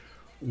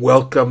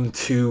Welcome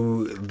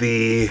to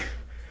the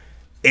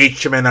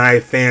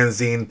HMNI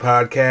Fanzine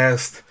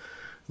podcast,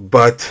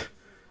 but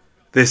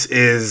this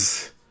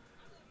is,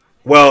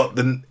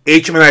 the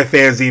HMNI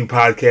Fanzine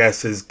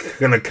podcast is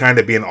going to kind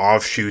of be an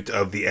offshoot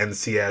of the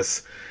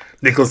NCS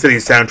Nickel City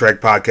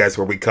Soundtrack podcast,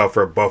 where we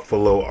cover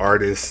Buffalo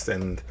artists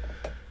and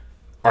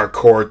our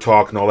core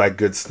talk and all that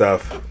good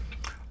stuff.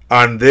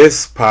 On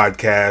this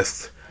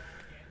podcast,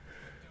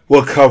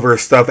 we'll cover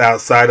stuff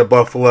outside of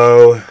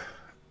Buffalo,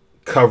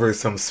 cover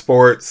some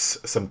sports,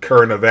 some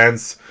current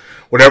events.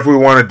 Whatever we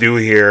want to do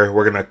here,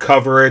 we're going to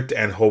cover it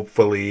and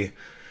hopefully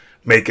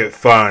make it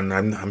fun.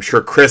 I'm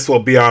sure Chris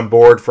will be on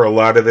board for a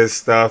lot of this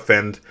stuff,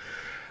 and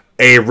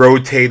a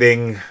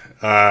rotating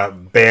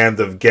band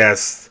of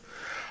guests.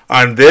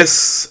 On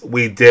this,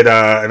 we did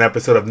an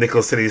episode of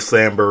Nickel City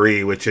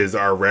Slamboree, which is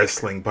our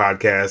wrestling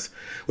podcast,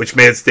 which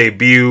made its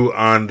debut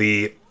on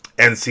the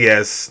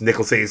NCS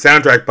Nickel City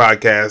Soundtrack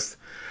podcast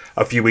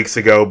a few weeks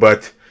ago,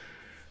 but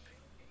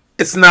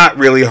it's not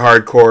really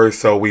hardcore,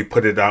 so we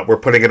put it out. We're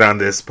putting it on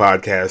this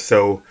podcast.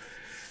 So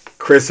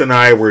Chris and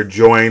I were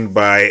joined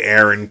by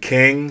Aaron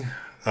King,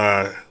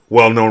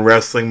 well-known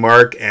wrestling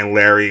mark, and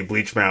Larry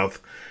Bleachmouth,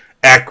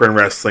 Akron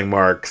wrestling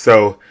mark.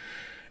 So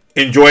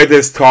enjoy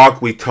this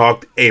talk. We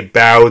talked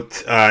about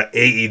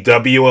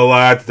AEW a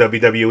lot,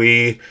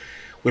 WWE.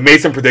 We made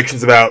some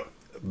predictions about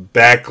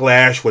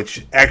Backlash,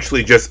 which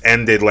actually just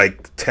ended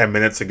like 10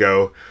 minutes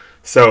ago.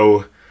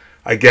 So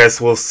I guess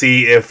we'll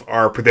see if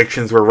our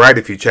predictions were right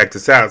if you check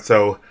this out.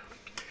 So,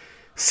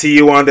 see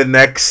you on the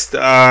next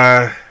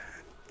HMNI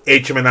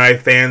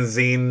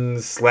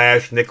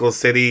Fanzine / Nickel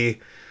City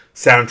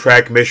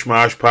Soundtrack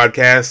Mishmash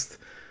podcast.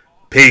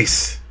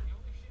 Peace.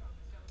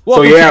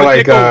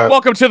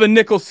 Welcome to the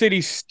Nickel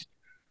City.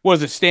 What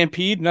is it?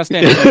 Stampede? Not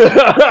Stampede.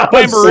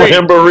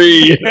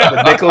 Slamboree.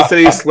 The Nickel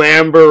City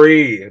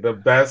Slamboree. The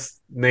best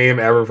name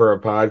ever for a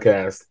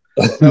podcast.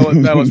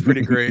 That was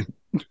pretty great.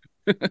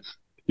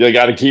 Yeah,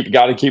 gotta keep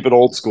it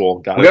old school.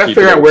 We gotta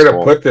figure out where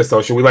to put this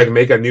though. Should we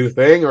make a new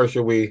thing, or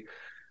should we?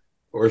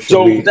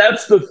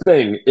 That's the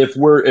thing. If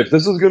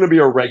this is going to be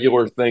a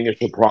regular thing, it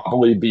should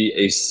probably be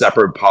a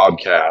separate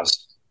podcast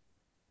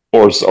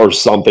or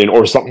something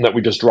that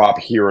we just drop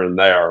here and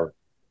there.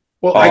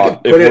 Well, I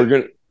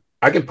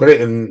can put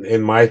it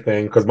in my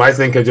thing, because my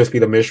thing could just be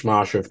the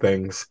mishmash of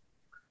things.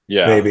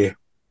 Yeah, maybe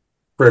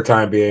for the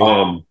time being.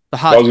 The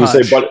hot I was going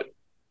to say, but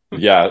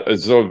yeah.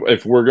 So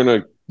if we're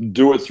gonna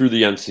do it through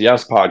the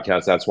NCS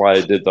podcast, that's why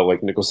I did the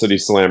Nickel City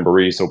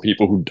Slamboree, so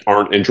people who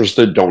aren't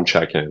interested don't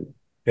check in.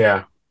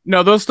 Yeah.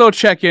 No, they'll still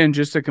check in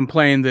just to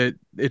complain that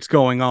it's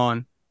going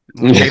on.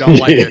 They don't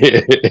like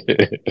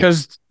it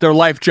because they're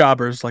life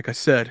jobbers, like I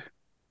said.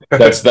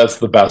 That's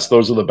the best.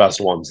 Those are the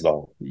best ones,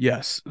 though.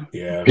 Yes.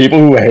 Yeah. People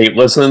who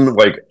listen,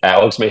 like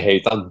Alex may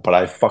hate them, but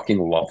I fucking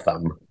love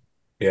them.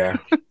 Yeah.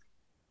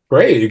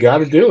 Great, you got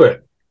to do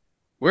it.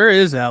 Where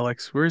is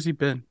Alex? Where has he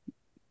been?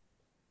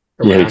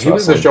 He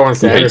was the show on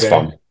Saturday.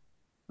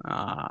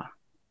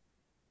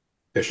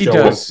 He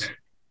does.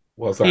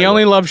 He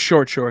only loves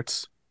short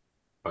shorts.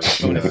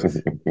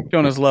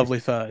 Showing his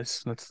lovely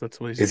thighs. That's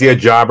what he's. Is he a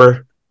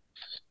jobber?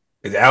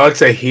 Is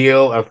Alex a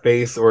heel, a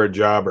face, or a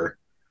jobber?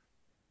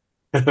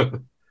 I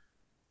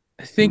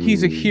think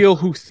he's a heel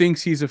who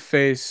thinks he's a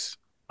face.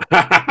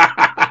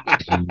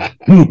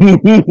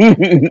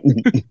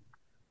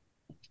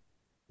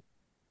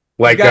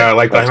 like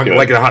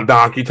a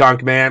donkey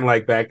tonk man,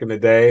 like back in the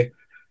day,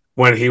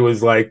 when he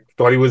was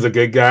thought he was a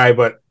good guy,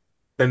 but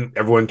then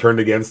everyone turned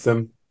against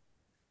him.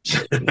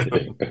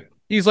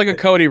 He's like a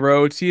Cody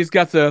Rhodes. He's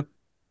got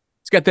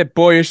that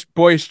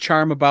boyish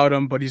charm about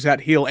him, but he's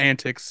got heel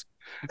antics.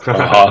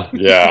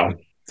 Yeah.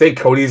 Say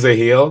Cody's a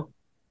heel?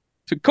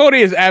 So Cody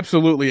is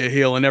absolutely a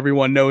heel, and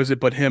everyone knows it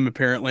but him,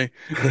 apparently.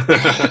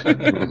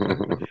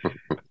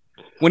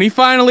 When he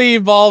finally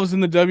evolves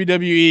in the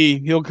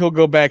WWE, he'll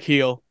go back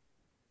heel.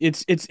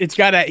 He's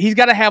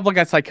gotta have like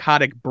a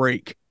psychotic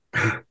break.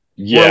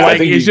 Yeah, I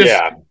think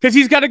because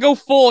he's got to go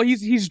full.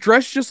 He's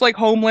dressed just like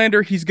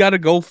Homelander. He's got to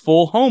go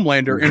full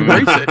Homelander.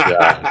 Embrace it.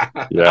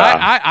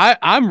 Yeah.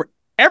 I'm.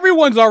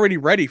 Everyone's already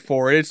ready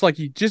for it. It's like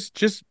you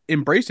just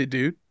embrace it,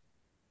 dude.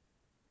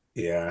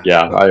 Yeah.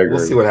 Yeah, I agree.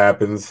 We'll see what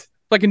happens.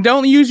 Like, and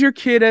don't use your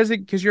kid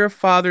because you're a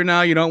father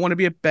now. You don't want to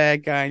be a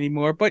bad guy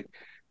anymore, but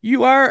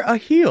you are a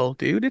heel,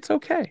 dude. It's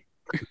okay.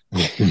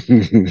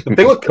 The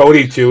thing with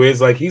Cody too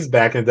is he's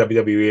back in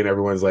WWE and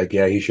everyone's like,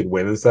 yeah, he should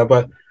win and stuff,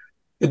 but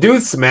the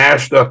dude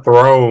smashed a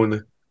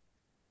throne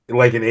in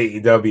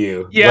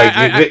AEW.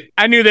 Yeah,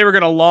 I knew they were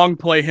gonna long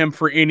play him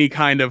for any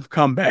kind of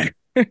comeback.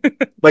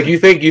 You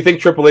think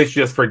Triple H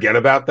should just forget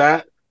about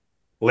that?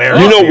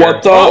 Larry, you know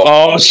what though?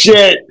 Oh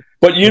shit!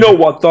 But you know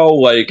what though?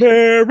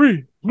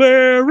 Larry.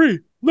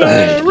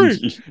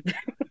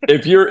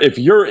 If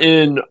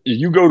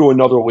you go to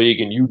another league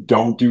and you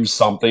don't do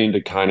something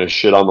to kind of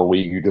shit on the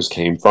league you just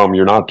came from,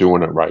 you're not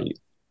doing it right.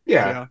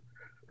 Yeah.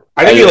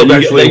 I think he'll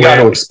eventually they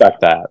got to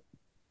expect that.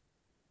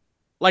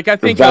 I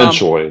think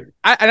eventually,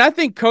 I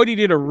think Cody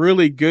did a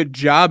really good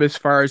job as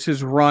far as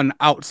his run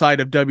outside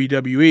of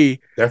WWE.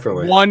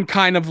 Definitely, one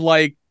kind of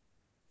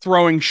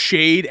throwing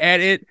shade at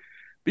it,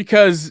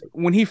 because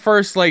when he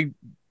first like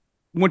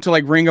went to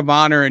like Ring of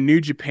Honor and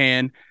New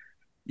Japan,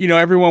 you know,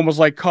 everyone was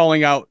like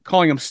calling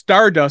him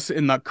Stardust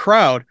in the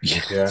crowd.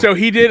 Yeah. So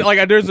he did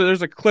like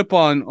there's a clip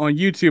on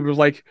YouTube of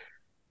like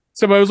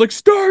somebody was like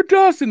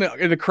Stardust in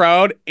the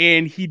crowd,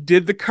 and he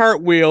did the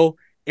cartwheel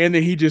and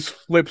then he just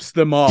flips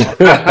them off.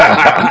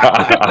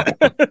 I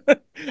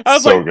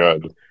was so like,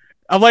 good.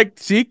 I'm like,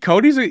 see,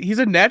 he's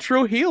a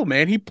natural heel,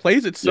 man. He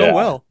plays it so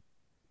well.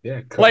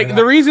 Yeah. Like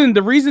the reason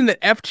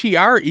that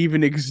FTR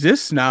even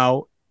exists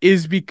now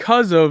is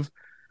because of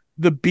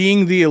the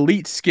Being the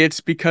Elite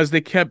skits, because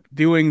they kept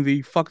doing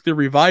the fuck the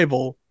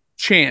revival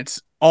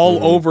chants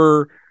all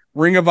over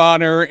Ring of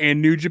Honor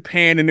and New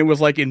Japan, and it was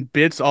like in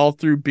bits all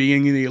through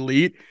Being the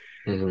Elite.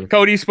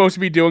 Cody's supposed to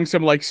be doing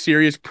some like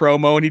serious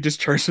promo, and he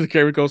just turns to the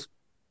camera and goes,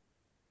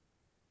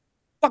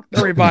 fuck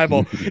the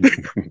revival.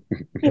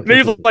 And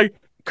he's like,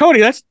 Cody,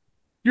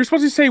 you're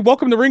supposed to say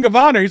welcome to Ring of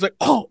Honor. He's like,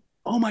 oh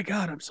my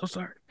god, I'm so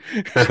sorry.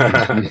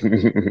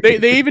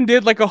 They even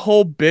did like a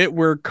whole bit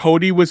where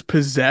Cody was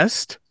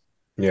possessed.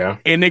 Yeah.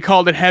 And they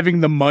called it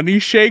having the money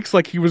shakes,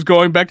 like he was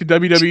going back to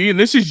WWE. And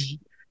this is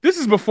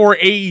before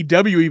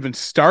AEW even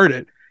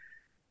started.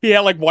 He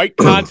had like white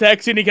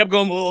contacts and he kept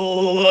going,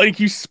 like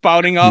he's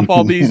spouting off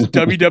all these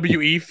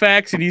WWE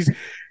facts, and he's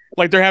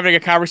like, they're having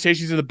a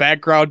conversation in the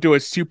background, doing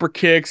super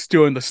kicks,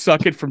 doing the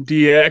suck it from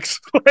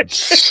DX.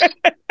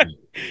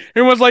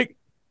 Everyone's like,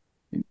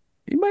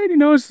 you might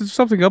notice there's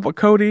something up with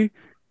Cody.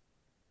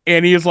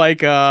 And he was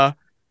like, you know,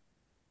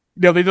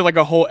 they did like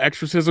a whole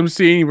exorcism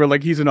scene where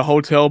like he's in a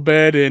hotel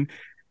bed and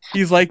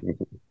he's like,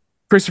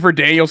 Christopher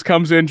Daniels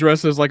comes in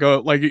dressed as like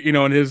you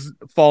know, in his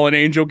fallen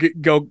angel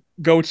go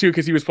to,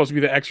 because he was supposed to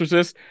be the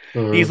exorcist.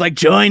 He's like,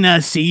 join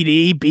us,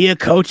 CD, be a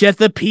coach at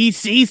the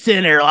PC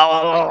Center.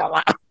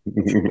 LOL.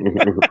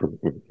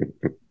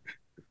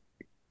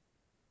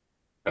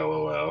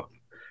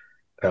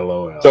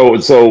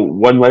 So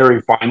when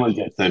Larry finally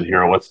gets in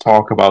here, let's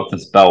talk about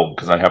this belt,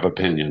 because I have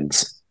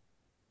opinions.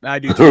 I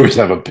do I too. always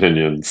have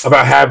opinions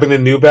About having a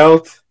new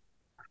belt.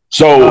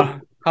 So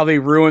how they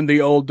ruined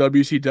the old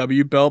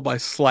WCW belt by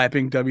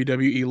slapping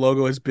WWE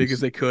logo as big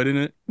as they could in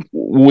it.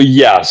 Well,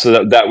 yeah,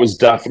 so that was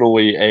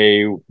definitely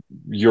a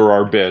 "you're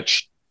our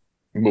bitch"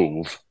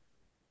 move.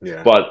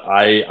 Yeah. But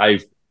I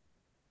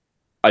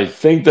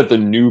think that the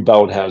new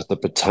belt has the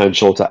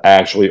potential to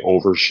actually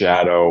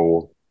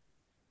overshadow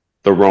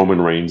the Roman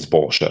Reigns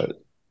bullshit,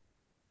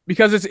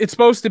 because it's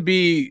supposed to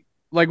be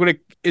like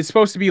it's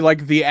supposed to be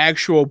like the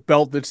actual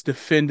belt that's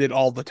defended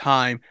all the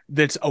time.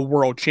 That's a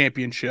world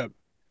championship.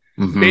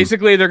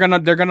 Basically, they're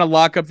gonna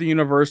lock up the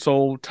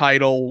Universal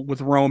title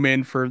with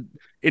Roman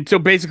until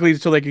they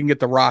can get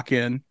The Rock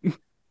in.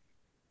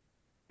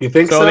 You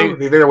think so? You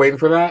think they're waiting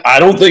for that? I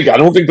don't think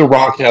The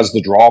Rock has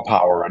the draw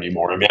power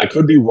anymore. I mean, I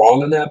could be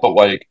wrong on that, but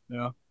like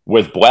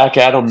with Black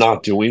Adam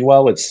not doing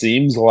well, it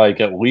seems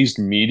like at least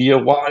media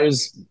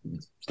wise,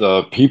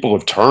 the people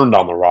have turned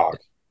on The Rock.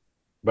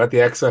 About the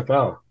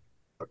XFL.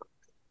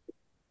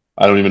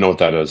 I don't even know what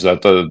that is.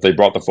 They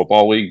brought the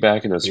football league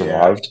back and it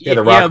survived. Yeah,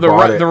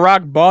 The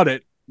Rock bought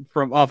it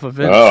from off of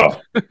Vince.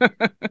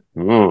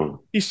 Oh.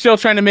 He's still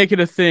trying to make it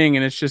a thing,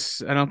 and it's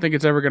just I don't think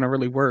it's ever going to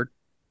really work.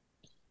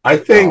 I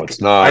think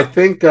it's not. I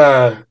think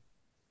I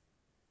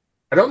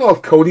don't know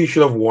if Cody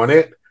should have won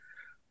it.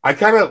 I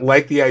kind of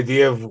like the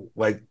idea of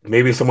like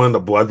maybe someone in the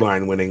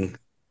bloodline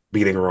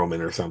beating Roman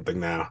or something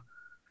now.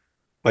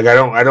 Like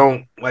I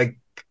don't like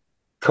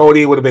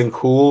Cody would have been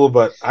cool,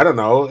 but I don't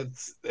know.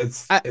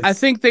 I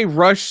think they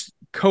rushed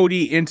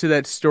Cody into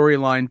that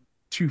storyline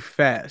too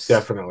fast.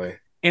 Definitely.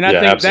 And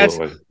I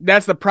think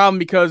that's the problem,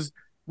 because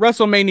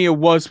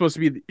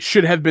WrestleMania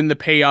should have been the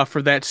payoff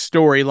for that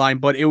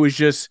storyline, but it was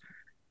just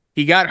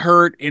he got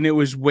hurt and it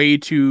was way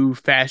too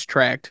fast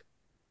tracked.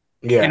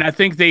 Yeah. And I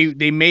think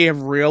they may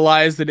have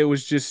realized that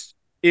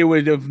it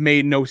would have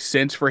made no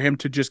sense for him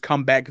to just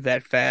come back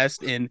that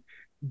fast and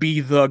be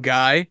the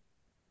guy.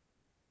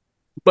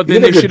 But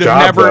then they should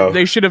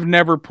have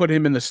never put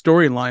him in the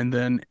storyline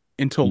then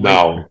until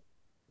later.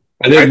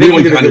 And they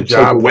really kind of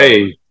took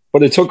away,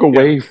 but it took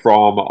away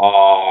from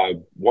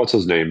what's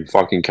his name?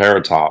 Fucking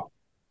Carrot Top.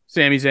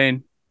 Sami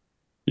Zayn.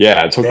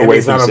 Yeah, it took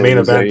away from Sami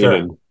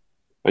Zayn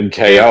and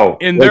KO.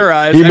 In their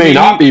eyes, he may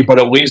not be, but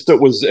at least it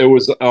was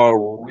a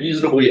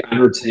reasonably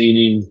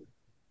entertaining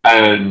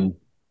and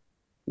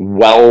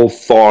well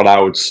thought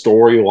out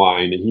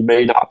storyline. He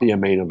may not be a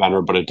main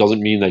eventer, but it doesn't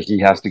mean that he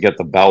has to get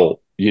the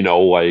belt. You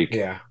know, like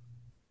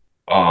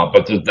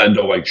but then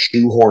to like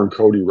shoehorn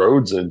Cody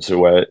Rhodes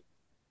into it,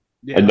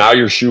 and now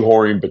you're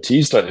shoehorning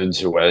Batista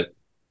into it.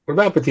 What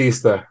about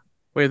Batista?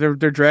 Wait, they're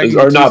dragging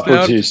or not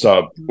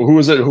Batista? Who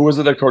was it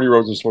that Cody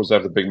Rhodes was supposed to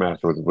have the big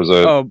match with? Was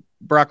it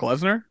Brock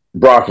Lesnar?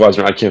 Brock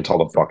Lesnar. I can't tell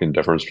the fucking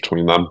difference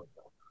between them.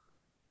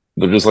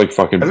 They're just like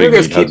fucking. I think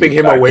they're keeping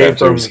him away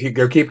from.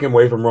 They're keeping him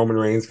away from Roman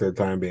Reigns for the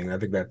time being. I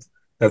think that's it.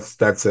 That's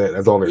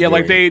all they're doing.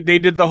 Like they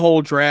did the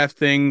whole draft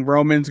thing.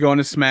 Roman's going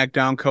to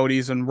SmackDown,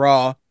 Cody's in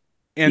Raw,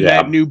 and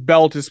that new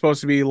belt is supposed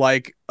to be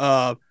like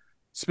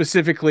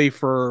specifically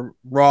for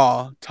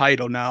Raw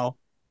title now.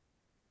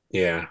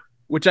 Yeah.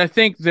 which I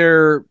think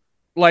they're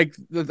like,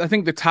 I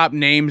think the top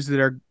names that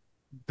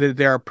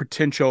are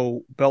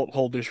potential belt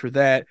holders for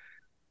that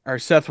are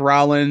Seth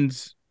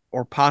Rollins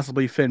or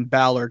possibly Finn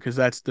Balor, because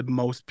that's the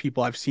most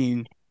people I've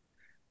seen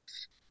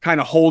kind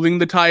of holding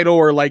the title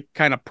or like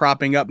kind of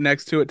propping up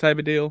next to it type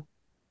of deal.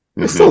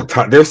 There's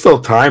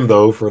still time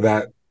though for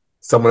that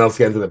someone else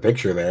get into the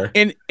picture there.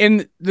 And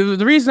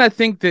the reason I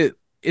think that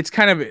it's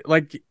kind of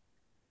like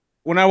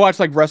when I watch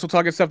like Wrestle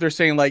Talk and stuff, they're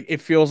saying like it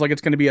feels like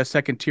it's going to be a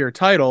second tier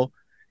title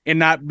and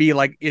not be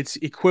like its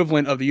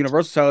equivalent of the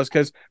Universal title, is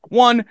because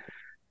one,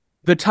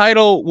 the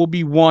title will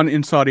be won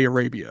in Saudi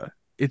Arabia.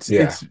 It's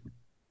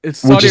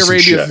Saudi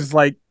Arabia is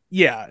like,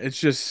 yeah, it's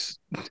just,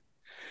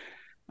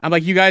 I'm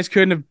like, you guys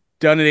couldn't have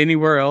done it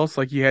anywhere else.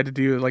 Like you had to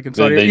do it like in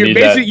Saudi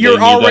Arabia.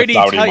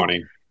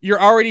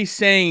 You're already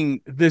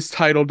saying this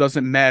title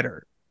doesn't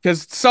matter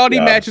because Saudi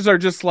matches are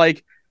just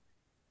like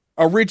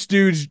a rich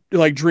dude's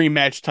like dream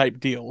match type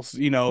deals.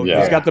 You know,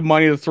 he's got the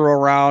money to throw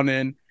around,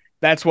 and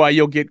that's why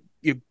you'll get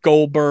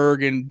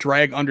Goldberg and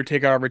drag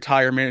Undertaker out of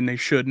retirement, and they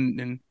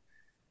shouldn't. And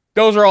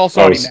those are all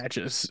Saudi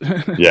matches.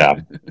 Yeah.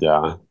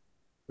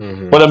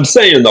 But I'm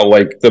saying though,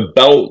 like the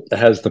belt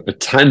has the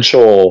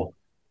potential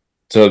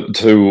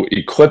to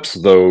eclipse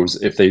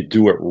those if they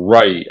do it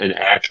right and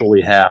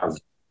actually have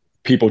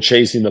people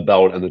chasing the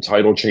belt and the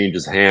title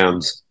changes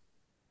hands.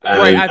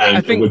 And,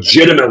 I think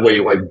legitimately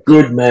like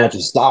good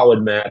matches,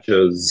 solid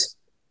matches.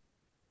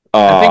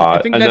 I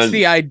think that's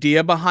the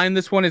idea behind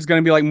this one, is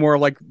going to be like more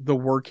like the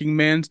working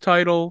man's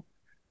title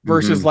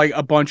versus like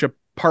a bunch of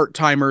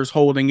part-timers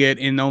holding it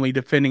and only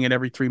defending it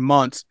every 3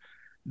 months.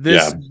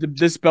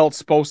 This belt's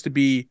supposed to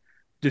be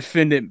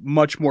defended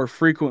much more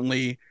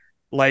frequently,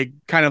 like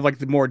kind of like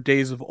the more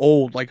days of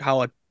old, like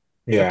how a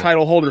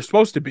title holder is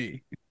supposed to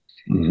be.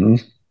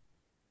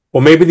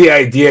 Well, maybe the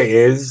idea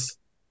is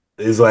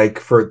like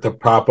to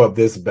prop up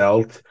this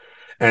belt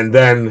and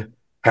then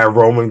have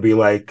Roman be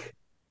like,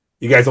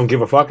 you guys don't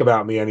give a fuck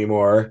about me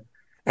anymore,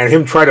 and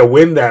him try to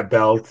win that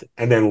belt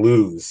and then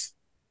lose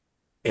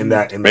in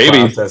the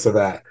process of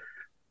that.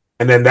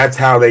 And then that's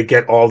how they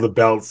get all the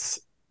belts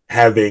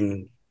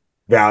having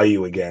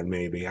value again,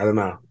 maybe. I don't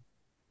know.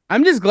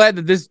 I'm just glad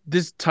that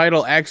this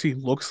title actually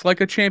looks like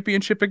a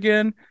championship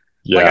again.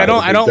 Yeah, like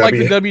I don't like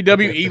the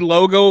WWE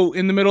logo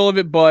in the middle of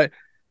it, but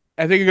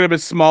I think it could have been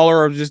smaller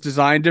or just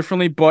designed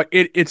differently. But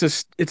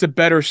it's a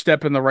better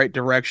step in the right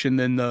direction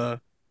than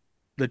the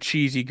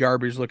cheesy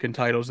garbage looking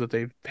titles that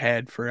they've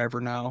had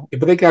forever now. Yeah,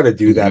 but they got to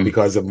do that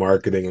because of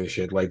marketing and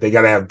shit. Like they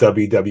got to have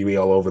WWE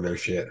all over their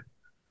shit.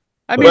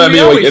 I mean, they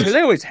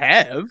always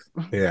have.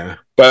 Yeah,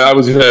 but I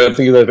was gonna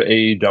think that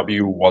if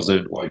AEW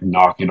wasn't like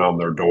knocking on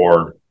their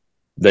door,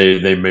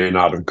 they may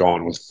not have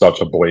gone with such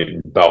a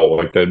blatant belt.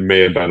 Like that may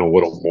have been a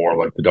little more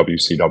like the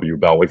WCW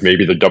belt. Like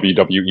maybe the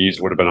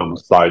WWE's would have been on the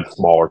side,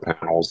 smaller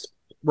panels,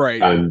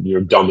 right?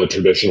 And done the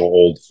traditional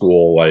old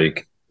school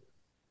like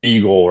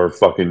eagle or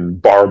fucking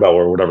barbell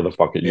or whatever the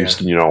fuck it used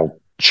to,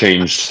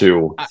 change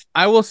to.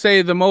 I will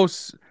say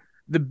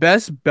the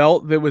best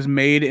belt that was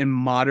made in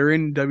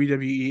modern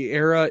WWE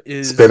era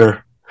is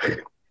spinner.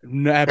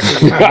 No,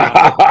 absolutely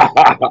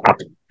not.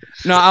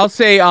 No, I'll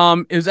say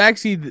it was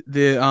actually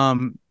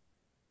the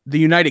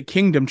United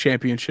Kingdom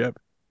Championship.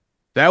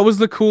 That was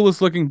the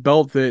coolest looking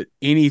belt that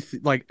any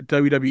like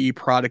WWE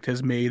product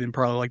has made in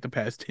probably like the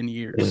past 10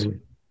 years.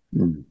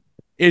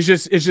 It's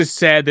just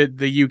sad that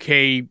the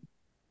UK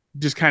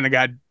just kind of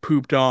got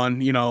pooped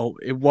on.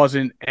 It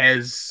wasn't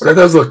as. But that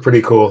does look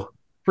pretty cool.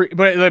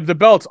 But the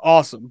belt's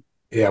awesome.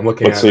 Yeah, I'm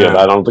looking. Let's see it.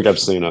 I don't think I've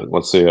seen it.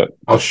 Let's see it.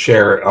 I'll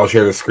share it. I'll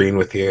share the screen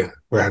with you.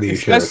 How do you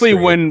share? Especially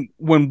when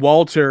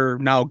Walter,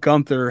 now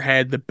Gunther,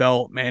 had the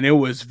belt. Man, it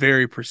was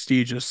very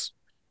prestigious.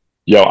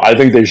 Yo, I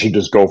think they should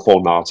just go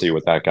full Nazi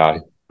with that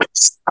guy.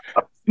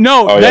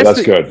 No,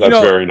 that's good.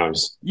 That's very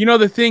nice.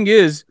 The thing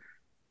is,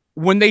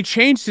 when they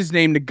changed his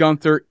name to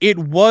Gunther, it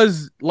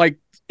was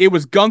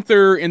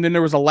Gunther, and then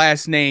there was a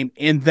last name,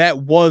 and that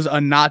was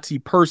a Nazi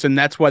person.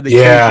 That's why they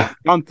changed it to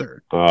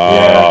Gunther.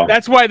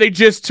 That's why they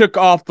just took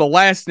off the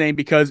last name,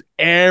 because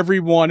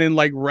everyone in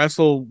like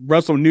Wrestle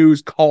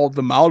News called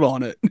them out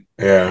on it.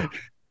 Yeah.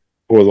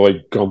 Or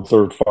like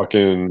Gunther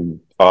fucking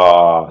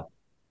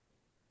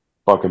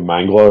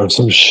Mangler or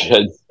some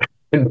shit.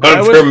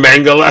 Gunther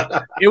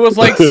Mangala. It was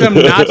like some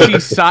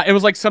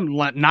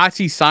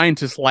Nazi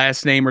scientist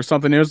last name or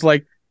something. It was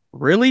like,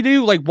 really,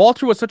 dude? Like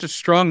Walter was such a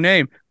strong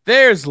name.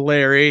 There's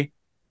Larry.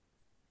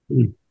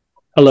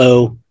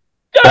 Hello.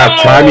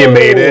 About time you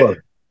made it.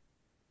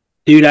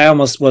 Dude, I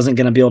almost wasn't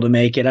going to be able to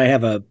make it. I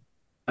have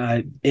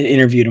an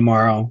interview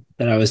tomorrow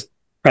that I was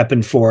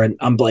prepping for, and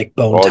I'm like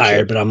bone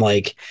tired, but I'm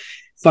like,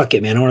 fuck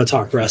it, man. I want to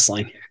talk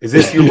wrestling. Is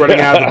this you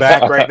running out of the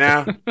back right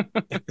now?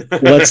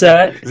 What's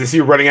that? Is this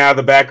you running out of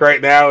the back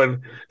right now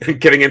and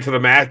getting into the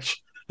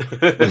match?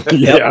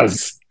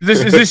 Yes.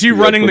 Is this you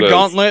running the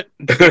gauntlet?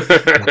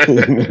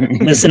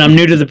 Listen, I'm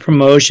new to the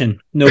promotion.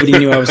 Nobody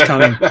knew I was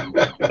coming.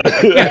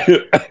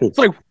 It's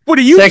like, what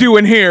are you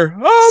doing here?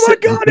 Oh my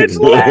God, it's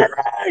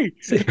Larry!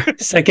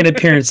 Second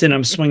appearance and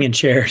I'm swinging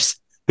chairs.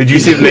 Did you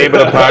see the name of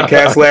the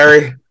podcast,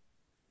 Larry?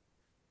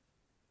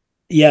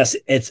 Yes,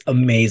 it's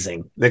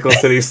amazing. Nickel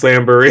City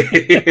Slamboree.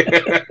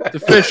 It's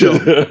official.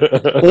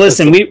 Well,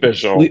 listen,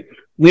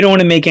 we don't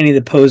want to make any of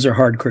the poser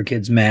hardcore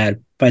kids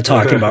mad by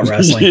talking about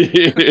wrestling.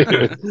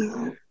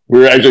 We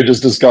were actually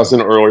just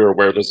discussing earlier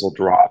where this will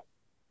drop.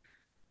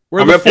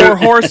 We're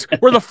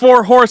the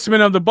four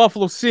horsemen of the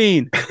Buffalo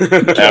scene.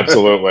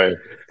 Absolutely.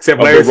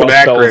 Except Larry from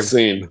Akron.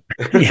 Scene.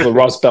 The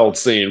Rust Belt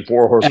scene.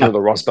 4 horsemen of the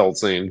Rust Belt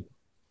scene.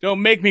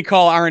 Don't make me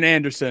call Arn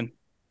Anderson.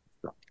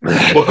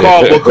 We'll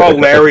call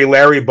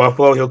Larry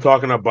Buffalo. He'll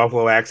talk in a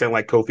Buffalo accent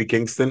like Kofi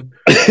Kingston.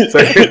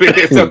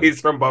 So he's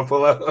from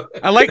Buffalo.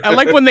 I like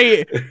when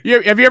have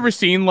you ever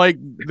seen like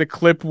the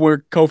clip where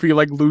Kofi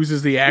like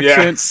loses the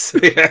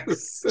accent?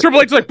 Yes.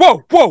 Triple H's like,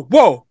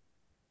 whoa.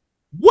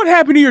 What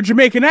happened to your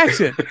Jamaican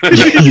accent? And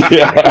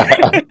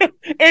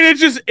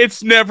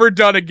it's never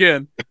done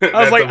again.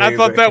 I was like, amazing. I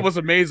thought that was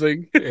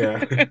amazing.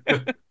 Yeah.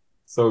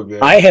 So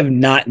good. I have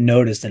not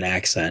noticed an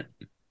accent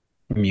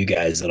from you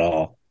guys at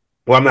all.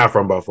 Well, I'm not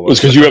from Buffalo. It's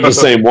because you have the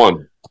same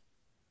one.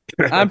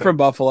 I'm from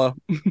Buffalo.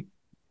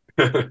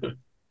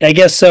 I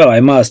guess so.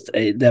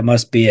 That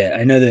must be it.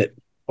 I know that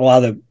a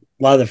lot of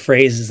the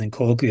phrases and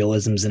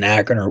colloquialisms in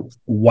Akron are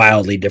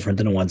wildly different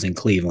than the ones in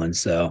Cleveland.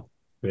 So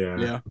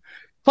yeah.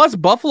 Plus,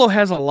 Buffalo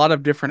has a lot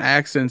of different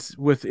accents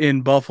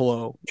within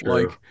Buffalo. True.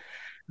 Like,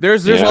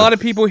 there's a lot of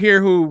people here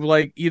who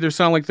like either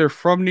sound like they're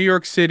from New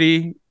York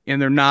City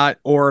and they're not,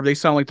 or they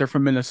sound like they're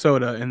from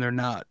Minnesota and they're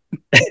not.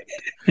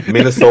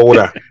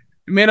 Minnesota.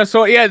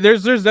 Yeah.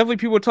 There's definitely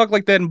people who talk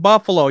like that in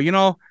Buffalo. You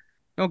want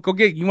to go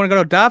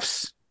to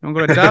Duff's? You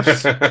want to go to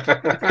Duff's?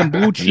 Some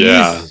blue cheese.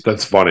 Yeah,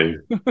 that's funny.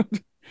 I'm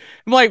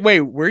like,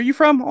 wait, where are you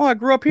from? Oh, I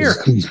grew up here.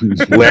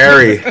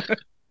 Larry.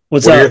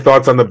 What are your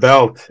thoughts on the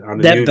belt? On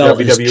the that belt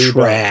WWE is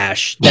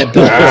trash. That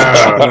belt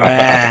is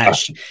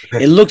trash.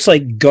 It looks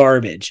like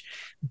garbage.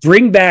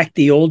 Bring back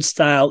the old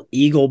style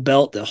Eagle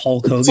belt that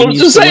Hulk Hogan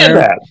used to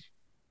wear.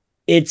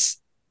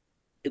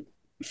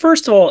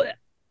 First of all,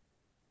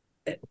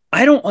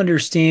 I don't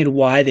understand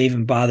why they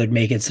even bothered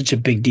making such a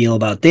big deal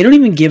about it. They don't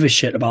even give a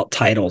shit about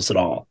titles at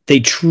all. They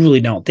truly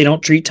don't. They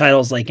don't treat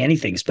titles like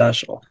anything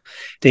special.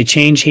 They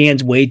change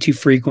hands way too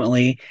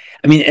frequently.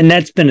 I mean, and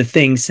that's been a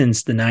thing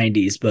since the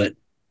 90s, but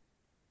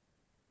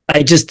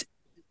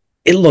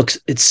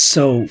it's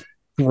so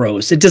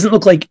gross. It doesn't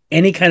look like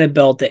any kind of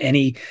belt that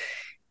any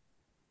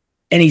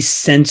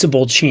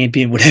sensible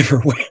champion would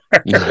ever wear.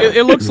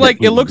 It looks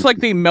like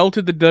they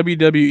melted the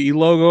WWE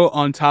logo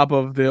on top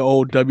of the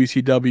old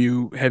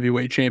WCW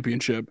heavyweight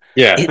championship.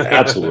 Yeah,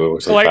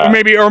 absolutely. So like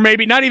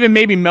maybe not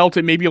even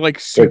melted, maybe like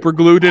super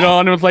glued it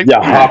on. It was like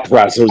hot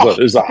press.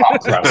 There's a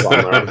hot press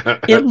on there.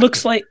 It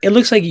looks like a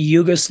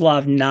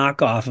Yugoslav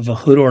knockoff of a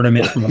hood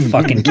ornament from a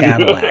fucking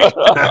Cadillac.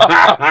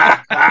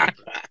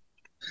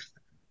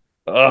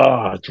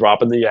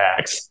 Dropping the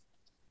axe.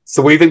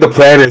 So what do you think the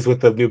plan is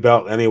with the new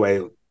belt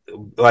anyway?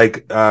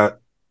 Like,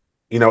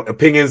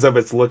 opinions of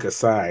its look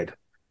aside.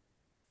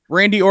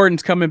 Randy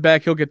Orton's coming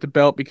back. He'll get the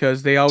belt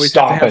because they always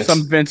have to have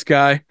some Vince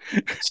guy.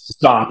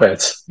 Stop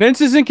it. Vince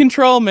is in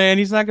control, man.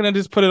 He's not going to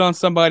just put it on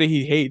somebody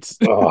he hates.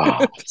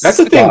 That's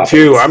the thing,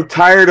 too. I'm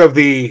tired of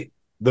the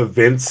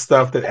Vince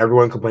stuff that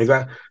everyone complains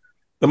about.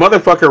 The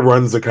motherfucker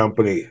runs the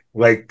company.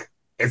 Like,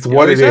 it's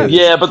what it is.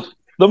 Yeah, but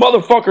the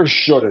motherfucker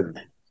shouldn't.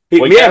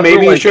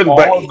 Maybe he shouldn't,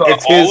 but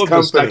it's his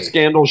company. The sex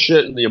scandal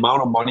shit and the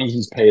amount of money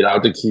he's paid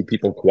out to keep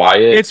people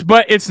quiet.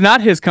 It's not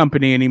his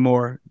company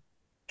anymore.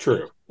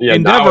 True. Yeah,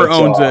 Endeavor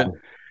owns it.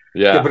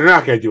 Yeah, but they're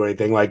not going to do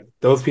anything. Like,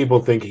 those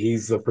people think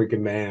he's the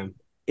freaking man.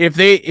 If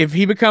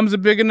he becomes a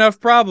big enough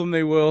problem,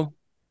 they will.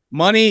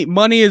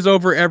 Money is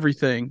over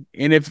everything.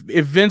 And if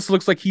Vince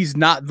looks like he's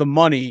not the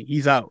money,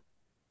 he's out.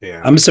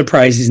 Yeah, I'm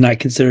surprised he's not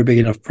considered a big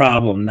enough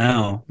problem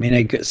now. I mean,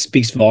 it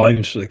speaks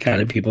volumes for the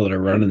kind of people that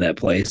are running that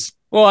place.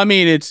 Well, I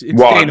mean, it's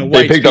Dana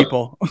White's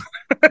people.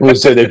 I would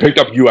say they picked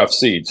up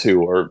UFC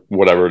too, or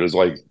whatever it is.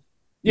 Like,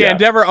 yeah.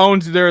 Endeavor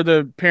owns. They're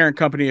the parent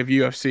company of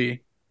UFC.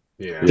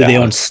 Yeah. Do they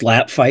own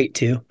Slap Fight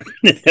too?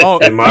 Oh,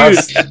 it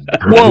must.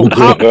 Whoa,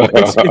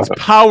 it's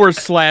Power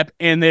Slap,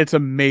 and it's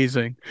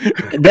amazing.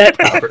 That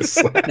Power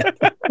Slap.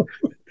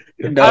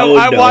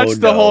 I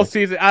watched the whole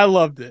season. I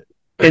loved it.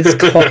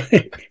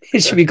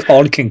 It should be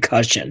called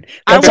Concussion.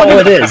 That's all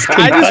it is.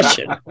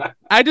 Concussion.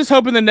 I just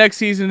hope in the next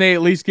season they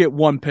at least get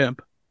one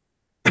pimp.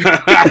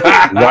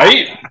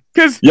 Right?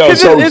 Because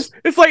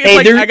it's like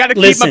I got to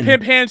keep my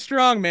pimp hand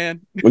strong, man.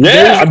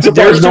 Yeah, I'm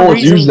surprised no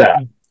one's used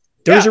that.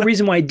 There's a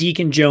reason why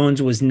Deacon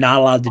Jones was not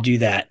allowed to do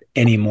that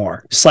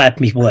anymore. Slap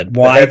people head.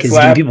 Why? Because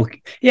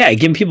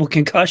giving people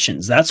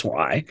concussions. That's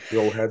why.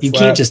 You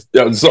can't just.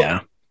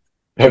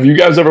 Have you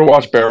guys ever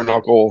watched bare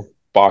knuckle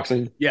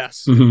boxing?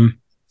 Yes. Mm-hmm.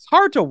 It's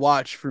hard to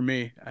watch for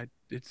me.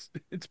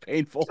 It's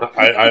painful.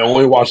 I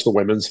only watch the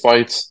women's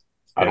fights.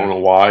 I don't know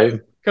why.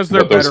 Because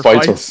they're better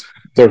fights.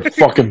 They're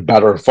fucking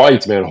better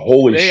fights, man.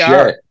 Holy shit.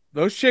 Are.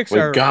 Those chicks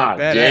are God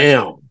badass.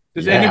 Damn.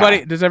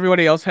 Does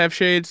everybody else have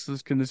shades?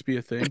 Can this be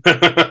a thing?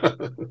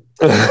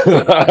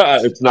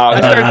 It's not.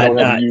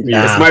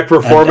 It's my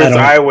performance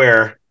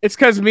eyewear. It's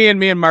because me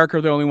and Mark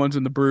are the only ones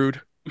in the Brood.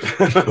 You're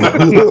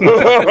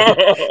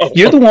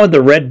the one with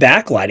the red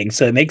backlighting,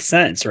 so it makes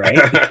sense, right?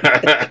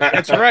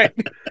 That's right.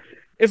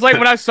 It's like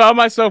when I saw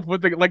myself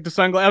with the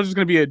sunglasses, I was just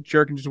gonna be a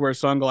jerk and just wear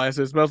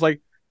sunglasses. But I was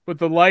like, with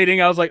the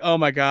lighting, I was like, oh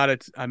my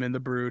god, I'm in the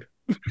Brood.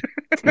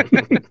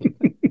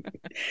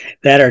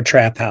 That or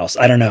Trap House.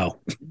 I don't know.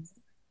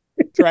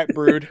 Trap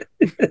Brood.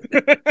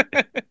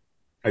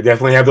 I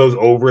definitely have those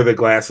over the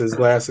glasses.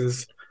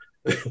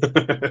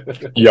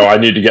 Yo, I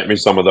need to get me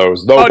some of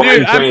those. Oh,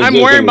 dude,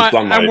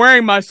 I'm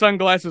wearing my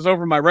sunglasses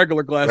over my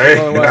regular glasses. Right?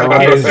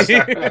 Otherwise, I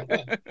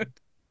can't see.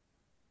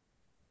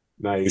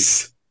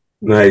 Nice.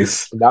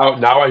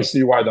 Now I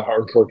see why the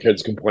hardcore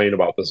kids complain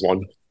about this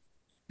one.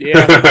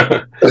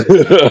 Yeah.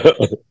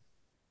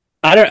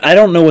 I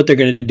don't know what they're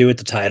going to do with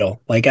the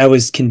title. Like, I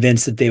was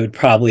convinced that they would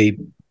probably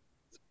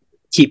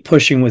keep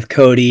pushing with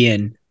Cody,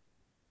 and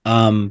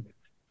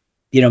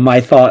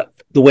my thought,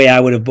 the way I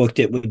would have booked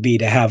it would be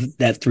to have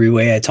that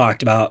three-way I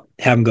talked about,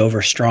 have them go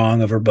over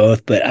strong over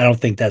both, but I don't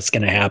think that's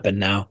going to happen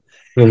now.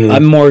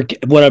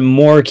 Mm-hmm. What I'm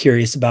more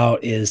curious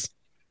about is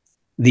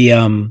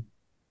the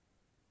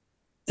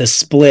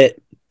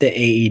split that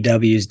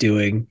AEW is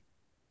doing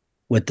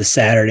with the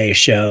Saturday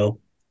show,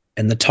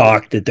 and the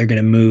talk that they're going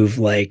to move,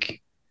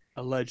 like,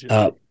 allegedly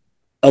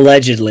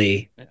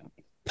yeah.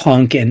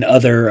 Punk and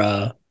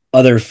other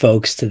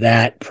folks to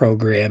that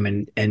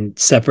program, and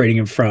separating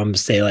them from,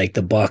 say, like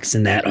the Bucks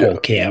and that whole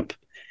camp.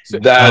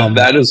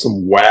 That is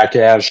some whack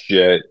ass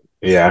shit.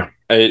 Yeah.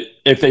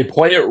 If they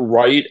play it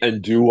right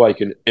and do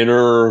like an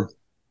inner,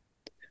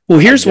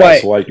 here's why,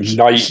 like,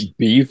 night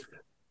beef,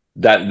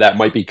 that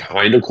might be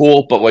kind of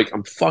cool. But like,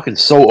 I'm fucking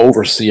so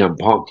over CM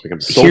Punk. Like, I'm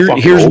so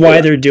fucking here's over why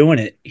it. they're doing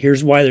it.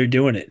 Here's why they're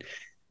doing it.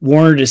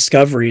 Warner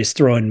Discovery is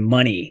throwing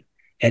money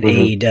at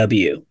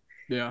AEW,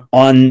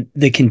 on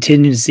the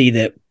contingency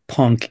that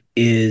Punk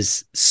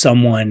is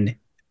someone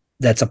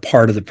that's a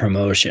part of the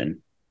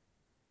promotion.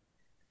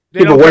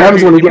 They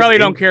probably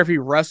don't care if he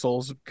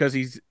wrestles, because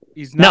he's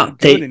not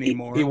good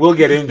anymore. He will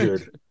get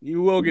injured. He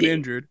will get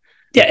injured.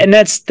 Yeah, and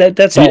that's He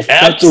all.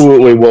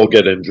 Absolutely will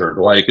get injured.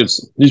 Like,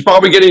 he's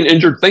probably getting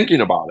injured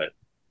thinking about it.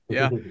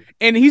 Yeah,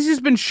 and he's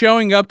just been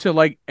showing up to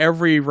like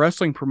every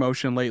wrestling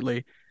promotion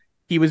lately.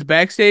 He was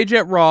backstage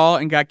at Raw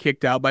and got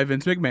kicked out by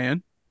Vince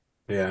McMahon.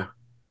 Yeah.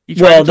 He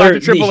tried to talk to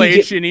Triple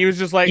H, and he was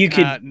just like,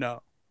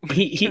 no.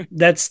 He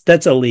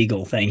that's a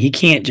legal thing. He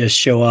can't just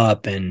show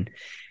up, and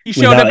he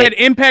showed up at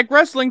Impact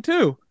Wrestling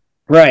too.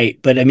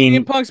 Right, but I mean,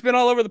 CM Punk's been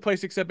all over the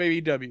place except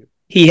AEW.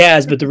 He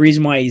has, but the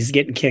reason why he's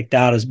getting kicked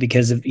out is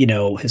because of,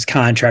 his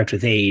contract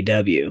with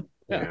AEW.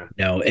 Yeah.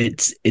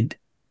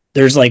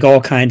 There's like all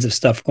kinds of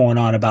stuff going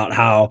on about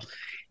how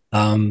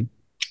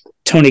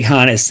Tony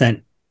Khan has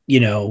sent,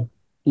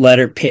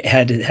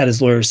 had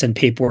his lawyer send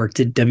paperwork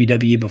to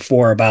WWE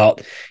before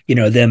about,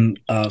 them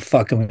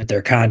fucking with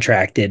their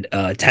contracted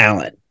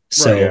talent.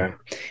 So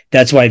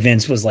that's why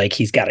Vince was like,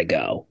 he's got to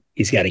go.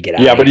 He's got to get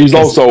out. Yeah, but he's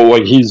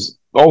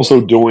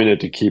also doing it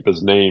to keep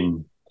his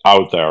name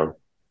out there.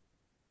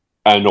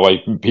 And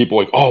like, people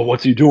like, oh,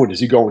 what's he doing? Is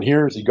he going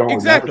here? Is he going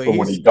there? So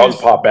when he does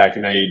pop back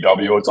in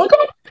AEW, it's like,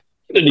 oh.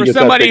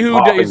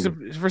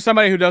 For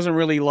somebody who doesn't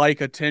really like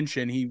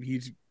attention,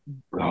 he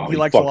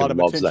likes a lot of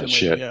attention. That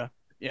shit.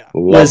 Yeah.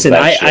 Listen,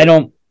 I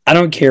don't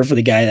care for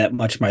the guy that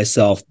much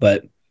myself,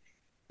 but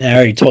I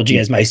already told you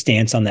guys my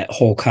stance on that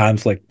whole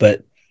conflict.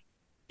 But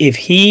if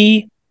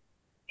he's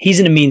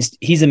a means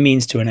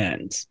to an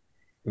end.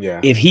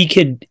 Yeah. If he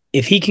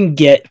can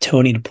get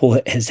Tony to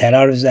pull his head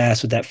out of his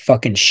ass with that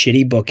fucking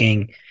shitty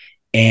booking,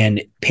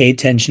 and pay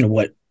attention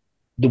to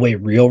the way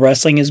real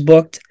wrestling is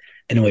booked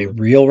and the way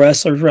real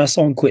wrestlers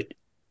wrestle, and quit,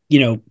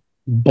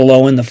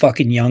 blowing the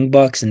fucking Young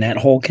Bucks and that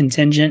whole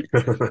contingent,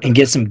 and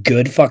get some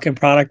good fucking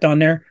product on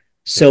there,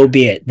 so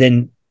be it.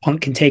 Then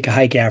Punk can take a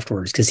hike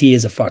afterwards, because he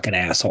is a fucking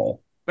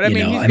asshole. But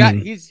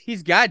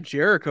he's got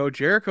Jericho.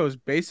 Jericho's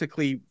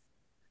basically,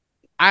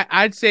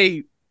 I'd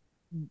say,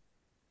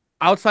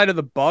 outside of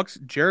the Bucks,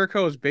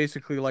 Jericho is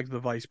basically like the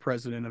vice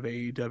president of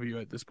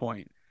AEW at this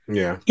point.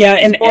 Yeah. Yeah,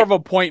 and more of a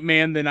point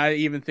man than I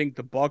even think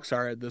the Bucks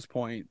are at this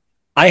point.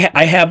 I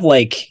have,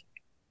 like,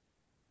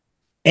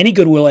 any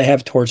goodwill I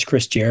have towards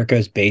Chris Jericho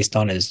is based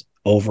on his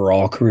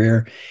overall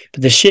career,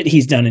 but the shit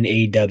he's done in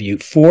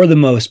AEW, for the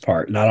most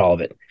part, not all of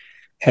it,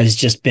 has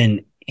just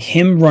been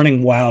him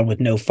running wild with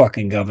no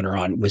fucking governor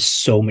on, with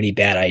so many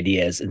bad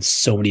ideas and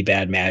so many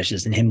bad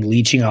matches, and him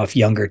leeching off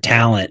younger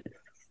talent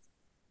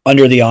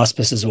under the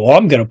auspices of, well,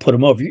 I'm going to put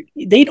him over.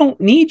 They don't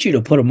need you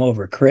to put him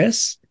over,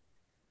 Chris.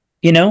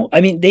 They don't.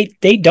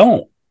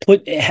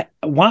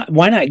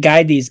 Why not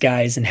guide these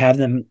guys and have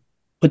them,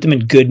 put them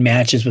in good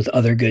matches with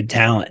other good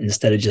talent,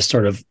 instead of just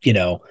sort of,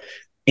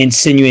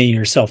 insinuating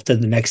yourself to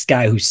the next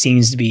guy who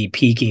seems to be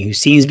peaking, who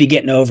seems to be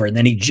getting over, and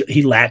then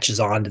he latches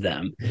onto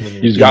them.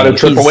 He's got to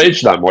Triple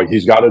H them. Like,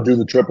 he's got to do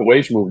the Triple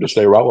H move to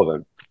stay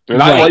relevant.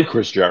 And I like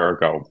Chris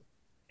Jericho.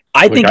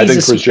 I think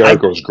Chris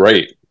Jericho's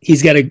great.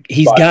 He's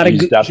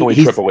definitely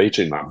Triple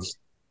H-ing them.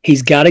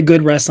 He's got a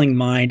good wrestling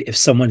mind. If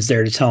someone's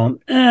there to tell him,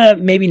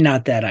 maybe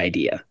not that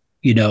idea.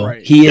 He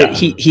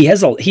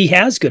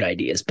has good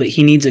ideas, but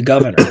he needs a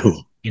governor.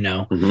 You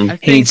know,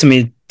 Mhm. he needs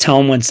somebody to tell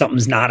him when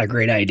something's not a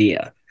great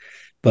idea.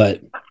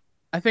 But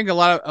I think a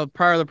lot of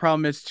part of the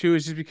problem is too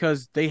is just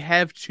because they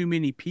have too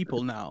many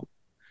people now,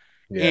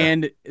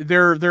 and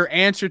their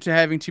answer to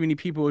having too many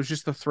people is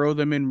just to throw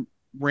them in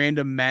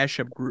random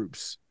mashup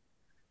groups,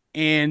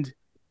 and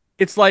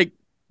it's like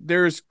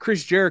there's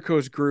Chris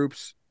Jericho's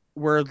groups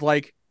where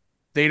like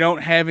they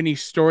don't have any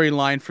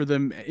storyline for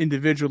them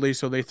individually,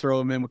 so they throw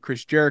them in with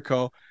Chris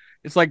Jericho.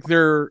 It's like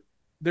they're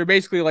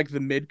basically like the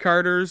mid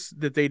carders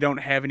that they don't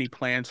have any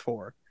plans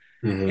for.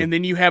 And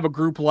then you have a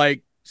group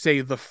like,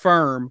 say, the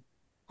Firm,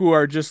 who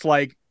are just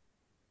like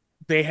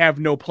they have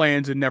no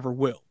plans and never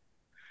will.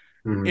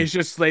 It's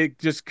just like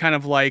just kind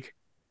of like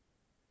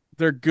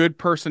their good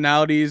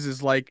personalities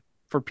is like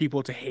for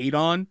people to hate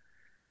on.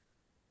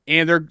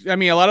 And I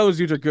mean, a lot of those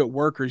dudes are good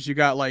workers. You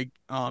got like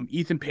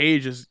Ethan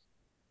Page is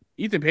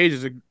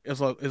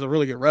a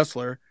really good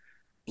wrestler.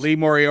 Lee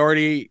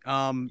Moriarty,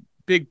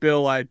 Big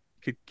Bill, I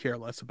could care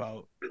less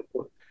about.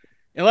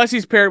 Unless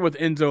he's paired with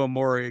Enzo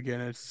Amore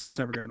again, it's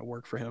never going to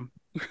work for him.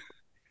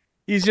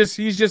 he's just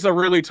a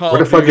really tall.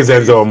 Where the fuck is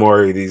Enzo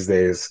Amore these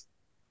days?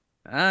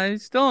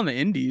 He's still in the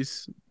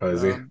Indies. Oh,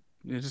 is he?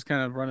 He's just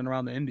kind of running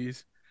around the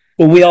Indies.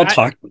 Well, we all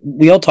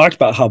talked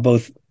about how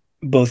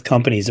both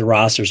companies, the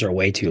rosters are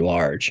way too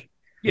large.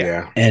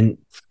 Yeah. And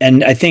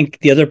I think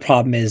the other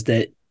problem is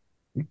that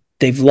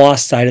they've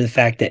lost sight of the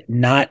fact that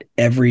not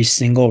every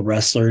single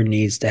wrestler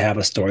needs to have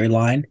a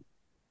storyline.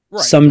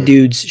 Right. Some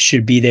dudes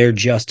should be there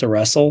just to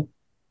wrestle.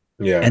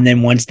 Yeah. And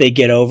then once they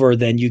get over,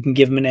 then you can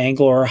give them an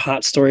angle or a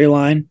hot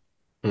storyline.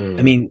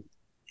 I mean,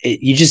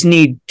 you just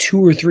need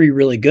 2 or 3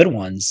 really good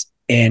ones,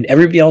 and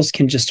everybody else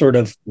can just sort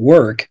of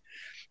work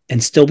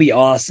and still be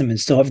awesome and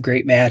still have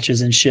great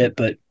matches and shit.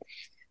 But,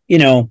 you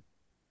know,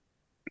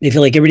 they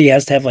feel like everybody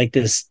has to have like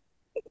this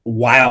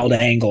wild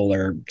angle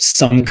or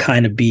some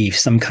kind of beef,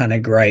 some kind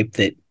of gripe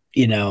that,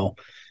 you know,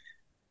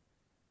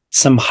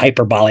 some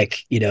hyperbolic,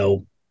 you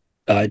know,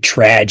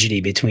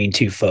 tragedy between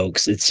two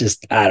folks. It's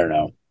just, I don't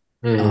know.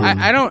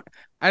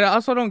 I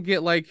also don't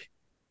get like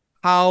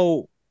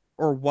how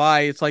or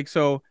why it's like,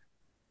 so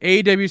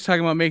AEW is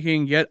talking about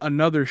making yet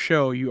another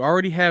show. You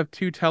already have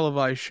 2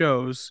 televised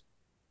shows.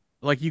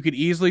 Like, you could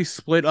easily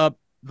split up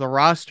the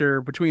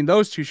roster between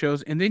those 2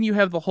 shows, and then you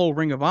have the whole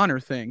Ring of Honor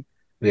thing.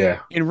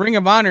 Yeah. In Ring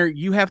of Honor,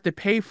 you have to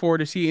pay for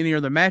to see any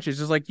other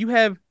matches. It's like you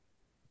have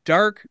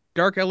Dark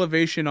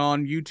Elevation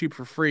on YouTube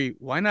for free.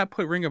 Why not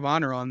put Ring of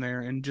Honor on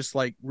there and just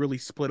like really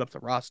split up the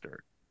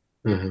roster?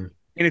 And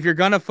if you're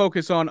gonna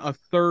focus on a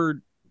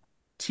third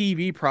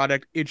TV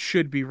product, it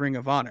should be Ring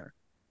of Honor.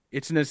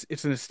 It's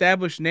an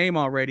established name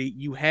already.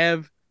 You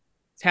have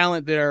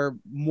talent that are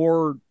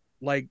more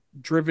like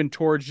driven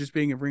towards just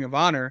being a Ring of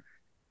Honor.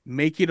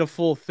 Make it a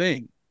full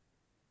thing.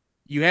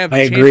 You have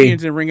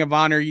champions in Ring of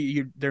Honor.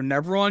 They're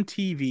never on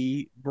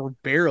TV or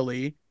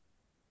barely,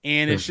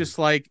 and it's just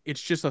like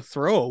it's just a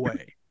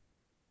throwaway.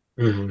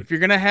 If you're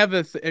gonna have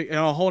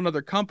a whole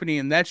another company,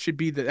 and that should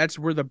be that's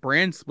where the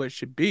brand split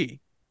should be.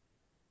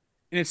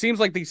 And it seems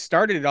like they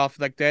started it off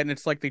like that, and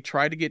it's like they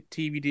tried to get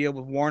TV deal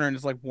with Warner, and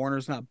it's like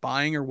Warner's not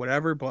buying or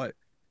whatever. But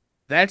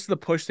that's the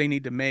push they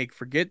need to make.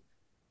 Forget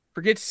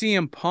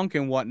CM Punk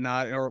and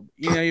whatnot, or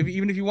you know,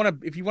 even if you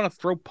want to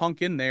throw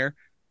Punk in there,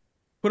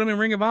 put him in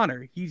Ring of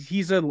Honor. He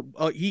is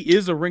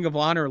a Ring of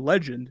Honor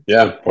legend.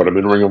 Yeah, put him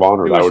in Ring of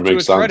Honor. That would make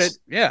sense. Credit,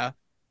 yeah.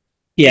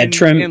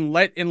 Trim and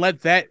let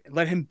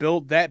him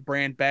build that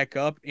brand back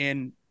up,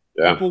 and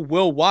people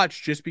will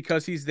watch just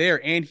because he's there,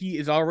 and he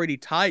is already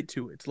tied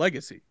to its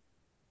legacy.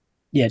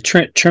 Yeah,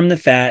 trim the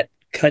fat,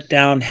 cut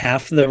down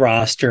half of the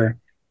roster,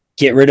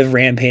 get rid of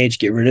Rampage,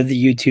 get rid of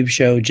the YouTube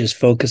show, just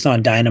focus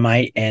on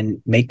Dynamite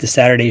and make the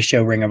Saturday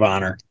show Ring of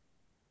Honor.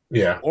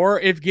 Yeah. Or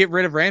get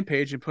rid of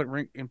Rampage and put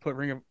Ring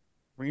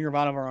of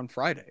Honor on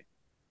Friday.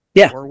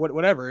 Yeah. Or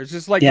whatever. It's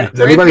just like Does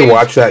anybody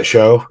watch that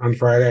show on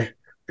Friday?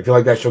 I feel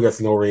like that show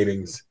gets no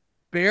ratings.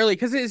 Barely,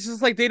 because it's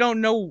just like they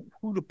don't know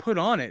who to put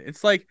on it.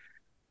 It's like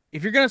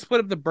if you're gonna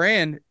split up the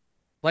brand,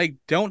 like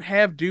don't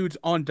have dudes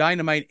on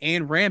Dynamite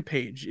and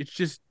Rampage. It's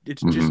just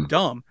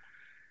dumb.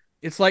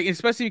 It's like,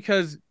 especially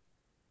because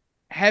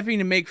having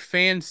to make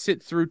fans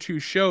sit through 2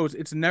 shows,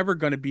 it's never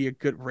going to be a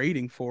good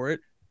rating for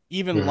it.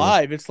 Even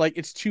live, it's like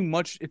it's too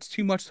much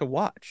to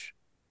watch.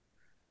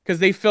 Because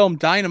they filmed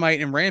Dynamite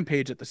and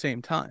Rampage at the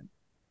same time.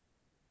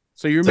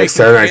 So you're making like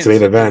Saturday Night's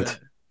main event.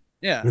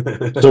 Yeah.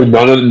 So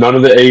none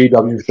of the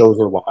AEW shows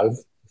are live?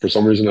 For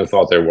some reason, I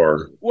thought they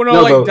were. Well,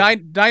 no,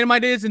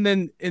 Dynamite is, and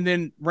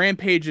then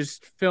Rampage is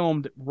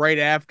filmed right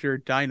after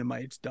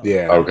Dynamite's done.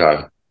 Yeah.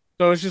 Okay.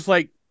 So it's just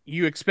like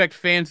you expect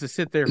fans to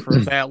sit there for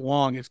that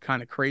long. It's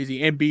kind of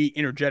crazy and be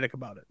energetic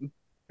about it.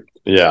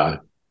 Yeah.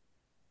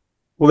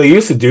 Well, they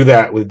used to do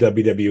that with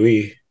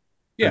WWE.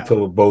 Yeah.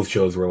 Until both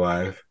shows were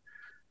live.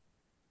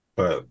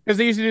 But because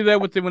they used to do that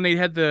with when they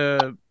had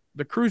the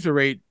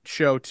Cruiserweight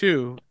show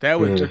too. That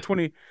was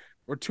 20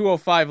 or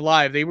 205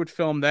 live. They would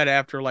film that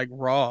after like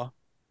Raw.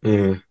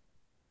 And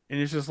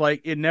it's just like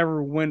it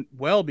never went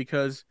well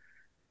because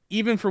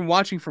even from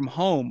watching from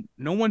home,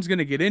 no one's going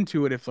to get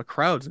into it if the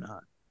crowd's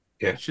not.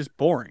 Yeah. It's just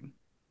boring.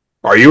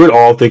 Are you at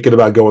all thinking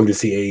about going to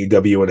see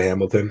AEW in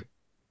Hamilton?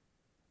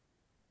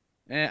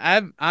 And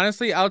I've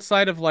honestly,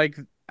 outside of like,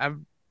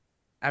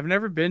 I've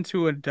never been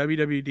to a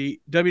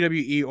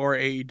WWE or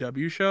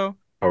AEW show.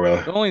 Oh,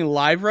 really? The only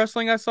live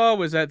wrestling I saw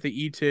was at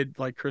the ETID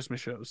like Christmas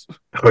shows,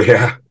 Oh,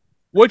 yeah.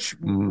 which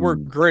were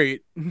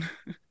great.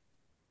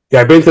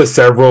 Yeah, I've been to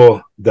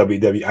several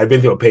WWE. I've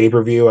been to a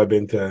pay-per-view. I've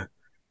been to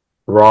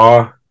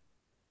Raw.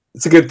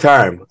 It's a good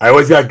time. I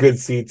always got good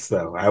seats,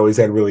 though. I always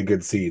had really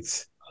good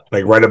seats,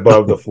 like right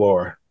above the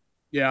floor.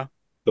 Yeah.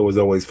 It was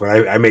always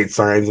fun. I made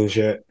signs and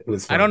shit. It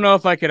was fun. I don't know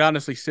if I could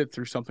honestly sit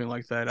through something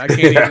like that. I can't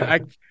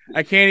even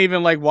I can't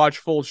even like watch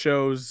full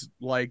shows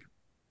like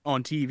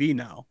on TV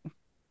now.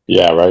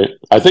 Yeah, right.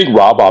 I think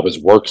Rob has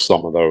worked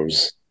some of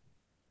those.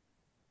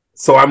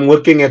 So I'm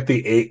looking at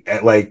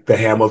like the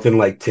Hamilton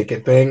like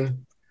ticket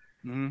thing,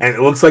 and it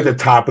looks like the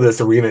top of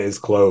this arena is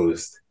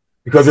closed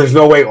because there's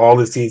no way all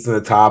the seats in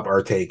the top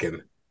are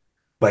taken.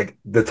 Like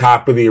the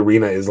top of the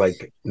arena is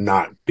like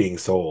not being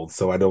sold.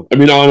 So I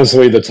mean,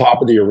 honestly, the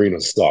top of the arena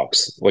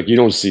sucks. Like you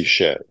don't see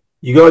shit.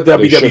 You go to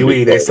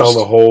WWE, they sell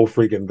the whole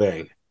freaking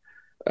thing.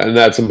 And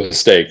that's a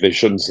mistake. They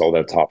shouldn't sell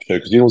that top shit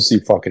because you don't see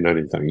fucking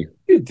anything.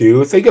 You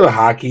do. It's like you go to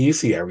hockey, you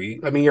see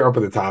you're up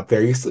at the top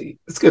there. You see,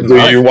 it's good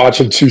enough. You're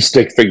watching two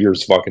stick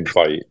figures fucking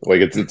fight.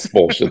 Like it's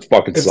bullshit. It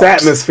fucking it's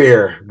sucks.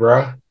 atmosphere,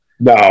 bro.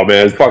 No,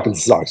 man, it fucking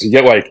sucks. You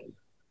get like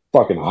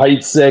fucking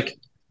height sick.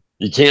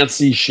 You can't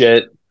see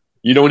shit.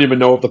 You don't even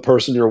know if the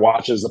person you're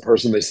watching is the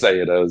person they say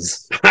it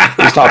is.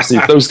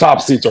 Those top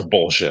seats are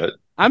bullshit.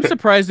 I'm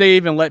surprised they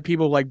even let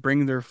people like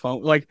bring their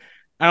phone. Like,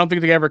 I don't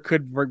think they ever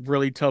could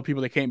really tell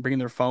people they can't bring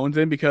their phones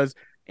in because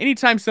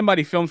anytime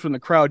somebody films from the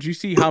crowd, you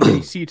see how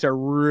many seats are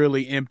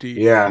really empty.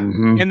 Yeah.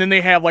 Mm-hmm. And then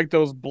they have like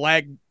those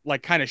black,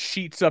 like kind of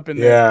sheets up in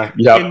there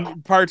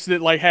in parts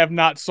that like have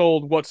not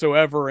sold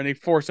whatsoever. And they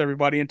force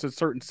everybody into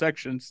certain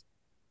sections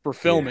for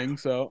filming.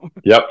 So,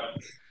 yep.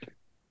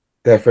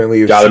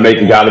 Definitely. Gotta make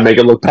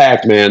it look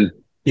packed, man.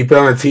 Keep it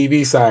on the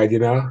TV side,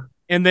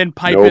 And then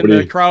pipe in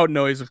the crowd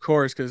noise, of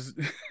course, because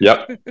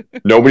yep,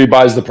 nobody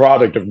buys the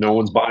product if no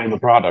one's buying the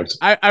product.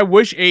 I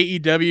wish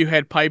AEW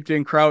had piped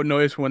in crowd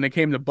noise when they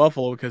came to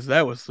Buffalo because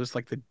that was just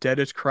like the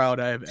deadest crowd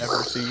I have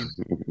ever seen.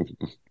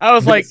 I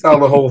was like, sell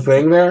the whole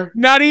thing there.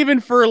 Not even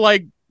for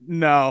like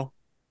no,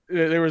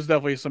 there was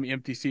definitely some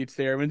empty seats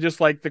there. I mean,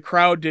 just like the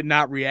crowd did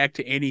not react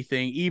to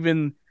anything,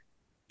 even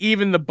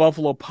the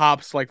Buffalo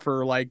pops like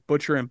for like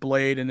Butcher and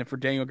Blade, and then for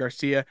Daniel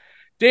Garcia.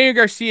 Daniel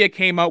Garcia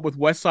came out with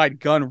West Side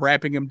Gun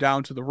wrapping him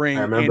down to the ring.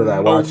 I remember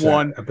that.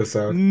 That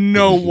episode.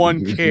 No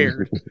one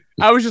cared.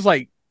 I was just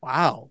like,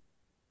 wow,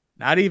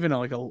 not even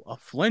like a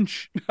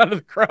flinch out of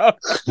the crowd.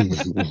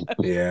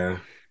 Yeah.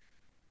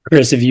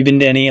 Chris, have you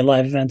been to any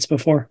live events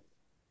before?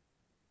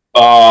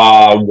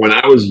 When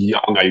I was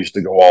young, I used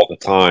to go all the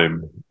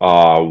time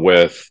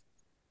with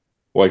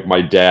like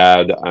my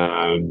dad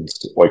and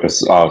like a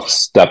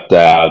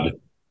stepdad.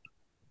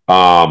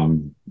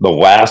 The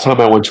last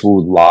time I went to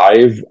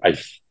live, I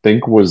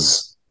think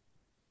was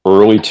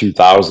early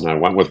 2000. I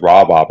went with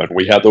Rob and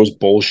we had those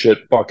bullshit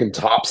fucking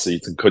top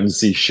seats and couldn't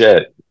see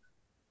shit.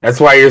 That's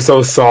why you're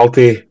so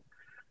salty.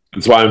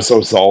 That's why I'm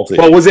so salty.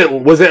 Well, was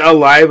it a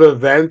live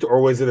event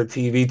or was it a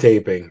TV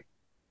taping?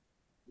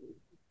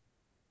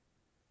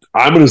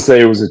 I'm going to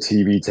say it was a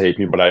TV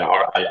taping, but I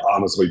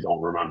honestly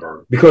don't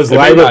remember. Because it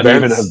live may events not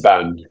even have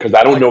been, because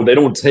I don't know. They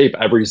don't tape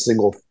every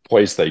single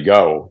place they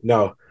go.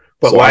 No,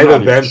 but so live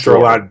events are a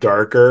lot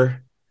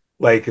darker.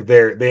 Like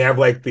they have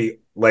like the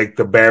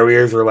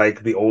barriers or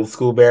like the old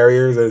school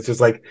barriers, and it's just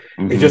like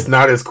it's just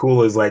not as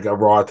cool as like a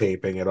Raw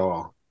taping at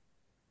all.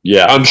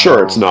 Yeah, I'm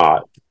sure it's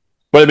not.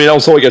 But I mean,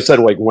 also like I said,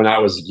 like when I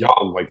was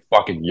young, like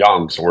fucking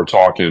young, so we're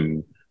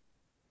talking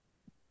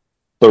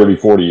 30,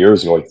 40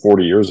 years ago, like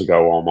 40 years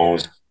ago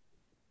almost.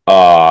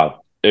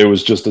 It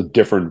was just a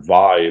different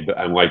vibe,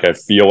 and like I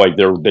feel like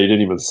they didn't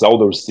even sell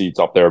those seats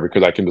up there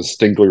because I can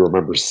distinctly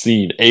remember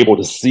able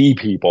to see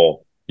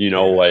people.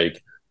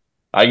 Like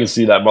I can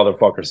see that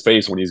motherfucker's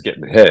face when he's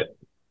getting hit.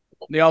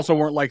 They also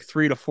weren't like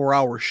 3 to 4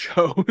 hour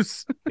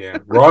shows. Yeah,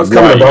 Raw's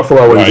coming to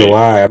Buffalo in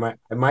July.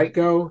 I might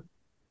go.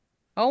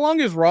 How long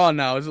is Raw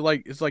now? Is it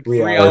like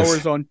 3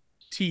 hours on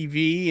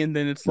TV, and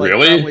then it's like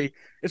probably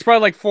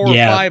like 4 or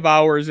 5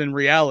 hours in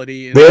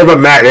reality. They have a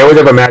match. They always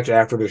have a match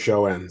after the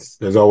show ends.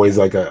 There's always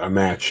like a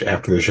match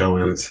after the show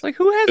ends. Like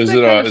who has?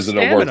 Is it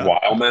a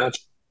worthwhile match?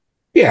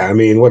 Yeah, I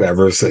mean,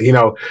 whatever. So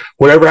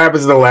whatever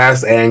happens in the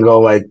last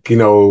angle, like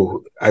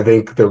I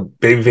think the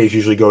babyface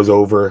usually goes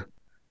over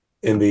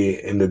in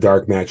the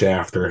dark match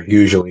after,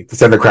 usually to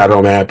send the crowd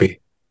home happy.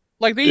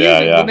 Like they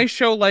usually when they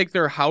show like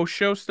their house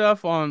show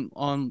stuff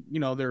on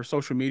their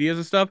social medias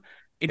and stuff.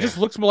 It just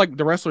looks more like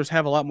the wrestlers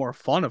have a lot more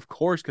fun, of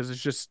course, because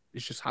it's just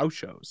house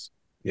shows.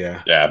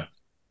 Yeah, yeah.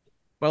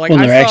 But like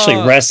when they're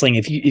actually wrestling,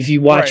 if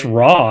you watch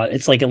Raw,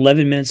 it's like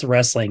 11 minutes of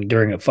wrestling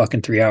during a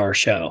fucking 3-hour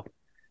show.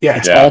 Yeah,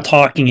 it's all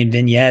talking and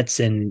vignettes,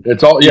 and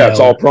it's all it's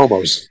all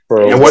promos.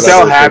 And what the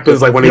hell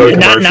happens like when you go to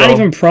commercial? Not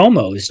even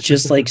promos,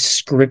 just like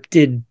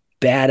scripted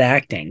bad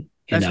acting.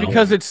 That's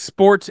because it's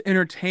sports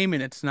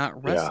entertainment. It's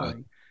not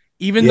wrestling.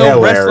 Even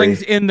though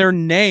wrestling's in their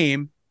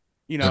name,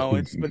 you know,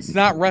 it's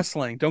not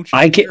wrestling. Don't you?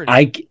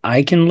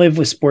 I can live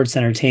with sports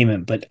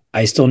entertainment, but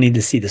I still need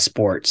to see the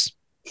sports.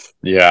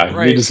 Yeah,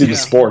 you need to see the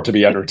sport to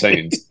be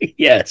entertained.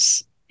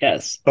 Yes.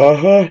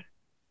 Uh-huh.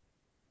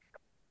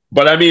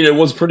 But I mean, it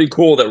was pretty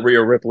cool that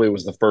Rhea Ripley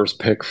was the first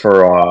pick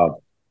for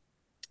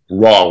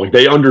Raw. Like,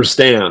 they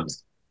understand,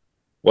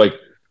 like,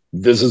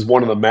 this is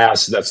one of the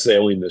masts that's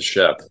sailing this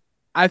ship.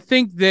 I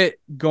think that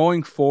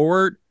going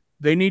forward,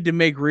 they need to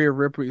make Rhea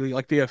Ripley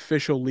like the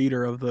official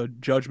leader of the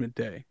Judgment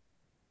Day.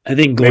 I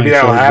think going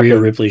forward, Rhea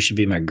Ripley should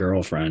be my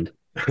girlfriend.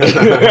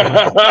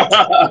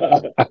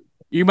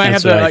 You might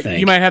have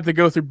to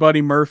go through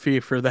Buddy Murphy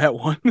for that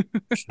one.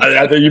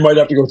 I think you might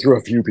have to go through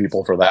a few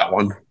people for that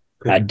one.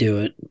 I'd do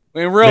it.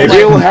 In real life,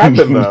 it'll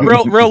happen though.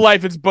 Real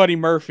life, it's Buddy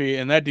Murphy,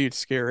 and that dude's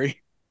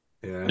scary.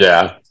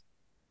 Yeah.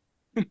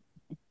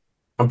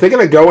 I'm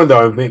thinking of going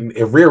though. I mean,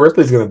 if Rhea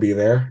Ripley's going to be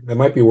there, that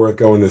might be worth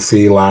going to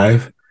see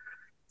live.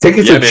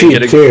 Tickets are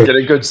cheap too. Get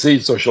a good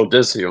seat so she'll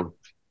diss you.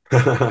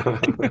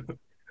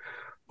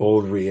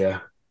 Old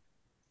Rhea.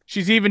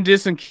 She's even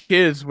dissing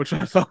kids, which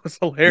I thought was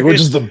hilarious. Which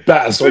is the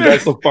best. Like,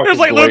 that's the fucking There's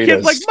like greatest.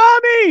 little kids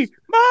like,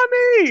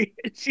 "Mommy!"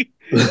 She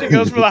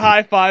goes for the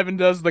high five and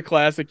does the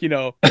classic, you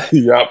know.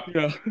 Yep. You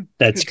know.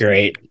 That's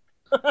great.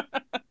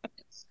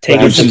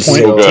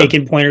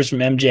 Taking pointers from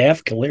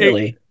MJF,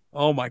 clearly.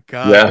 Oh my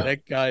god,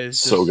 that guy is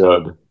so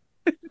good.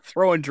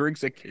 Throwing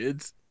drinks at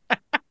kids.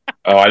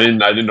 Oh, I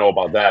didn't know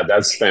about that.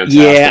 That's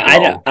fantastic. Yeah,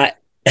 I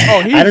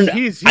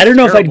don't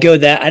know if I'd go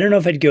that. I don't know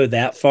if I'd go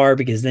that far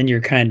because then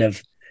you're kind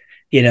of,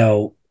 you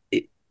know.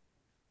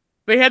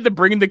 They had to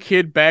bring the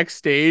kid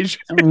backstage,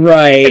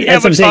 right?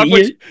 That's what I'm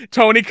saying.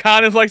 Tony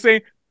Khan is like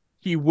saying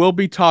he will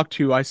be talked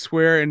to. I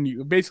swear, and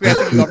you basically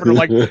have to offer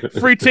like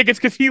free tickets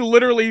because he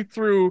literally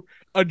threw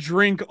a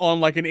drink on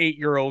like an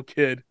 8-year-old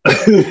kid.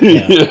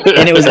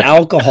 And it was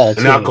alcohol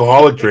too. An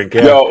alcoholic drink,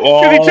 yeah.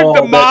 Because he took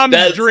the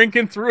mom's drink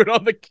and threw it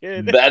on the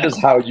kid. That is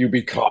how you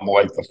become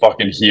like the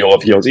fucking heel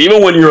of heels.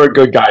 Even when you're a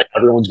good guy,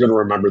 everyone's going to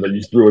remember that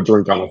you threw a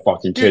drink on a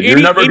fucking kid. You're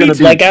never going to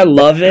be like, I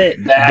love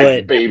it,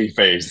 that baby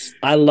face.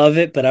 I love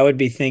it, but I would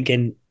be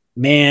thinking,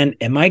 man,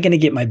 am I going to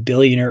get my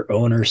billionaire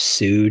owner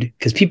sued?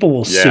 Because people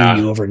will sue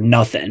you over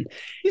nothing.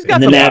 He's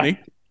got the money.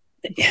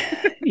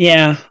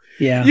 Yeah.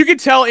 You can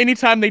tell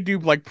anytime they do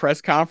like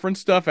press conference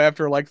stuff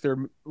after like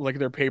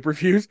their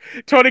pay-per-views,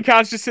 Tony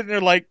Khan's just sitting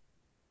there like,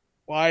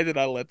 why did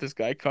I let this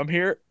guy come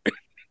here?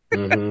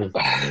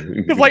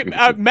 Because like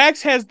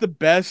Max has the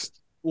best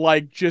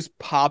like just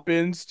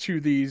pop-ins to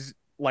these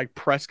like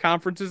press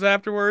conferences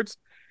afterwards.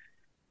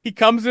 He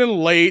comes in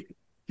late.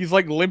 He's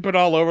like limping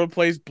all over the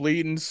place,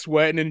 bleeding,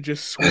 sweating, and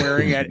just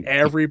swearing at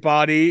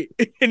everybody.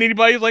 And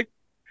anybody's like,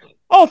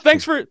 "Oh,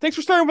 thanks for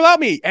starting without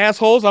me,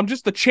 assholes. I'm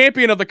just the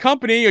champion of the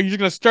company. Are you just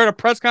gonna start a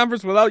press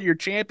conference without your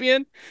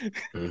champion?"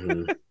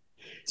 Jeez,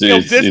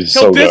 he'll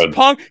so diss good.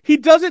 Punk. He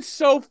does it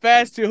so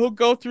fast too. He'll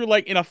go through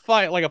like in a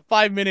fight, like a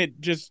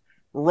 5-minute just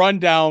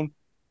rundown,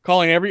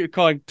 calling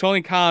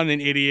Tony Khan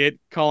an idiot,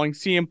 calling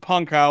CM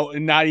Punk out,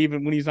 and not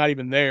even when he's not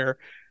even there.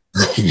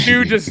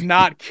 Dude does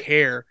not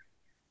care.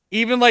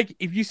 Even like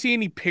if you see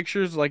any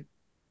pictures like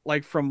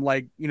from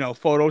like, you know,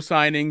 photo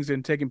signings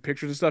and taking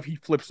pictures and stuff, he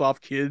flips off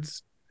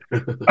kids.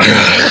 Well,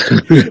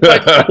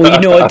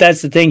 you know what?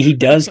 That's the thing. He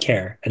does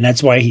care, and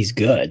that's why he's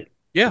good.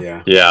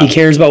 Yeah. He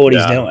cares about what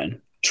he's doing.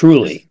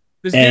 Truly.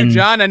 This dude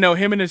John, I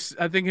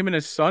think him and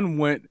his son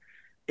went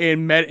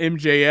and met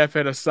MJF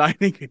at a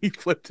signing, and he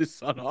flipped his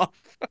son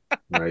off.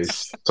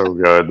 Nice. So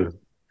good.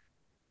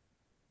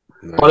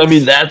 Nice. But I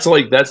mean, that's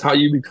how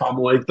you become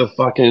like the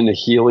fucking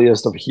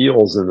heeliest of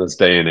heels in this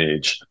day and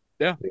age.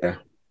 Yeah.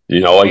 You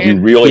know, like you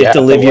really have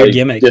to live your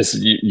gimmick.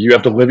 You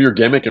have to live your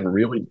gimmick and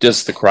really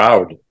diss the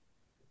crowd.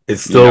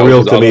 It's still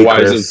real to me,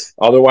 Chris.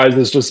 Otherwise,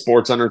 it's just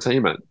sports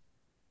entertainment.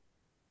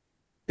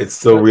 It's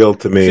still real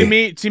to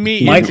me. To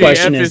me, my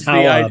question is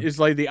how is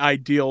like the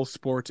ideal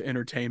sports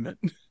entertainment.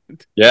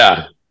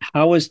 Yeah.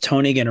 How is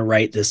Tony going to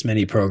write this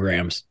many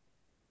programs?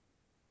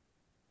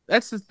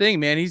 That's the thing,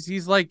 man.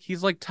 He's like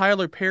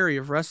Tyler Perry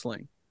of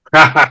wrestling. Is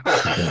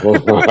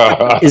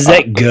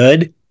that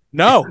good?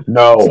 No, it's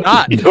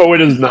not. No,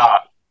 it is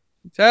not.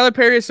 Tyler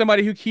Perry is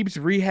somebody who keeps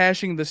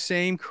rehashing the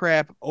same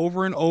crap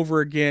over and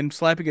over again,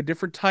 slapping a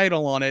different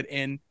title on it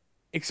and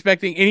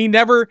expecting, and he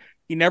never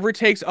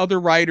takes other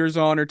writers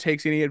on or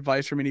takes any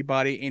advice from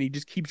anybody, and he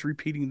just keeps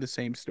repeating the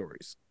same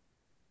stories.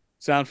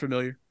 Sound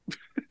familiar?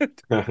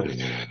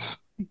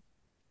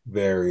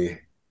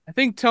 Very. I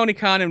think Tony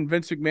Khan and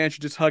Vince McMahon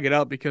should just hug it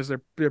out because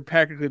they're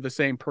practically the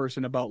same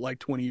person about like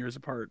 20 years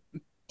apart.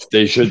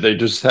 They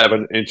just have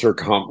an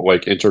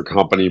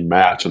intercompany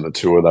match, and the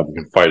two of them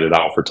can fight it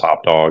out for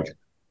top dog.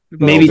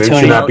 Maybe Vince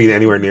Tony should not be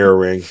anywhere near a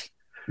ring.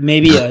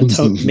 Maybe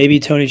maybe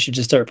Tony should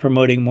just start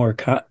promoting more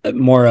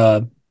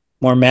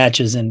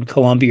matches in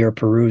Colombia or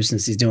Peru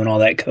since he's doing all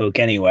that coke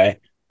anyway.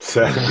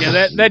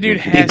 Yeah, that dude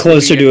has be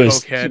closer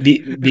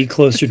to be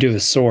closer to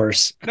his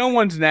source. No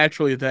one's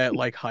naturally that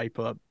like hype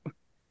up.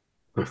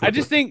 I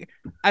think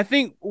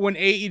when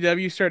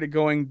AEW started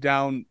going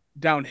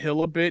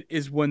downhill a bit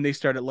is when they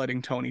started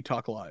letting Tony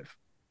talk live.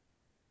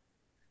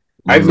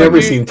 I've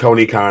never seen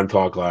Tony Khan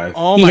talk live.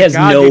 Oh he my has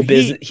god, no dude,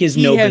 business. He has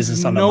no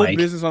business on the mic.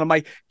 Business on the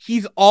mic.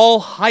 He's all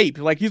hype.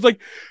 Like he's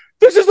like,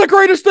 this is the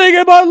greatest thing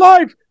in my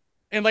life.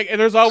 And like,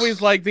 and there's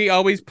always like they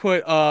always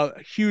put a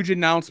huge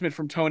announcement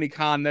from Tony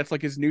Khan. That's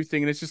like his new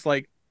thing, and it's just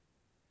like,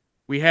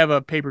 we have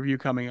a pay-per-view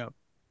coming up.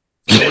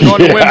 We're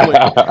going to Wembley.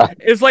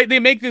 It's like they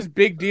make this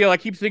big deal. I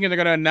keep thinking they're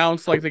going to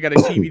announce like they got a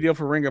TV deal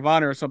for Ring of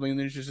Honor or something, and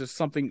then it's just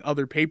something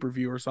other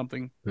pay-per-view or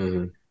something,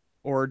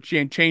 or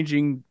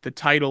changing the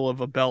title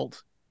of a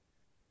belt.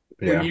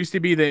 Yeah. It used to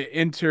be the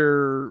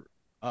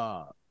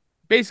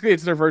basically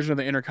it's their version of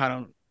the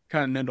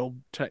Intercontinental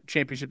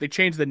Championship. They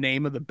changed the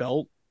name of the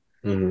belt.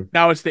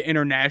 Now it's the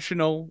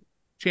International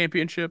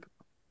Championship.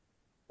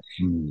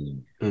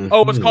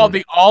 Oh, it's called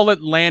the All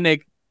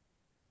Atlantic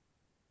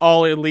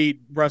All Elite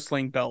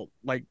Wrestling Belt,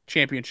 like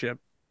championship.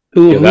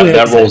 Ooh,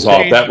 that rolls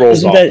off. That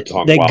rolls off the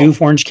tongue. That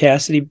Goof Orange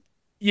Cassidy.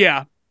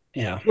 Yeah.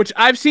 Which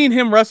I've seen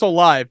him wrestle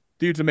live.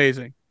 Dude's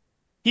amazing.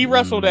 He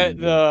wrestled at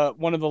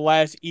one of the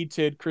last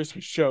ETID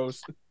Christmas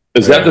shows.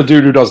 Is that the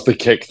dude who does the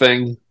kick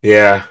thing?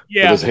 Yeah.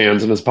 With his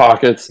hands in his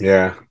pockets?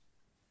 Yeah.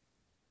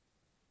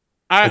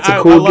 It's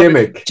a cool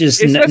gimmick.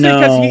 Just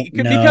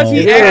because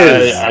he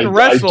I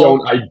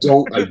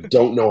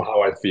don't know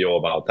how I feel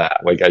about that.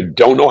 Like, I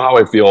don't know how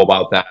I feel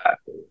about that.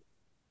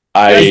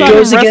 It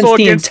goes against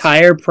the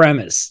entire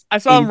premise. I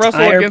saw him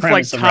wrestle against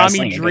like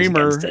Tommy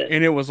Dreamer,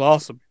 and it was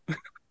awesome.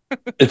 I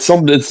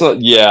don't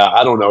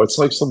know. It's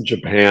like some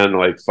Japan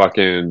like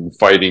fucking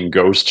fighting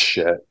ghost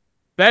shit.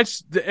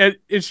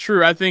 It's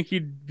true. I think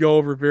he'd go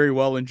over very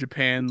well in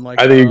Japan. Like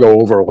I think he'd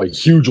go over like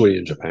hugely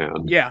in Japan.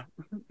 Yeah.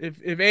 If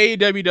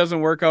AEW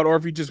doesn't work out, or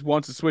if he just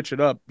wants to switch it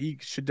up, he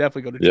should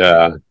definitely go to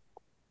Japan.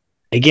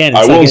 Yeah. Again,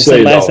 it's like I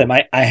said last time,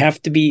 I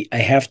have to be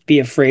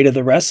afraid of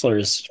the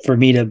wrestlers for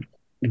me to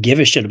give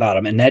a shit about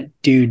him. And that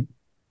dude,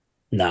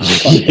 no.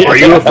 Are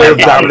you afraid of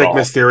Dominic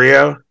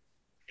Mysterio?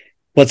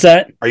 What's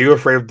that? Are you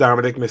afraid of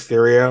Dominic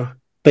Mysterio?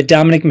 But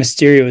Dominic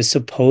Mysterio is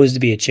supposed to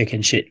be a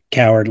chicken shit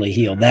cowardly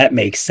heel. That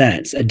makes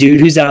sense. A dude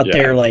who's out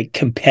there like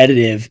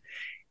competitive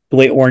the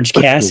way Orange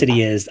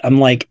Cassidy is, I'm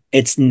like,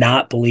 it's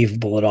not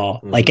believable at all.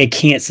 Like I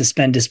can't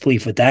suspend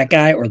disbelief with that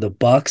guy or the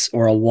Bucks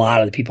or a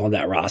lot of the people on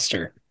that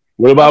roster.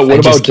 What about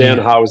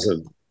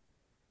Danhausen?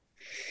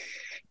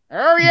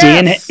 Oh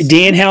yes.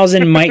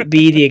 Danhausen might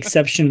be the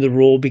exception to the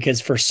rule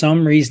because for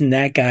some reason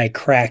that guy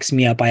cracks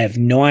me up. I have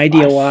no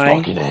idea why. I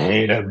fucking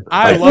hate him.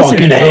 I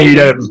fucking hate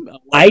him.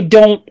 I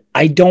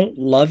don't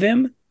love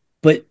him,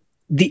 but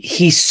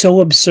he's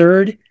so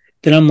absurd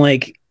that I'm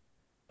like,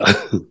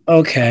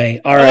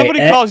 okay, all right.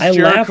 Nobody calls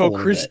Jericho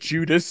Chris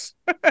Judas.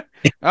 Oh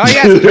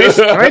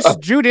yes, Chris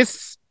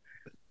Judas.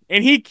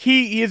 And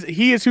he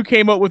is who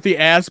came up with the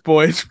Ass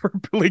Boys for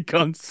Billy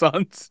Gunn's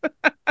Sons.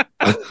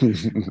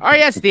 Oh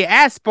yes, the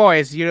Ass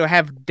Boys. You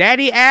have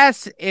Daddy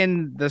Ass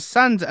and the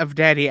Sons of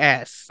Daddy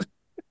Ass.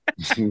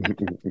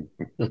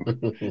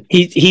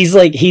 He's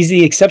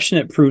the exception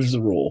that proves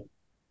the rule.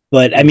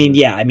 But I mean,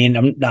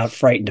 I'm not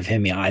frightened of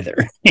him either.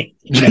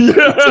 Not in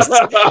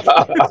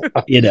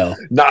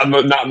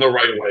the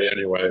right way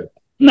anyway.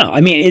 No,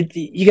 I mean,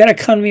 you got to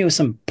come to me with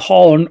some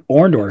Paul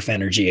Orndorff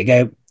energy. A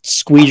guy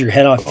squeeze your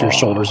head off your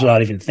shoulders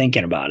without even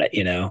thinking about it.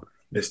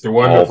 Mr.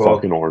 Wonderful,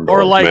 fucking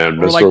Orndorff, man,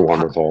 Mr.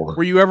 Wonderful.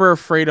 Were you ever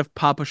afraid of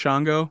Papa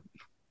Shango?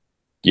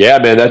 Yeah,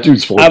 man, that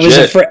dude's full of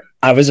shit.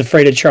 I was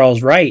afraid of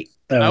Charles Wright,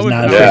 but I was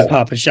not afraid of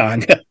Papa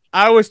Shango.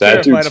 I was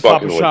terrified of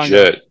Papa Shango.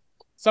 Legit.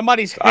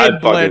 Somebody's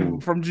head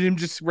bled from him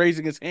just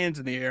raising his hands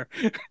in the air.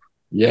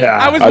 Yeah,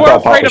 I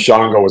thought Papa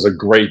Shango was a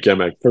great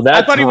gimmick for that.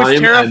 I thought he was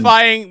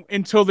terrifying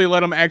until they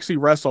let him actually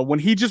wrestle. When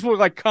he just would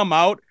like come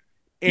out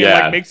and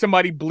like make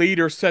somebody bleed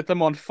or set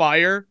them on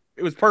fire,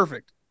 it was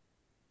perfect.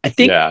 I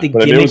think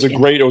it was a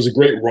great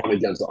run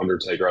against the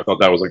Undertaker. I thought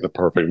that was like the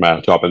perfect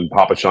matchup, and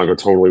Papa Shango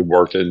totally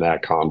worked in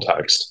that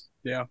context.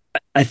 Yeah,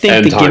 I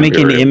think the gimmick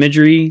and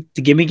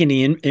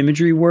the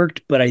imagery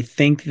worked, but I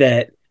think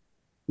that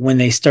when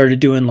they started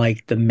doing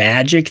like the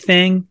magic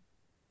thing,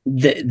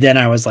 then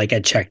I was like, I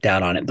checked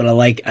out on it. But I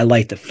like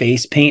the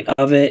face paint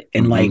of it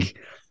and like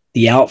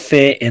the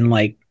outfit and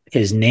like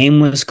his name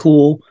was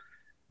cool.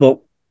 But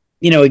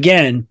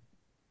again,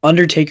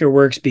 Undertaker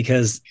works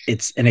because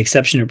it's an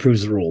exception that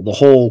proves the rule. The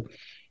whole,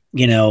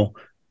 the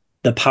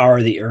power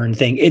of the urn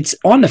thing. It's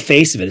on the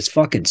face of it. It's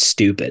fucking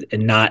stupid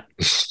and not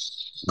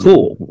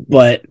cool.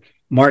 But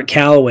Mark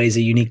Calloway is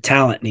a unique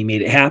talent and he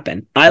made it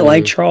happen. I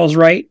like Charles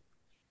Wright,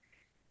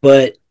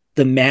 but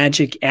the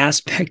magic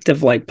aspect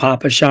of like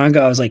Papa Shango,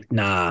 I was like,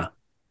 nah,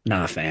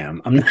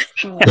 fam. I'm not.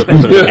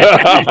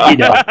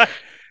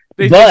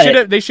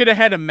 They should have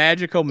had a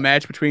magical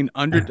match between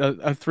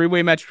a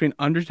three-way match between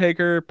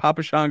Undertaker,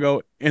 Papa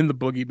Shango, and the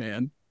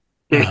Boogeyman.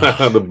 The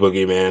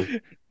Boogeyman.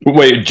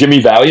 Wait,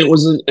 Jimmy Valiant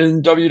was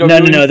in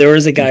WWE? No. There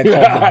was a guy called.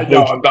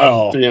 I'm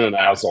not being an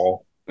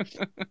asshole.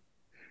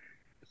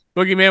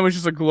 Boogeyman was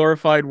just a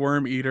glorified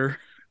worm eater.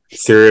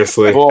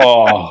 Seriously.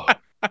 Oh.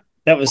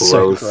 That was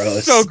so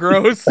gross. So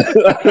gross.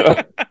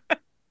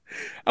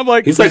 I'm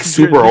like, he's like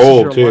super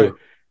old too.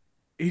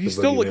 He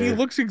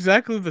looks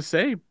exactly the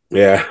same.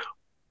 Yeah.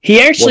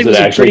 He actually was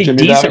a pretty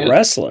decent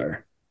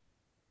wrestler.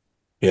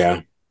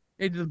 Yeah.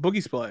 He did the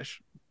Boogie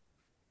Splash.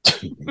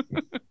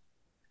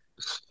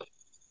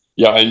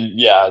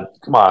 Yeah,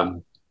 come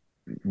on.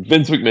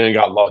 Vince McMahon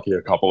got lucky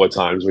a couple of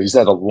times, but he's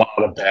had a lot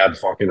of bad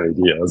fucking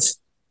ideas.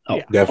 Oh,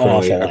 Yeah.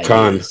 Definitely awful a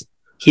ton. ideas.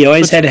 He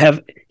always had to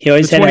have. He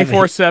always The had to have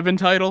 24/7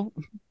 title.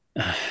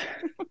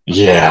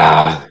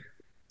 Yeah.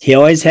 He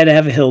always had to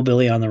have a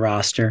hillbilly on the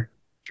roster.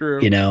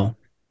 True. You know,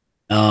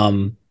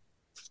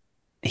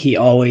 he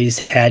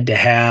always had to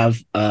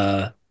have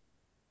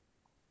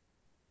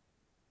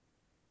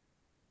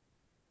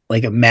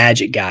like a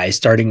magic guy,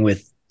 starting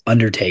with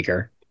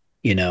Undertaker.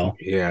 You know,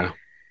 Yeah.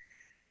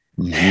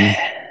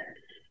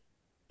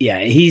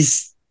 Yeah,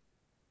 he's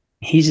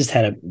just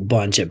had a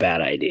bunch of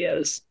bad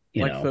ideas.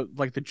 You know,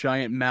 the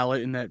giant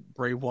mallet in that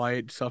Bray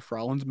Wyatt Seth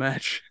Rollins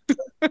match.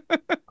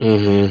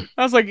 Mm-hmm.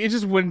 I was like, it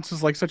just went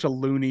just like such a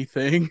loony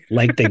thing.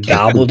 like the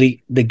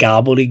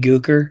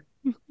gobbledygooker.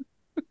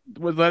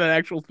 Was that an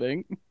actual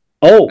thing?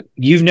 Oh,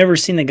 you've never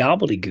seen the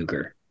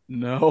gobbledygooker?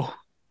 No.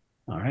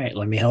 All right,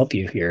 let me help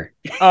you here.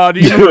 Do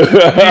you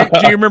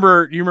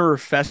remember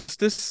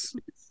Festus?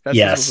 Festus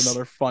Yes. was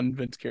another fun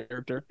Vince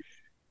character.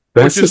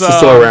 Festus is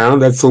still around.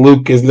 That's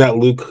Luke, isn't that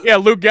Luke? Yeah,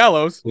 Luke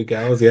Gallows. Luke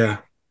Gallows, yeah.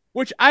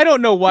 Which I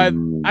don't know why.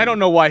 I don't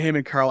know why him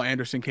and Carl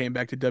Anderson came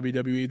back to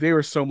WWE. They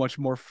were so much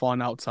more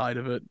fun outside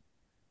of it.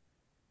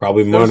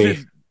 Probably money.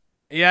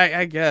 Yeah,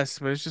 I guess,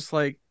 but it's just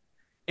like,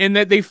 and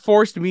that they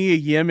forced Mia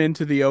Yim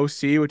into the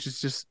OC, which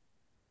is just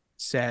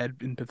sad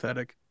and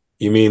pathetic.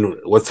 You mean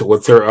what's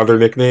her other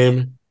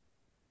nickname?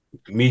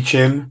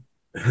 Michin.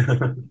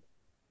 Does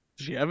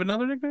she have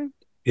another nickname?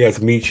 Yeah, it's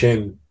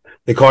Michin.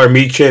 They call her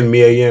Michin,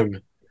 Mia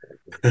Yim.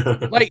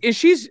 Like, and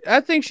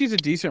I think she's a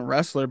decent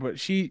wrestler, but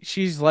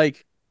she's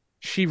like,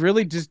 she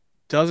really just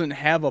doesn't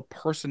have a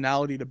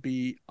personality to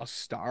be a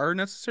star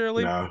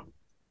necessarily. No.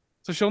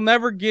 So she'll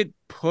never get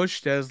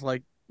pushed as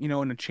like, in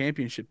a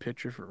championship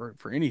picture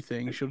for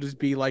anything. She'll just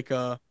be like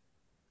a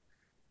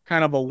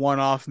kind of a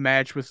one-off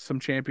match with some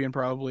champion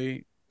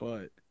probably.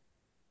 But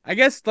I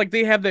guess like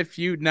they have that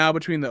feud now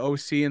between the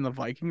OC and the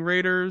Viking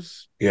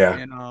Raiders. Yeah.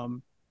 And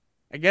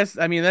I guess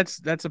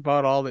that's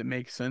about all that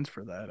makes sense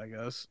for that, I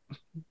guess.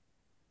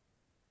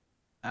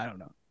 I don't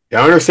know.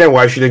 Yeah, I understand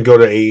why she didn't go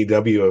to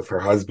AEW if her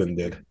husband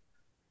did.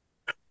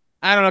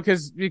 I don't know,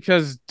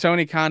 because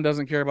Tony Khan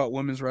doesn't care about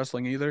women's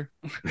wrestling either.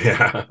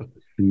 Yeah.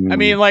 I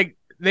mean, like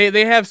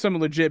they have some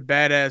legit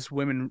badass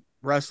women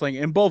wrestling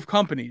in both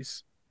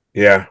companies.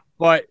 Yeah.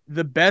 But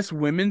the best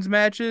women's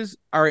matches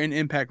are in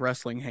Impact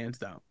Wrestling, hands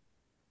down.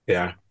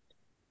 Yeah.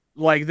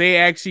 Like they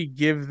actually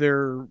give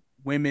their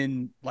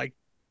women like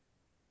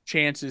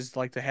chances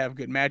like to have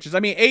good matches.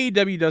 I mean,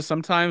 AEW does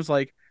sometimes.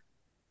 Like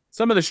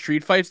some of the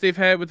street fights they've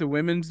had with the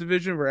women's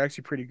division were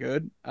actually pretty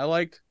good. I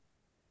liked.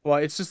 Well,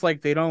 it's just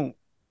like they don't.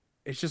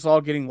 It's just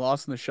all getting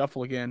lost in the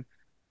shuffle again.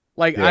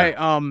 Like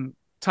Taya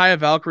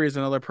Valkyrie is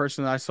another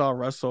person that I saw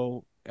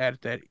wrestle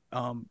at that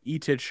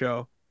E-Tit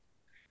show.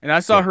 And I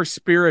saw her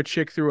spear a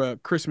chick through a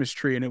Christmas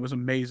tree, and it was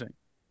amazing.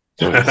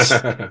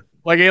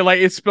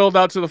 It spilled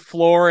out to the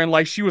floor, and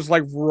like she was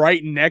like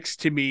right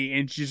next to me,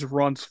 and she just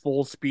runs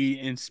full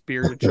speed and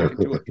spears a chick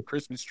into a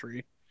Christmas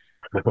tree.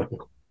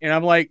 And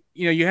I'm like,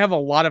 you have a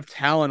lot of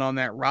talent on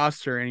that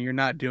roster, and you're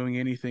not doing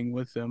anything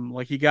with them.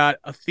 Like you got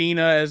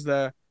Athena as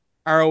the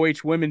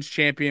ROH Women's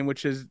Champion,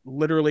 which has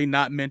literally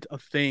not meant a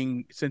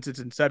thing since its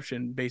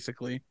inception,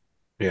 basically.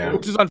 Yeah,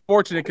 which is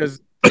unfortunate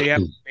because they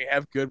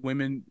have good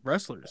women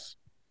wrestlers.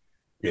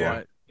 Yeah,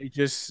 but they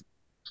just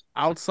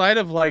outside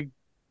of like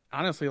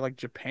honestly like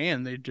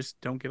Japan, they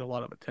just don't get a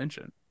lot of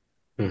attention.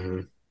 Mm-hmm.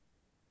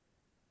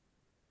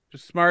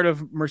 Just smart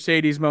of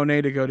Mercedes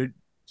Moné to go to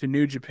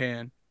New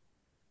Japan,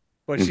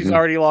 but she's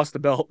already lost the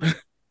belt.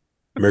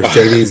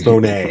 Mercedes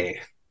Moné.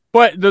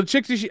 But the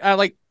chick that she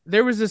like,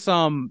 there was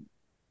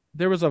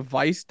a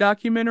Vice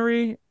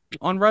documentary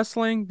on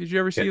wrestling. Did you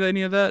ever see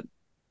any of that?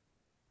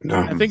 No.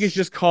 I think it's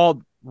just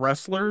called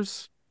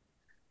Wrestlers,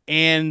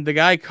 and the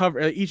guy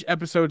covered each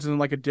episode's in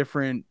like a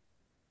different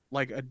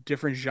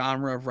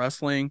genre of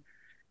wrestling.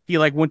 He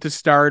like went to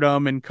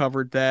Stardom and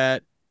covered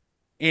that,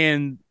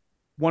 and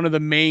one of the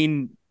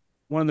main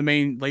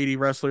lady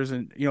wrestlers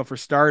and for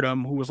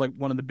Stardom, who was like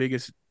one of the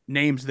biggest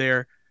names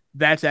there,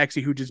 that's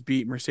actually who just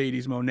beat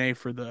Mercedes Moné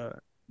for the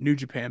New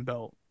Japan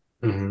belt.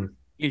 Mm-hmm.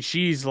 And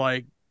she's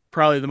like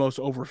probably the most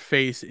over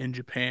face in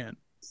Japan,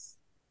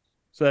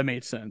 so that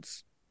made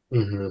sense.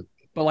 Mm-hmm.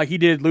 But like he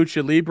did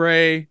Lucha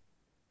Libre,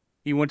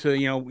 he went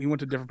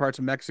to different parts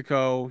of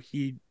Mexico.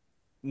 He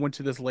went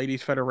to this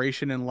ladies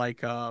federation in like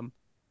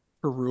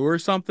Peru or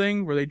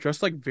something where they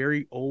dressed like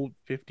very old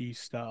 50s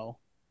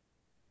style.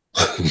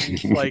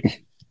 It's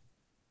like,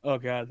 oh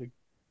god, the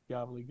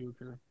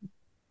gobbledygooker.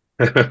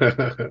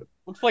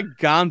 Looks like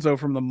Gonzo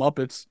from the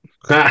Muppets.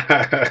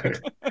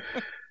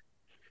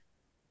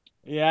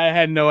 Yeah, I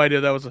had no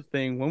idea that was a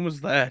thing. When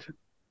was that?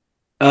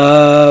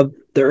 The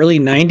early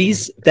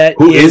 90s.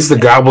 Who is the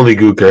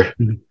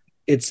gobbledygooker?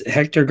 It's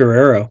Hector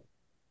Guerrero.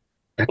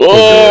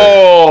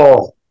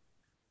 Oh,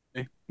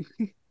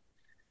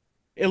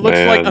 It looks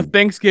like a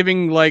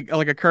Thanksgiving, like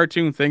a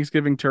cartoon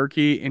Thanksgiving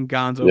turkey in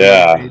Gonzo.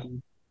 Yeah.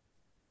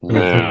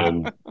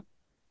 Man.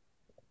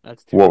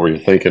 That's what were you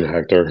thinking,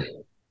 Hector?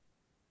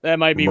 That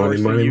might be money, worse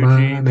money, than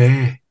Eugene.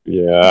 money.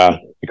 Yeah,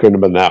 it couldn't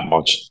have been that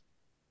much.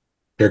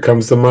 Here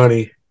comes the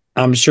money.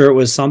 I'm sure it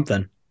was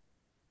something.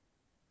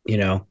 You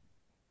know.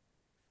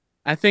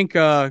 I think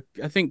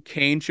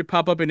Kane should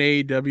pop up in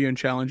AEW and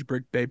challenge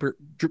Britt Baker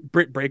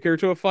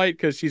to a fight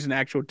because she's an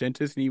actual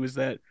dentist and he was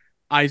that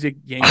Isaac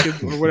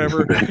Yankovic or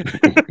whatever.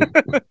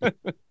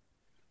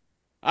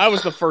 I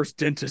was the first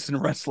dentist in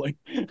wrestling.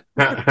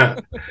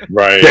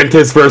 Right.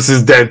 Dentist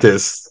versus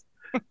dentist.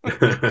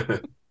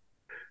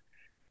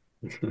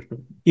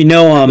 You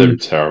know, they're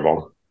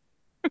terrible.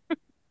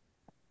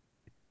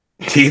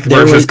 Teeth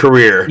versus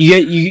career.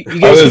 You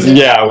guys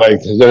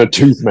like a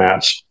tooth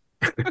match.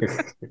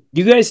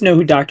 You guys know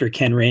who Dr.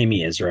 Ken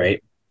Ramey is,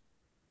 right?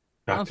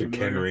 Dr.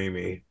 Ken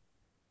Ramey.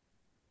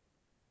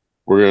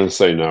 We're gonna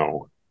say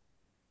no.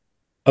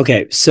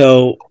 Okay,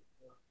 so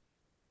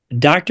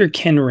Dr.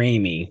 Ken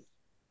Ramey.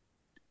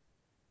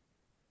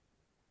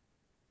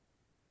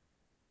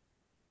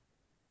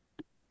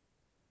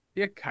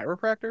 Yeah,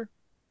 chiropractor?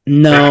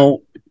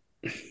 No.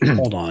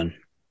 Hold on.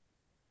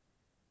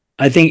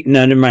 I think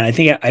never mind. I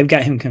think I've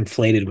got him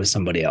conflated with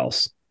somebody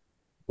else.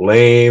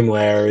 Lame,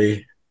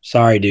 Larry.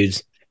 Sorry,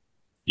 dudes.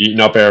 Eating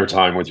up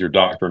airtime with your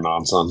doctor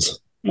nonsense.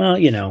 Well,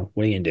 you know,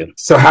 what are you gonna do?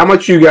 So how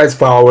much are you guys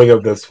following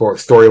of the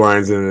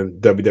storylines in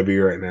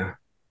WWE right now?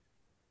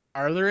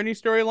 Are there any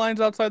storylines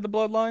outside the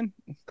bloodline?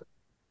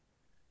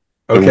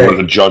 Okay. And what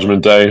the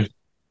Judgment Day?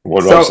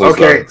 What else is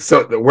there?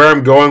 So where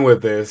I'm going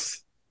with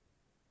this,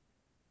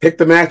 pick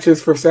the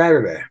matches for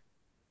Saturday.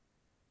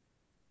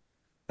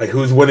 Like,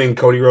 who's winning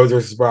Cody Rhodes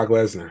versus Brock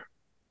Lesnar?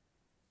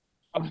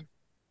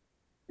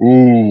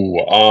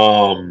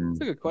 Ooh,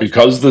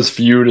 because this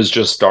feud is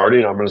just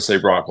starting, I'm going to say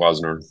Brock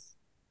Lesnar.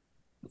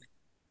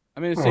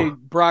 I'm going to say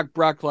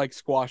Brock like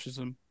squashes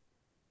him.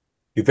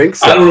 You think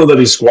so? I don't know that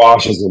he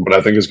squashes him, but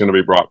I think it's going to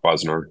be Brock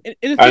Lesnar.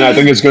 And I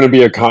think it's going to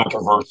be a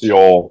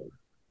controversial,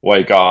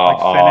 like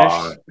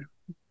finish.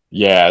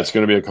 Yeah, it's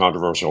going to be a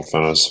controversial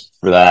finish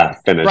for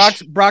that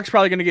finish. Brock's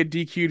probably going to get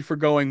DQ'd for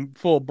going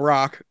full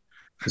Brock.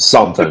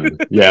 Something.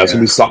 Yeah, it's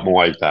going to be something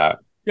like that.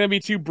 It's going to be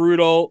too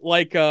brutal.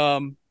 Like,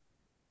 I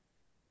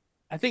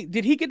think,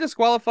 did he get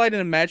disqualified in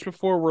a match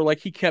before where, like,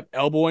 he kept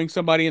elbowing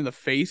somebody in the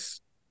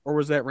face? Or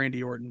was that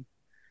Randy Orton?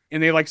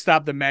 And they, like,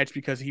 stopped the match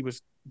because he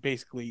was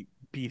basically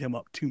beat him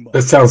up too much.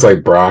 That sounds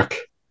like Brock.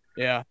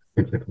 Yeah.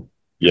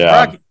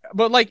 Yeah. Brock,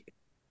 but, like,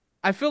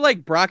 I feel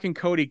like Brock and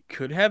Cody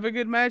could have a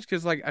good match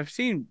because, like, I've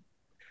seen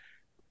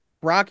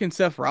Brock and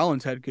Seth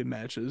Rollins had good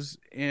matches.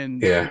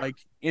 And,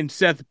 and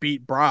Seth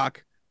beat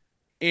Brock.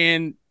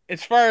 And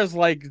as far as,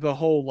 like, the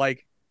whole,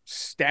 like,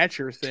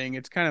 stature thing,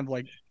 it's kind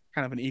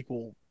of an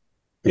equal.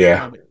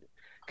 Yeah.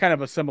 Kind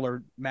of a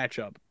similar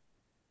matchup.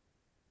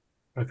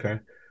 Okay.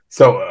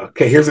 So,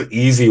 here's an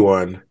easy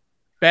one.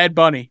 Bad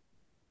Bunny.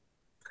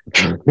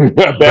 Not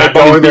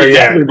going there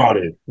yet.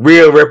 Everybody.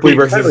 Rhea Ripley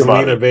versus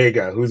Zelina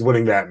Vega. Who's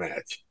winning that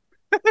match?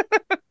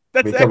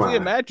 That's actually a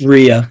match.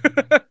 Rhea.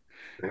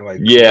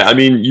 Yeah, I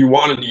mean, you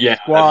wanted,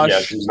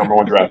 squash. She's number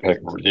one draft pick.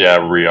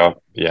 Yeah, Rhea.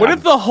 Yeah. What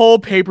if the whole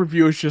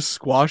pay-per-view is just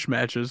squash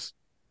matches?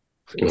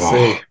 Let's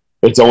see.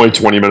 It's only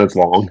 20 minutes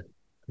long.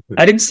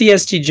 I didn't see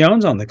ST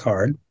Jones on the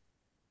card.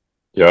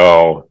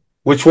 Yo.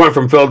 Which one,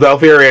 from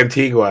Philadelphia or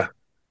Antigua?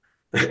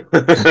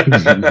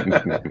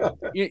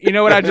 You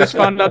know what I just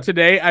found out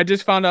today? I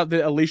just found out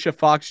that Alicia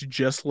Fox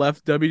just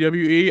left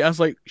WWE. I was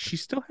like, she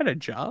still had a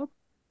job?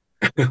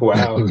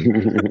 Wow.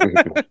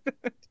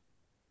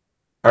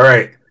 All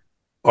right.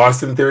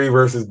 Austin Theory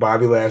versus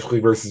Bobby Lashley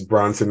versus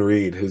Bronson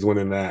Reed. Who's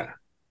winning that?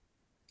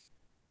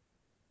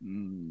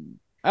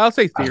 I'll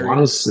say Theory.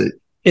 Honestly,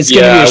 it's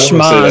going to be a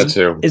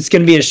schmoz. It's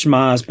going to be a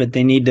schmoz, but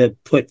they need to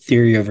put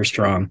Theory over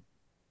Strong.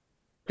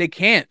 They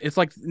can't. It's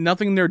like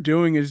nothing they're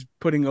doing is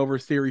putting over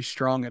Theory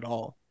Strong at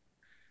all.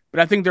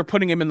 But I think they're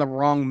putting him in the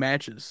wrong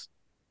matches.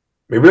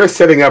 Maybe they're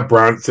setting up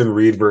Bronson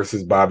Reed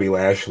versus Bobby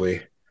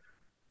Lashley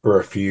for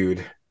a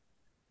feud.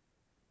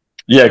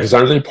 Yeah, because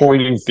aren't they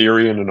pointing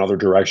Theory in another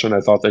direction? I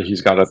thought that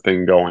he's got a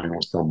thing going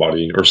with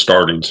somebody, or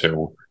starting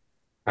to.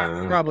 I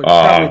don't know. Probably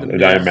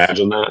did I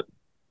imagine that?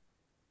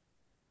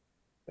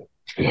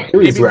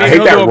 Maybe I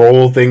hate that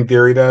roll thing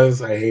Theory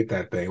does. I hate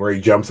that thing where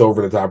he jumps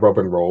over the top rope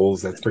and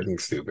rolls. That's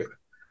freaking stupid.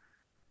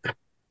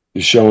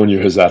 He's showing you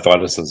his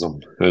athleticism,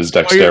 his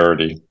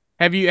dexterity.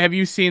 Have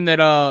you seen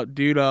that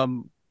dude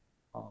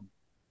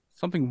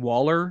something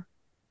Waller?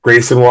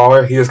 Grayson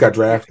Waller? He just got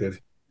drafted.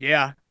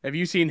 Yeah. Have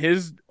you seen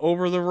his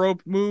over the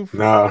rope move?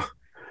 No.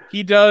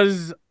 He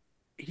does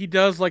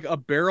like a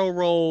barrel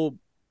roll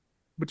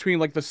between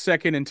like the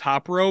second and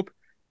top rope,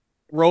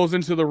 rolls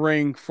into the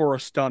ring for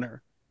a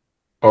stunner.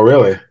 Oh,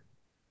 really?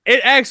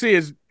 It actually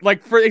is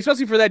like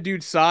especially for that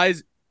dude's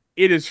size,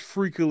 it is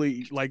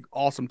freakily like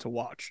awesome to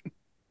watch.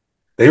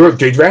 They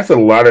drafted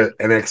a lot of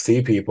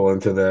NXT people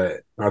onto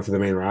the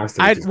main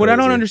roster. What I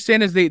don't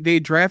understand is they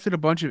drafted a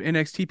bunch of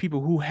NXT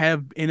people who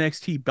have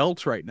NXT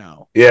belts right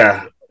now.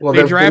 Yeah. Well,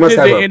 they drafted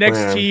the have a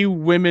NXT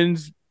plan.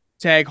 women's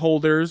tag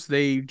holders.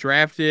 They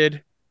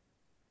drafted,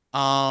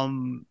 I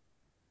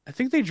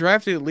think they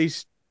drafted at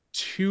least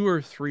 2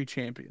 or 3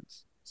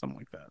 champions, something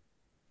like that.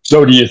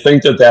 So do you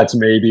think that that's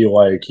maybe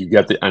like you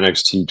get the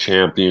NXT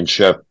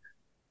championship,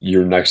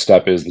 your next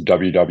step is the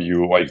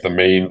WW, like the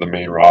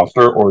main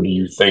roster, or do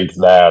you think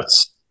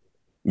that's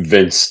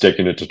Vince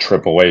sticking it to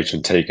Triple H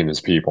and taking his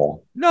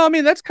people? No, I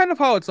mean that's kind of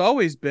how it's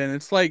always been.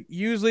 It's like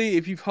usually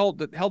if you've held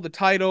the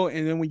title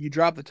and then when you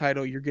drop the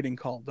title, you're getting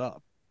called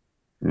up.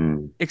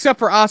 Except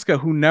for Asuka,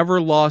 who never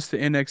lost the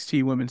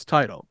NXT women's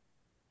title.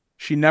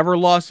 She never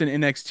lost in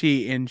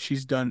NXT, and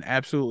she's done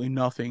absolutely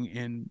nothing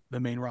in the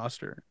main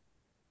roster.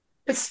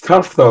 It's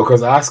tough though,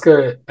 because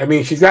Asuka, I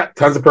mean, she's got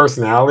tons of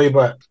personality,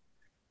 but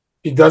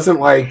she doesn't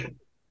like.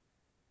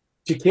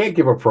 She can't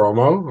give a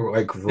promo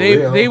like for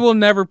real. They will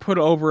never put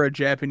over a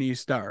Japanese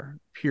star.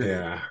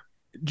 Period.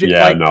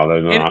 Yeah, no,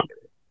 they're not.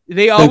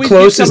 They always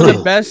get some of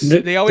the best.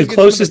 The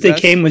closest they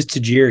came was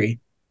Tajiri.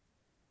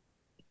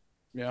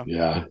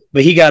 Yeah,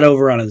 but he got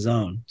over on his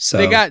own. So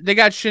they got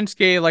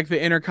Shinsuke like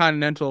the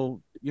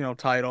Intercontinental,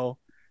 title,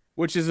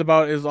 which is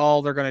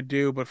all they're gonna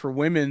do. But for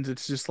women's,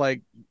 it's just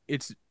like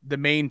it's the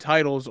main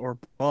titles or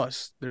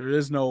bust. There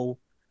is no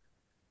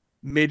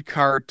mid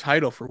card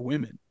title for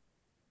women,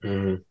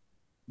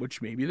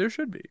 which maybe there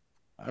should be.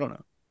 I don't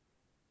know.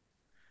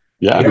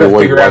 Yeah, I mean,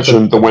 why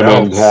shouldn't the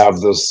women have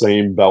the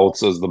same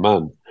belts as the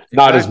men? Exactly.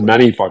 Not as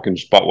many fucking,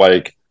 but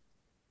like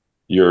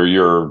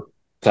your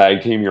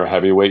tag team, your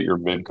heavyweight, your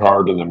mid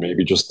card, and then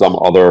maybe just some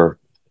other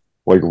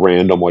like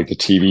random, like the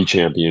TV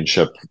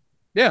championship.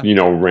 Yeah,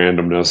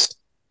 randomness.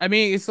 I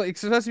mean, it's like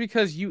especially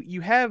because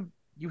you have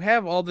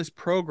all this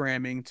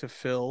programming to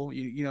fill.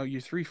 You're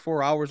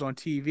 3-4 hours on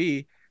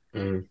TV.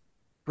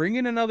 Bring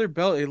in another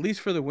belt, at least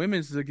for the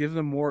women's, to give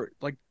them more,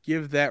 like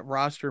give that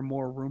roster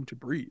more room to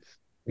breathe.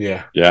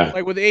 Yeah.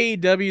 Like with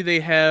AEW, they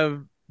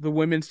have the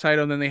women's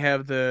title, and then they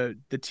have the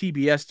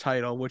TBS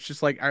title, which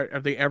is like, are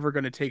they ever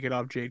going to take it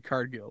off Jade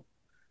Cargill?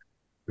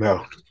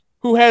 No.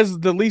 Who has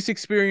the least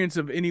experience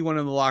of anyone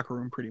in the locker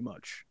room, pretty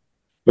much.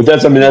 But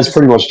that's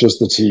pretty much just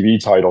the TV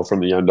title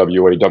from the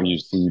NWA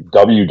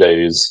WCW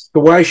days. So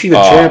why is she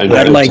the champion?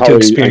 I'd like to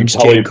experience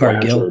Jade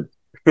Cargill.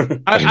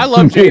 I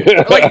love Jade.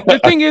 Like the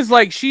thing is,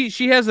 like she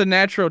has a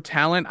natural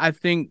talent. I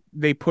think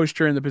they pushed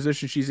her in the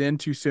position she's in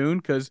too soon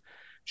because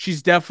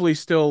she's definitely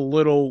still a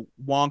little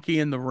wonky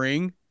in the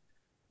ring,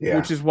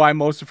 which is why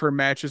most of her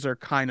matches are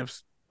kind of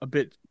a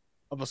bit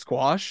of a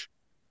squash.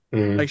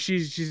 Like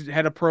she's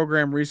had a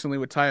program recently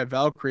with Taya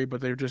Valkyrie,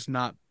 but they're just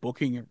not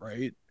booking it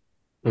right.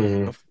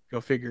 Go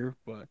figure.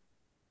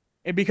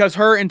 And because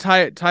her and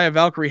Taya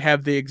Valkyrie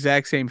have the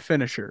exact same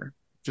finisher,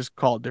 just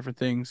call it different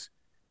things.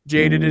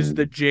 Jaded is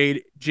the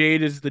Jade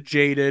is the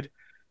Jaded,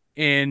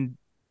 and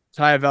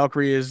Taya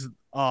Valkyrie is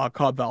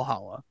called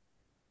Valhalla.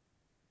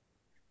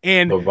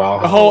 And the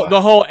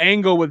whole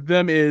angle with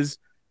them is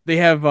they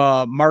have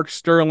Mark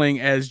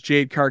Sterling as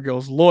Jade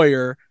Cargill's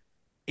lawyer,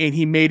 and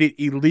he made it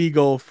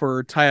illegal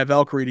for Taya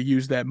Valkyrie to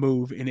use that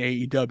move in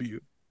AEW.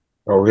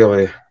 Oh,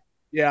 really?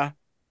 Yeah.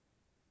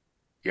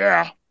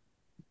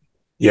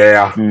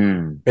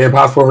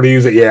 Impossible for her to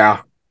use it.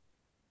 Yeah.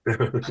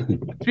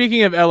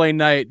 Speaking of LA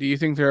Knight, do you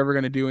think they're ever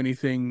going to do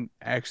anything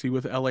actually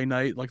with LA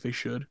Knight like they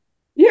should?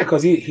 Yeah,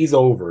 because he's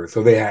over,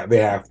 so they have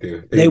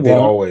to. They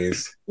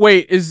always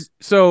wait.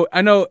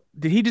 I know.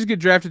 Did he just get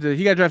drafted?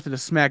 He got drafted to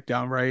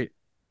SmackDown, right?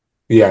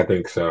 Yeah, I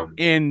think so.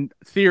 And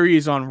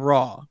Theory's on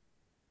Raw.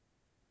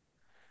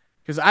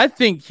 Because I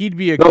think he'd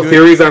be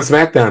Theory's on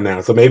SmackDown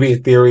now, so maybe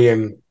Theory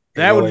and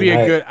that would be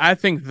a good. I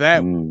think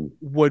that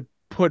would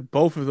put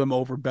both of them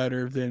over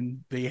better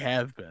than they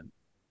have been.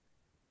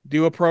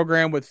 Do a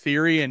program with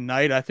Theory and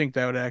Knight. I think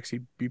that would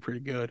actually be pretty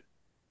good.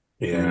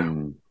 Yeah.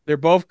 They're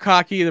both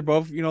cocky. They're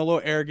both, a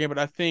little arrogant, but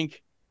I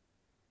think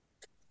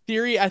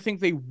Theory, I think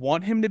they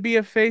want him to be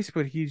a face,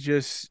 but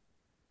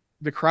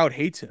the crowd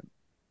hates him.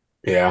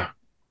 Yeah.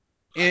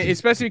 And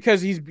especially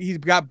because he's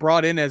got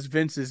brought in as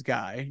Vince's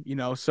guy,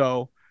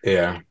 so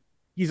yeah.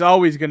 He's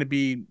always going to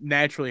be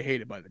naturally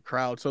hated by the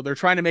crowd. So they're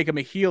trying to make him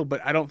a heel,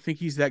 but I don't think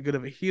he's that good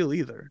of a heel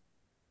either.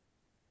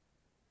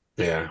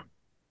 Yeah.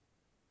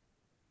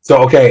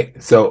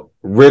 So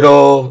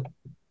Riddle,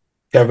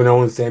 Kevin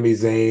Owens, Sami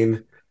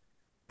Zayn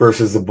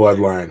versus the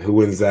Bloodline. Who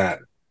wins that?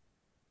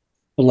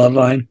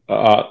 Bloodline.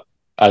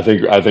 I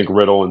think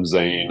Riddle and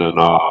Zayn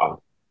and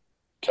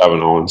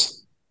Kevin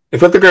Owens. I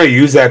thought they're going to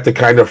use that to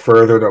kind of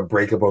further the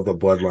breakup of the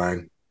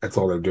Bloodline. That's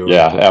all they're doing.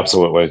 Yeah,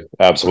 absolutely.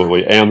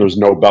 And there's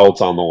no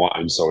belts on the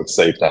line, so it's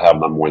safe to have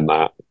them win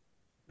that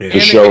to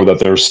show that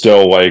they're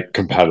still like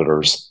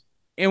competitors.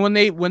 And when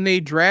they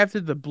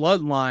drafted the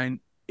Bloodline,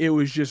 it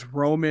was just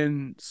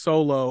Roman,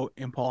 Solo,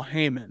 and Paul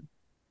Heyman.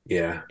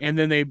 Yeah. And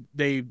then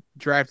they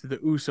drafted the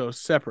Usos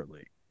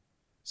separately.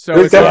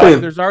 So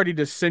there's already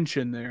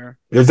dissension there.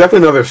 There's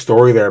definitely another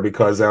story there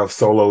because now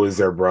Solo is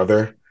their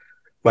brother.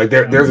 Like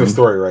there's a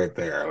story right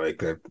there. Like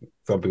that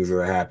something's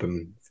gonna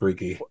happen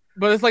freaky.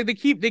 But it's like they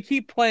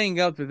keep playing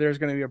up that there's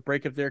gonna be a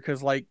breakup there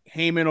because like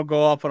Heyman will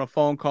go off on a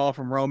phone call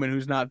from Roman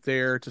who's not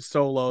there to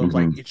Solo.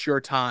 Like it's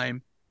your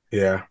time.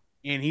 Yeah.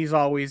 And he's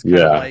always kind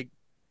of like,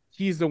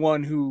 he's the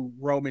one who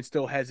Roman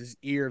still has his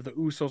ear. The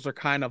Usos are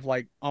kind of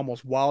like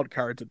almost wild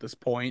cards at this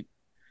point.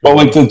 But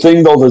like the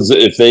thing though is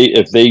if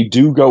they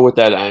do go with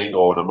that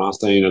angle, and I'm not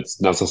saying it's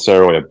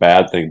necessarily a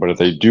bad thing, but if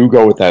they do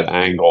go with that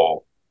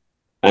angle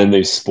and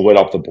they split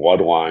up the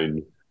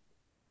bloodline,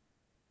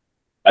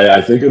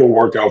 I think it'll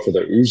work out for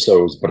the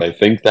Usos, but I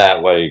think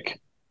that like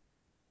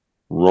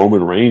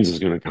Roman Reigns is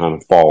going to kind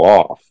of fall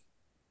off.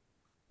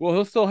 Well,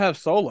 he'll still have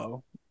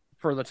Solo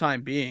for the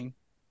time being,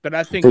 but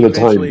I think for the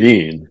time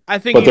being,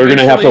 but they're going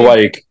to have to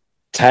like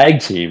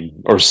tag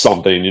team or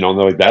something, you know.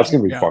 They're like, that's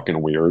going to be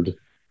fucking weird.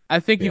 I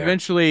think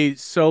eventually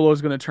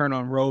Solo's going to turn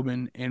on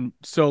Roman, and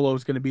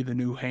Solo's going to be the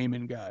new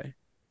Heyman guy.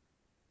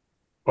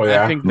 Oh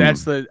yeah,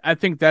 I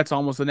think that's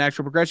almost the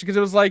natural progression, because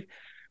it was like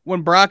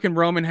when Brock and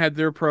Roman had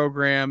their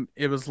program,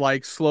 it was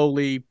like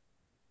slowly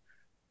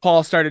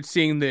Paul started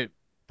seeing that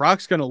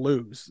Brock's going to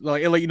lose,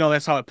 like you know,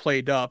 that's how it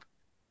played up,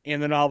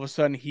 and then all of a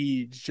sudden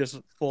he's just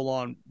full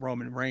on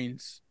Roman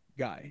Reigns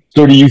guy.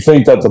 So do you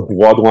think that the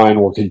bloodline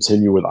will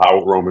continue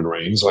without Roman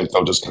Reigns? Like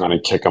they'll just kind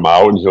of kick him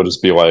out and he'll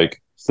just be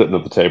like sitting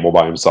at the table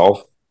by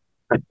himself?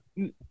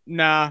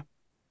 Nah.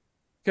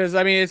 Because,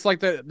 I mean, it's like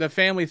the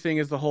family thing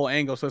is the whole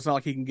angle, so it's not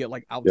like he can get,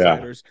 like,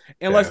 outsiders.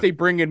 Unless they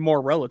bring in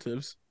more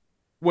relatives,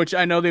 which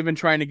I know they've been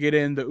trying to get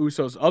in the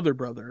Usos' other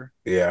brother.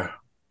 Yeah.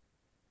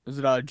 Is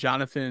it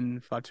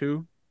Jonathan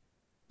Fatu?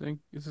 I think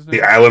is his name?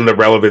 The Island of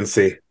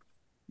Relevancy.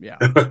 Yeah.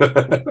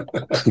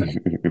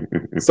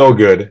 So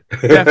good.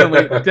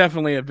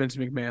 Definitely a Vince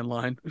McMahon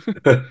line.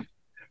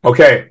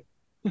 Okay.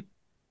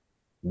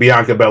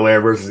 Bianca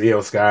Belair versus Io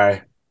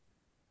Sky.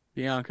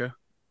 Bianca.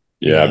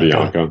 Yeah,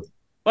 Bianca.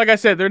 Like I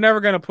said, they're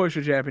never going to push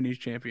a Japanese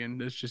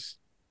champion. It's just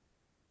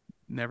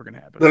never going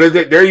to happen. No,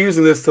 they're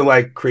using this to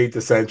like create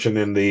dissension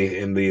in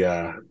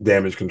the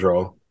damage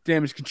control.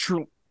 Damage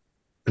control.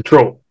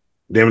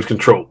 Damage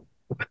control.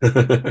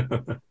 It's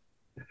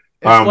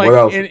like, what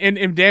else?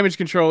 In damage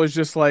control is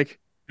just like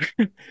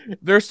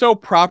they're so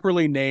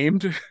properly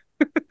named.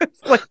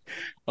 It's like,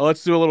 oh,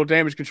 let's do a little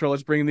damage control.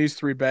 Let's bring these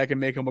three back and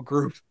make them a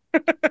group.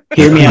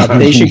 Hear me out.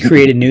 They should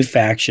create a new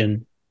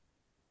faction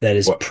that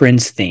is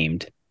Prince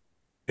themed.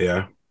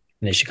 Yeah. And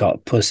they should call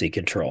it Pussy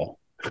Control.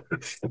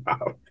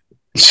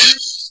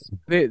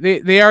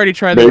 They already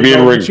tried the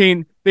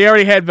Velveteen. They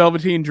already had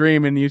Velveteen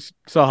Dream, and you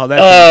saw how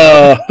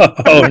that.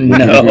 Oh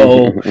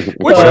no!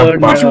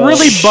 Which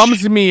really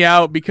bums me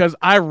out, because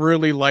I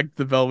really liked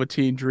the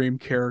Velveteen Dream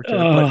character.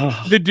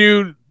 But the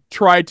dude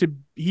tried to.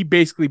 He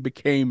basically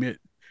became it,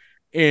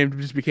 and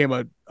just became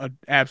an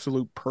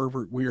absolute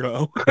pervert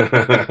weirdo.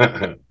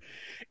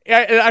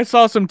 I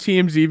saw some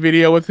TMZ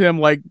video with him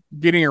like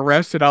getting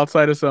arrested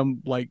outside of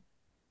some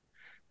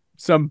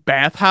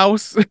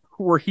bathhouse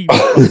where he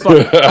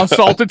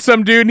assaulted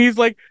some dude, and he's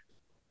like,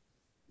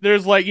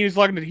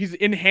 he's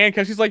in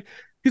handcuffs. He's like,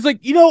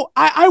 you know,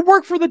 I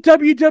work for the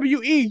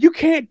WWE. You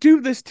can't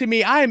do this to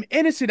me. I am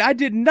innocent. I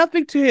did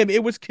nothing to him.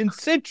 It was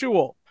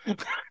consensual.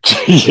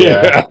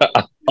 Yeah.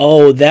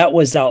 Oh, that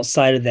was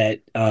outside of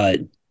that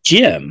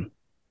gym.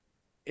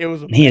 It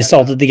was. He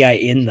assaulted the guy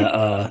in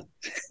the.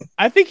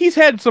 I think he's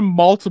had some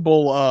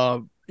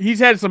multiple.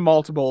 Incidents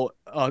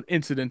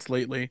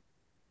lately.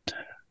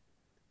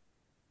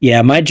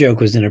 Yeah, my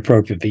joke was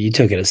inappropriate, but you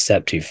took it a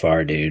step too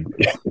far, dude.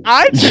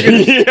 I took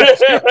it a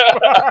step too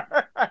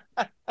far.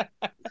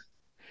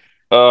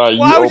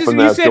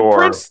 You said door.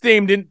 Prince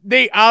themed, and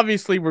they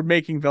obviously were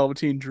making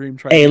Velveteen Dream.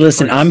 Hey,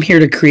 listen, Prince. I'm here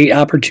to create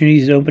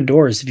opportunities and open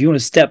doors. If you want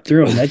to step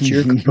through them, that's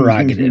your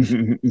prerogative.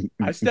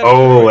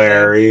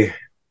 Larry.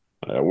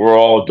 We're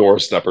all door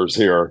steppers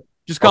here.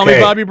 Just call me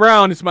Bobby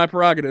Brown. It's my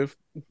prerogative.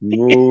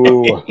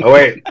 Oh,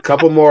 wait. A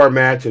couple more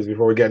matches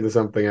before we get into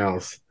something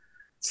else.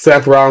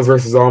 Seth Rollins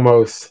versus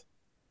Omos.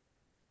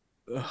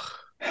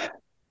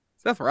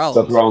 Seth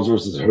Rollins. Seth Rollins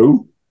versus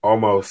who?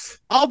 Omos.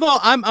 Although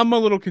I'm a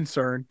little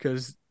concerned,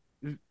 because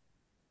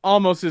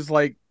Omos is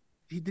like,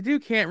 the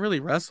dude can't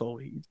really wrestle.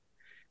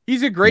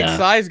 He's a great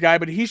size guy,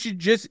 but he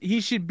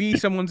should be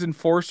someone's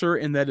enforcer,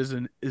 and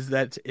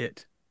that's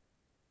it.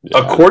 Yeah.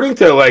 According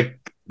to like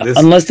this,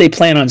 unless they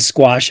plan on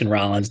squashing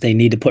Rollins, they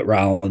need to put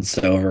Rollins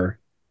over.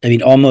 I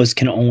mean, Omos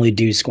can only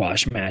do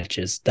squash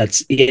matches.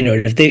 That's, you know,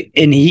 if they,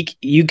 and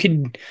you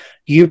could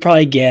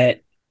probably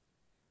get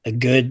a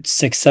good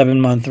 6-7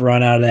 month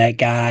run out of that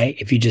guy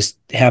if you just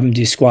have him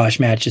do squash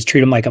matches,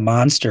 treat him like a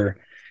monster.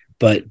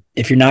 But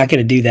if you're not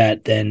going to do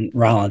that, then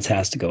Rollins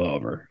has to go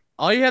over.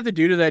 All you have to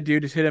do to that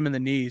dude is hit him in the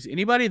knees.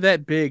 Anybody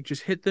that big,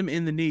 just hit them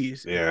in the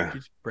knees. Yeah.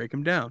 Just break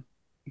him down.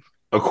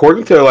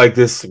 According to like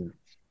this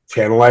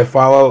channel I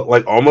follow,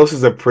 like Omos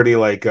is a pretty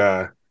like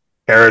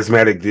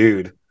charismatic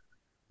dude.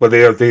 But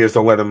they just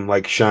don't let him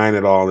like shine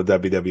at all in the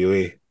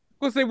WWE.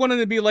 Because they want him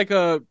to be like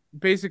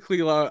basically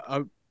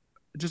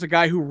just a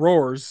guy who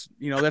roars.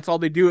 You know, that's all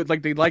they do. It's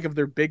like they like if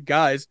they're big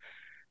guys.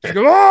 Just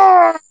go,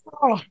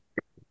 oh!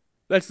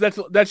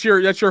 That's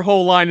your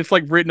whole line. It's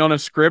like written on a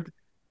script.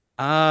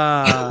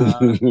 Roar.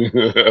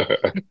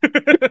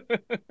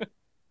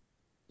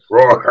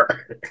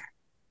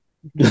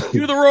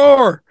 Do the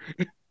roar.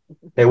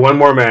 Hey, one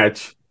more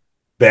match.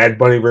 Bad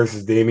Bunny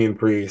versus Damian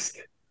Priest.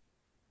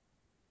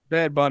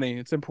 Bad Bunny.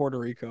 It's in Puerto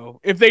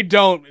Rico. If they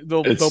don't,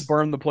 they'll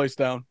burn the place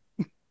down.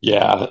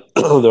 Yeah,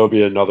 there'll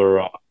be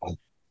another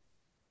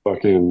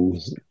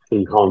fucking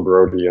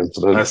incongruity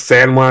incident. A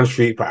San Juan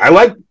street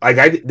fight.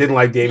 I didn't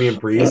like Damian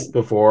Priest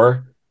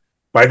before,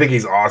 but I think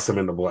he's awesome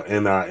in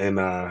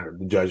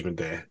the Judgment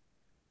Day.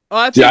 Oh,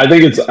 I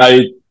think it's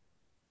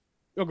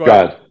Oh, go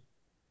ahead.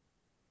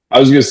 I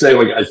was gonna say,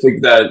 I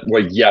think that,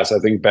 yes, I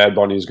think Bad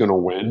Bunny is gonna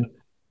win,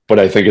 but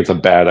I think it's a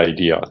bad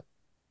idea.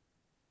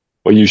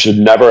 Well, you should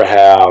never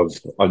have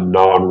a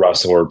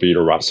non-wrestler beat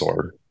a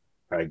wrestler.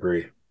 I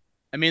agree.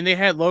 I mean, they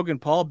had Logan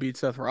Paul beat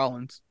Seth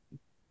Rollins.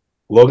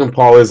 Logan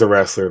Paul is a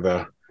wrestler,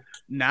 though.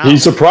 Now he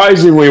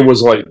surprisingly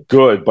was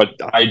good, but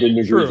I didn't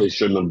agree they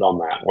shouldn't have done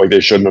that.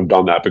 They shouldn't have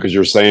done that because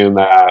you're saying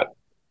that.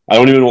 I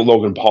don't even know what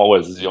Logan Paul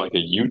is. Is he like a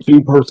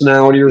YouTube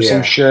personality or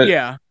some shit?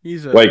 Yeah,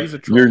 he's a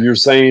troll. You're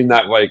saying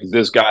that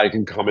this guy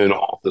can come in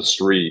off the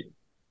street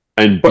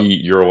and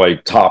beat your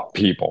top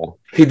people.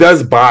 He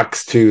does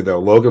box too, though.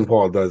 Logan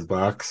Paul does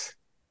box.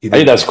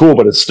 Hey, that's cool,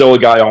 but it's still a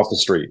guy off the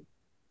street.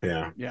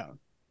 Yeah.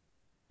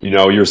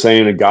 You're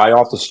saying a guy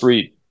off the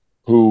street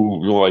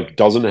who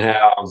doesn't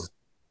have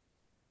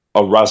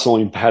a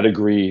wrestling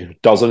pedigree,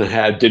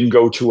 didn't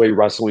go to a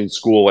wrestling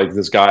school like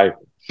this guy.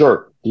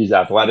 Sure, he's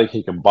athletic,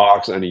 he can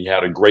box, and he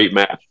had a great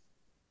match.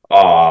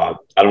 I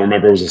don't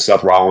remember if it was a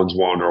Seth Rollins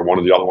one or one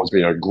of the other ones, but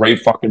he had a great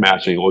fucking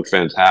match and he looked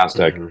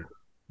fantastic. Mm-hmm.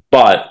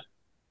 But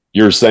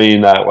you're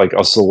saying that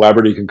a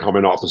celebrity can come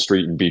in off the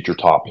street and beat your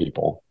top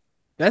people.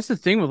 That's the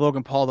thing with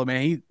Logan Paul, though,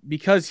 man.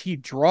 Because he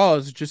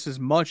draws just as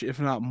much, if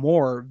not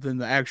more, than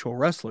the actual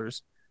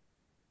wrestlers.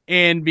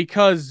 And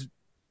because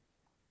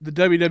the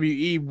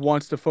WWE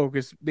wants to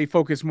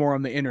focus more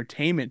on the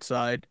entertainment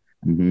side.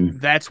 Mm-hmm.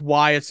 That's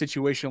why a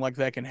situation like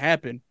that can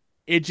happen.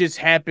 It just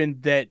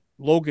happened that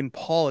Logan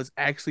Paul is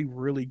actually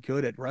really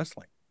good at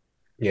wrestling.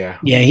 Yeah.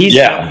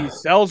 He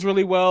sells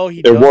really well.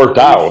 It worked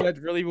out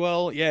really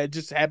well. Yeah, it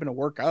just happened to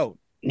work out.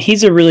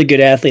 He's a really good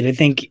athlete. I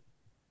think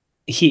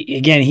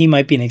he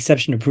might be an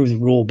exception to prove the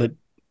rule, but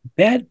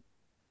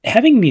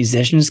having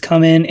musicians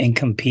come in and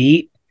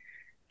compete,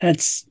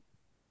 that's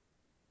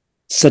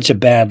such a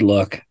bad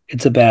look.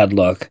 It's a bad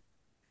look,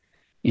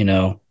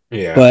 Yeah.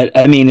 But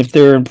I mean, if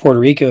they're in Puerto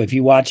Rico, if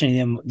you watch any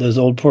of those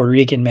old Puerto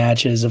Rican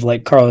matches of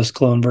Carlos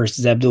Colon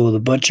versus Abdullah the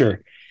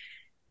Butcher,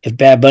 if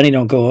Bad Bunny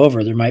don't go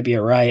over, there might be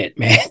a riot,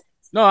 man.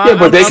 No,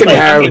 but they can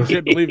have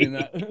legit believing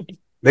that.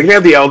 They can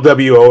have the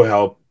LWO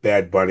help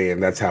Bad Bunny,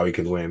 and that's how he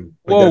can win.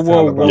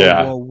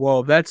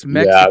 Whoa! That's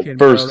Mexican,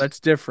 bro. That's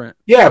different.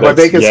 Yeah, but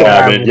they can still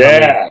have him.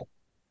 Yeah.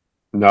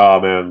 No,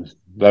 man,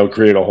 that would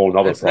create a whole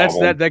other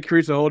problem. That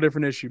creates a whole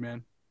different issue,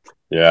 man.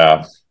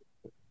 Yeah.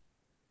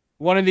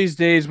 One of these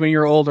days, when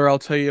you're older, I'll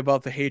tell you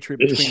about the hatred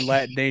between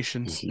Latin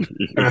nations. So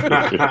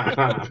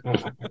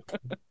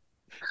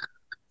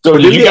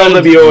did the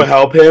LWO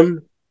help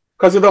him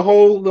because of the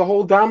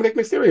whole Dominic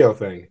Mysterio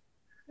thing?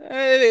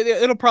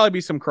 It'll probably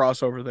be some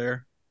crossover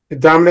there. The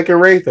Dominic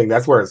and Ray thing.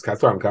 That's where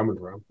I'm coming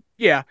from.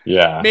 Yeah.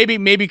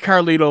 Maybe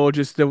Carlito will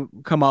just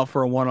come out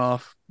for a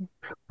one-off.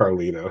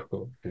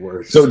 Carlito,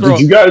 worse. So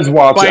did you guys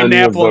watch any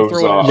of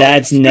those?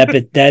 That's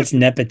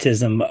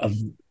nepotism of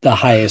the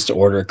highest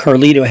order.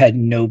 Carlito had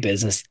no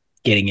business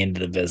getting into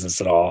the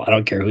business at all. I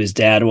don't care who his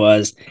dad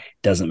was.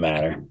 Doesn't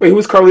matter. Wait, who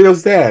was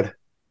Carlito's dad?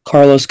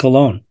 Carlos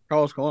Colon.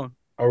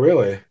 Oh,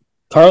 really?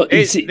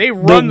 They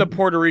run the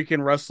Puerto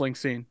Rican wrestling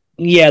scene.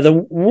 Yeah, the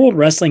World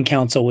Wrestling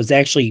Council was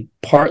actually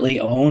partly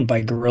owned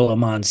by Gorilla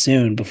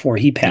Monsoon before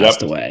he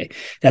passed away.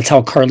 That's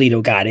how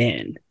Carlito got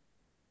in.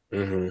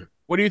 Mm-hmm.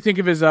 What do you think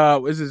of his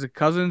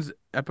cousins,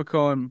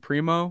 Epico and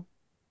Primo?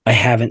 I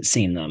haven't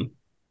seen them.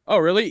 Oh,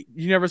 really?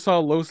 You never saw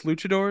Los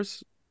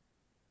Luchadors?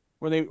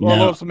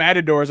 Los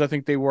Matadors, I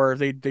think they were.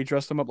 They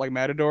dressed them up like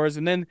Matadors,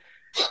 and then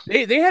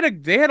they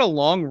had a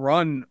long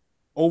run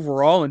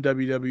overall in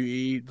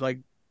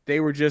WWE. They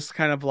were just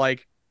kind of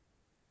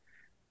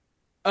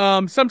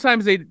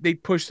sometimes they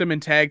push them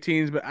in tag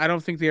teams, but I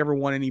don't think they ever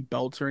won any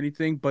belts or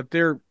anything. But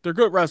they're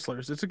good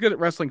wrestlers. It's a good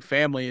wrestling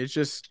family. It's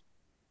just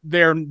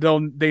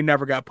they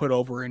never got put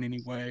over in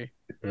any way.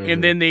 Mm-hmm.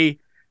 And then they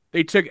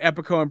took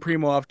Epico and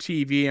Primo off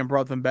TV and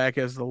brought them back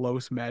as the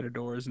Los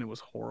Matadors, and it was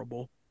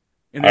horrible.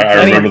 And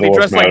I remember the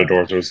Los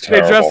Matadors. It was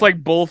terrible. They dressed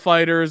like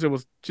bullfighters. It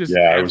was just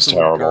it was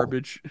terrible.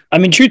 Garbage. I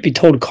mean, truth be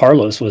told,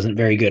 Carlos wasn't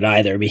very good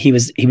either. I mean, he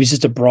was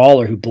just a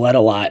brawler who bled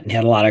a lot and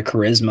had a lot of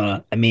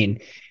charisma. I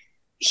mean,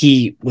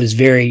 he was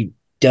very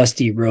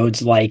Dusty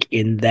Rhodes-like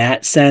in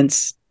that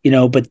sense,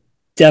 but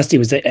Dusty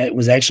was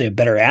actually a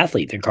better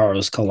athlete than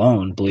Carlos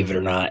Colon, believe it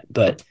or not.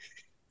 But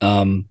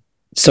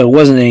so it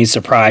wasn't any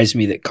surprise to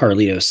me that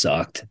Carlito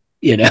sucked,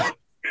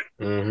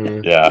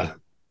 Mm-hmm. Yeah.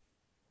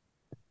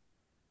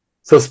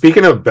 So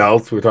speaking of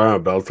belts, we were talking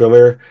about belt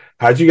filler.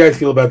 How'd you guys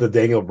feel about the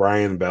Daniel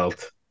Bryan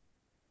belt?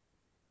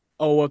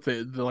 Oh, what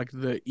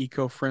the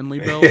eco-friendly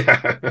belt?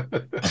 Yeah.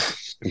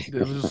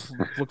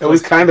 It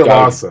was kind of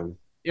awesome.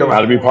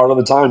 Got to be part of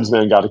the times,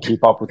 man. Got to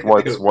keep up with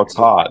what's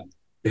hot.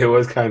 It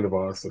was kind of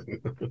awesome.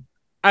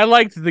 I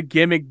liked the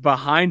gimmick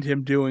behind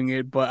him doing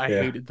it, but I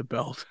hated the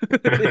belt.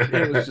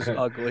 It was just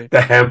ugly.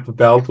 The hemp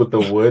belt with the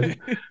wood.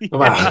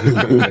 Yeah.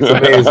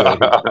 It's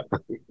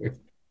amazing.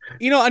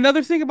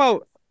 Another thing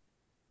about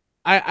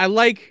I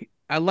like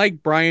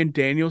Bryan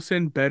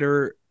Danielson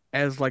better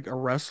as like a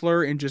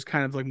wrestler and just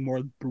kind of like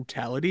more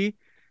brutality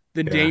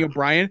than Daniel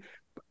Bryan.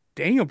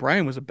 Daniel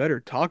Bryan was a better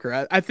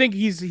talker. I think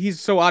he's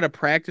so out of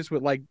practice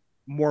with like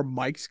more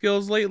mic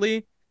skills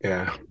lately.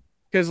 Yeah.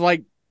 Because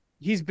like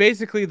he's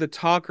basically the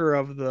talker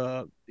of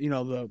the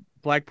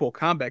Blackpool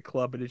Combat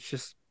Club, but it's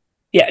just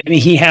Yeah, I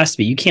mean he has to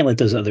be. You can't let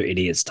those other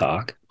idiots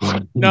talk.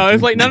 no,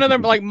 it's like none of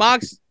them like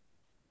Mox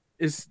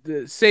is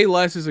say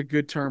less is a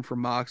good term for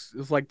Mox.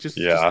 It's like just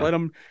let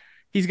him.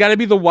 He's got to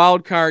be the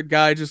wild card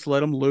guy. Just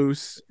let him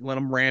loose, let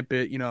him ramp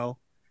it,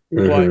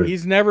 But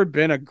he's never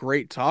been a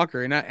great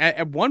talker. And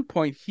at one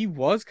point, he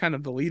was kind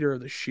of the leader of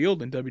the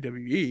Shield in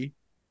WWE.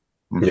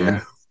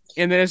 Yeah.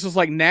 And then it's just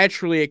like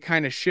naturally, it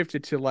kind of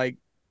shifted to like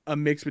a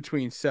mix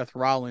between Seth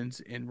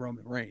Rollins and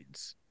Roman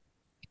Reigns,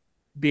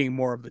 being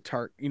more of the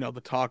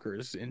the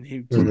talkers, and he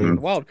just being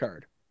the wild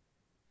card.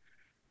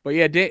 But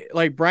yeah,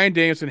 like Bryan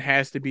Danielson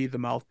has to be the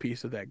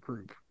mouthpiece of that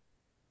group.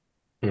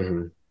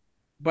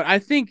 But I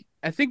think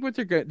what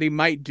they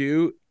might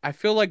do, I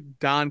feel like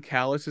Don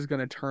Callis is going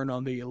to turn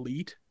on the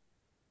Elite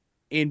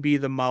and be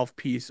the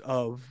mouthpiece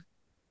of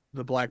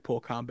the Blackpool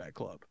Combat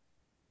Club.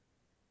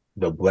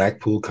 The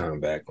Blackpool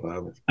Combat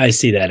Club. I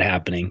see that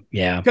happening.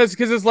 Yeah. Because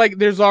it's like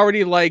there's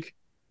already like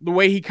the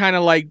way he kind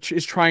of like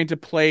is trying to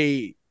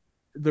play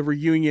the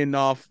reunion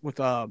off with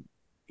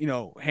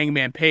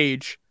Hangman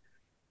Page,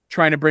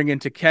 trying to bring in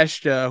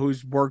Takeshita,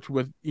 who's worked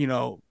with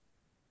the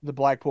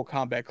Blackpool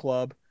Combat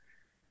Club,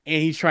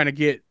 and he's trying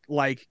to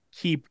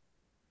keep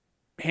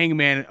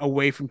Hangman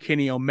away from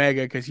Kenny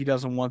Omega because he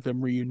doesn't want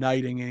them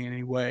reuniting in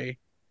any way.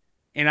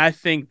 And I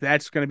think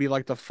that's going to be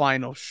like the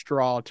final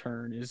straw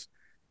turn is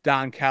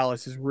Don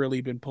Callis has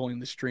really been pulling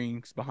the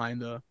strings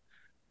behind the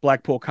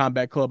Blackpool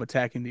Combat Club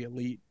attacking the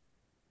Elite.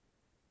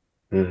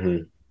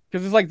 Because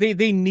it's like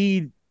they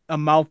need a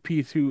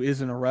mouthpiece who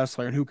isn't a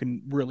wrestler and who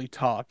can really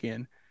talk.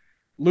 And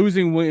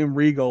losing William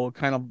Regal,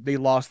 they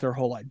lost their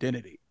whole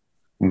identity.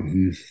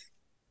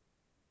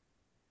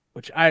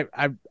 Which I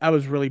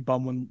was really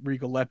bummed when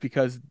Regal left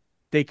because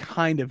they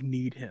kind of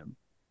need him.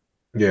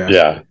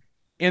 Yeah.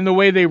 And the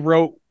way they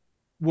wrote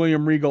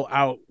William Regal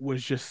out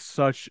was just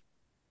such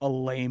a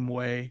lame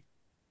way.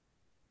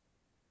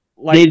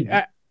 Like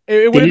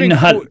they didn't know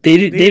how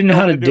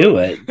to do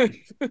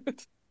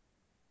it.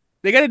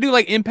 They got to do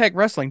like Impact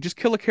Wrestling, just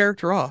kill a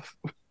character off.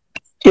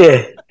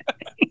 William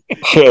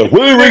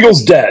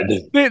Regal's dead.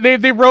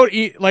 They wrote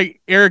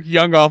like Eric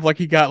Young off like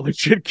he got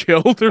legit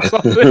killed or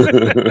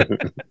something.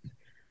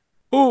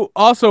 Ooh,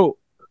 also,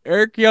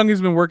 Eric Young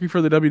has been working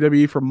for the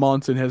WWE for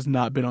months and has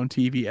not been on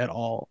TV at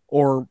all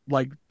or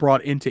like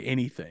brought into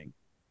anything.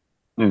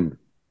 And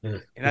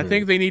I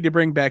think they need to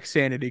bring back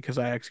Sanity because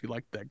I actually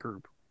like that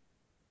group.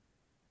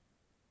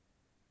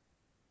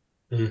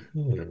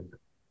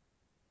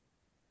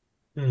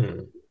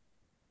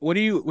 What do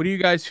you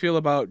guys feel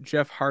about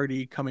Jeff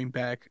Hardy coming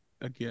back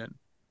again?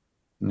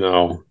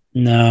 No.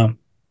 Yeah,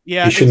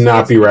 he should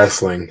not be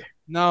wrestling.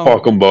 No,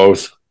 fuck them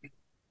both.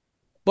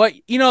 But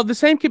the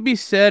same could be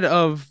said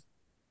of,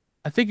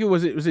 I think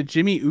was it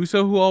Jimmy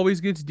Uso who always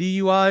gets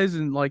DUIs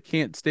and like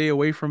can't stay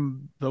away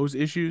from those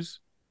issues.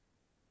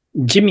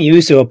 Jimmy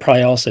Uso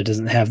probably also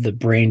doesn't have the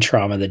brain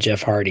trauma that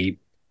Jeff Hardy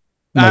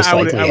most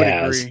likely has.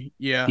 I would agree.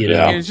 Yeah.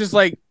 And it's just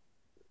like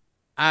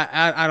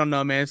I don't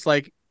know, man. It's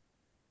like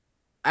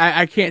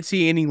I can't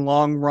see any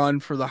long run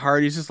for the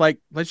Hardys. It's like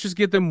let's just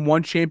get them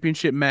one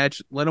championship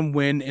match, let them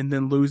win, and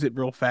then lose it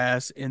real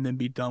fast, and then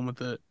be done with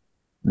it.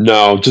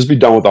 No, just be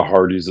done with the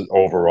Hardys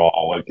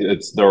overall. Like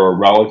they're a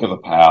relic of the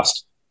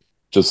past.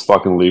 Just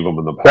fucking leave them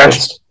in the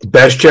past.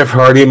 Best Jeff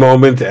Hardy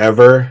moment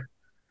ever.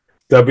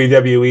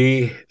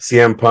 WWE,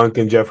 CM Punk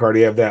and Jeff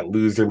Hardy have that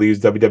loser leaves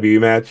WWE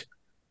match,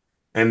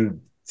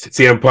 and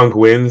CM Punk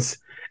wins.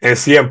 And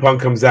CM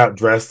Punk comes out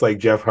dressed like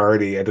Jeff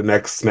Hardy at the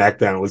next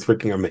SmackDown. It was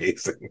freaking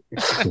amazing.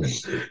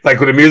 Like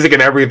with the music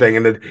and everything.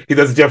 And then he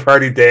does Jeff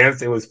Hardy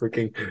dance. It was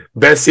freaking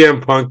best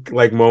CM Punk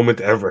like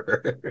moment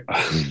ever.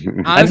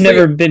 Honestly, I've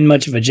never been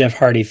much of a Jeff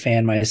Hardy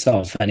fan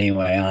myself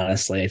anyway,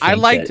 honestly. I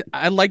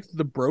liked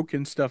the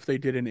broken stuff they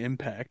did in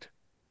Impact.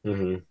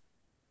 It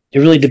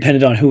really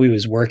depended on who he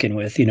was working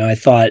with. I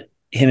thought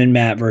him and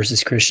Matt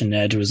versus Christian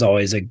Edge was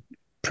always a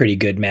pretty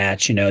good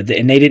match, and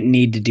they didn't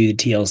need to do the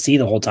TLC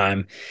the whole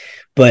time.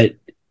 But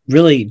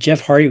really,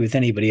 Jeff Hardy with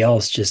anybody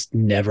else just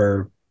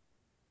never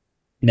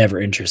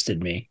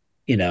interested me.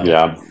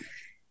 Yeah,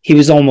 he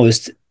was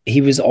almost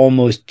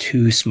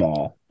too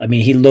small. I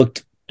mean, he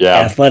looked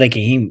athletic,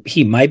 and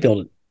he might be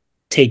able to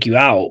take you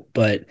out,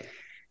 but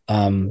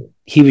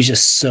he was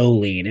just so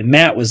lean. And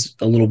Matt was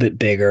a little bit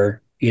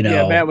bigger.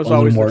 Matt was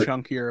always the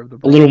chunkier of the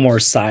brothers. A little more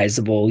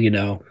sizable.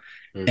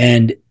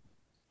 And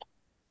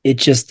it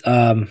just.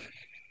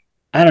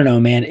 I don't know,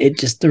 man.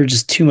 There's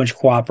just too much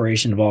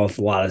cooperation involved with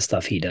a lot of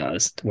stuff he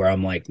does, where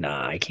I'm like,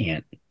 nah, I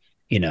can't,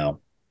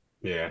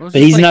 Yeah. But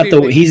he's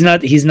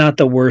not he's not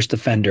the worst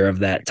offender of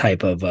that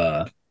type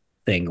of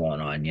thing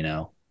going on, you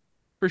know.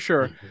 For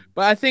sure.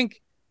 But I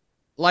think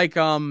like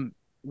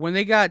when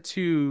they got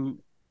to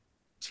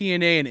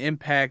TNA and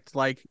Impact,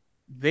 like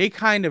they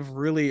kind of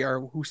really are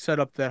who set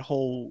up that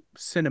whole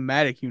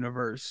cinematic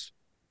universe.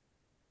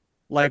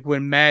 Like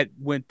when Matt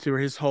went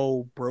through his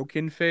whole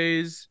broken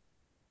phase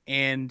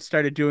and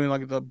started doing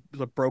like the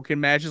broken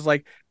matches,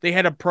 like they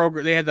had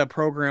that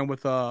program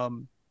with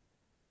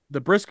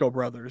the Briscoe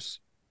brothers.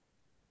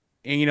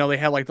 And you know, they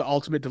had like the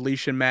ultimate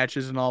deletion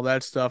matches and all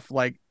that stuff.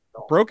 Like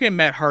Broken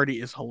Matt Hardy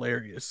is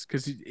hilarious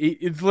because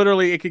it's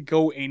literally, it could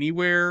go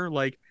anywhere.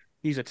 Like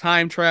he's a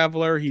time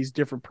traveler, he's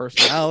different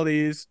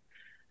personalities.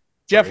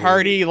 Jeff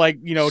Hardy, like,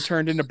 you know,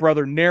 turned into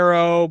Brother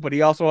Nero, but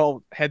he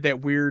also had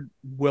that weird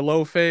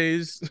Willow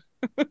phase.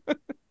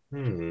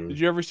 Did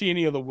you ever see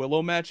any of the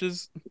Willow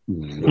matches?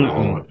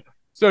 No.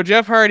 So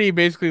Jeff Hardy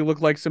basically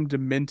looked like some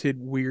demented,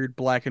 weird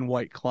black and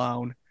white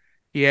clown.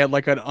 He had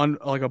like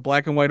like a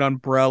black and white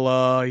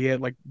umbrella. He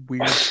had like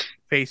weird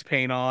face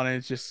paint on,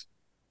 and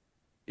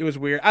it was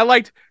weird.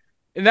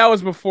 And that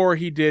was before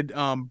he did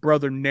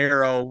Brother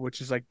Nero,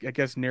 which is like, I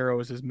guess Nero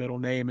is his middle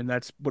name, and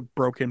that's what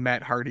Broken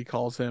Matt Hardy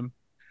calls him.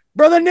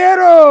 Brother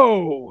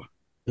Nero.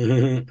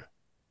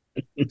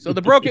 So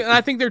the broken, and I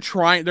think they're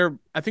trying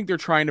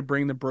to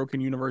bring the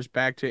Broken Universe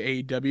back to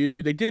AEW.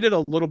 They did it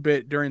a little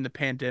bit during the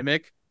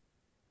pandemic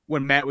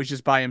when Matt was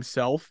just by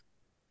himself.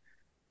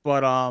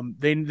 But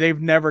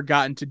they've never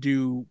gotten to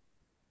do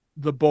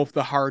both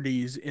the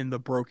Hardys in the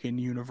Broken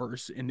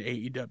Universe in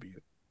AEW.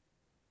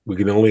 We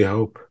can only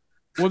hope.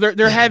 Well,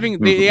 they're having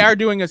they are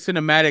doing a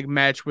cinematic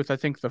match with, I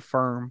think, the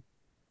Firm.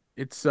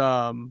 It's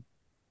remember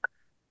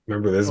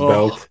this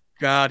belt?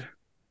 God.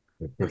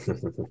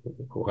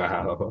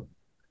 Wow.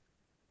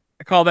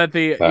 I call that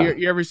the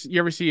you ever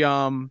see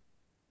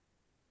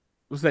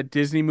was that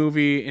Disney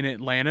movie in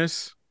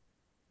Atlantis?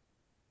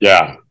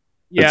 Yeah.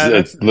 Yeah,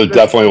 it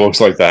definitely looks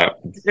like that.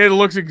 It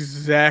looks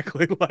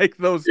exactly like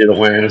those. The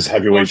Atlantis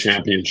Heavyweight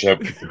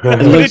Championship.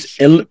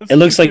 It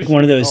looks like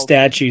one of those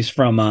statues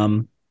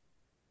from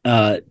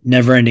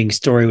Neverending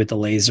Story with the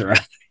laser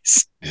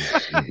eyes.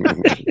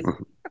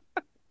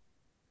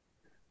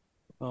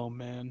 Oh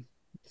man,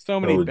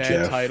 so many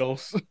bad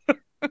titles.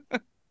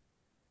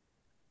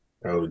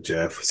 Oh,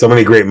 Jeff! So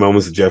many great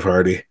moments of Jeff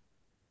Hardy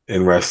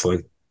in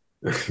wrestling.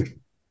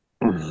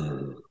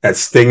 That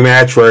Sting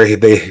match where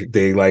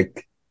they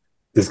like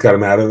just got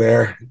him out of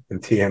there in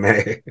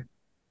TNA.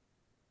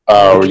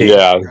 Oh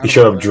yeah, he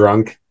showed up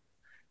drunk.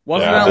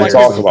 Wasn't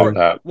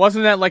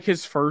that like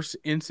his first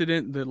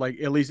incident that like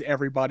at least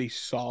everybody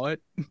saw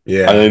it?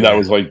 Yeah, I think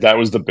that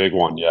was the big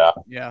one. Yeah.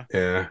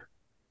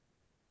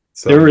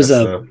 So there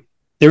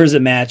was a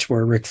match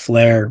where Ric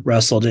Flair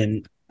wrestled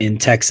in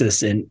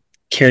Texas, and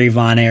Kerry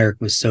Von Erich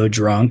was so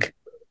drunk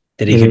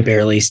that he could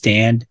barely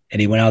stand,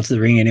 and he went out to the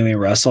ring and he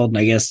wrestled. And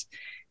I guess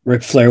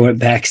Ric Flair went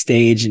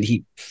backstage and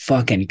he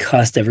fucking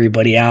cussed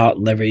everybody out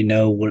and let everybody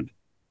know what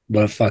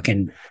a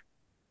fucking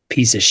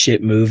piece of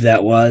shit move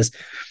that was.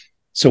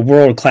 So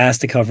World Class,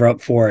 to cover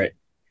up for it,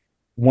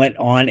 went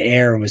on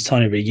air and was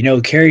telling everybody, you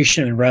know, Kerry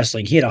shouldn't have been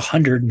wrestling. He had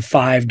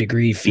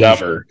 105-degree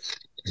fever.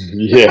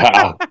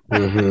 Yeah.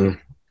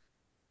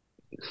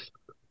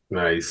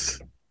 Nice.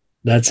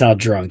 That's how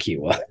drunk he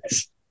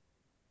was.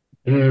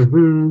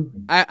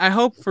 I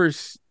hope for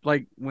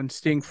like when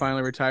Sting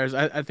finally retires,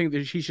 I think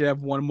that he should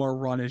have one more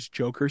run as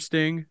Joker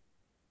Sting.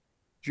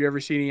 Did you ever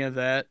see any of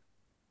that?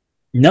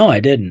 No, I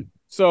didn't.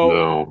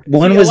 So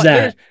when was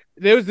that?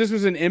 This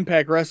was in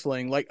Impact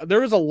Wrestling. Like there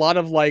was a lot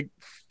of like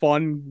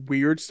fun,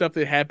 weird stuff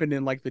that happened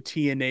in like the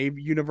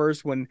TNA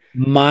universe when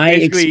my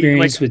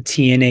experience with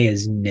TNA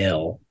is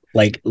nil.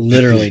 Like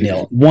literally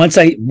nil. Once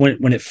when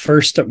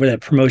that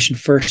promotion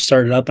first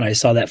started up and I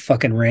saw that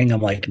fucking ring,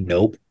 I'm like,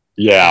 nope.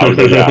 Yeah.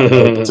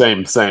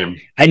 Same.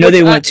 I know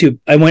they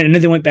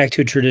went back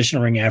to a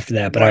traditional ring after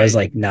that, but I was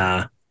like,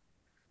 nah.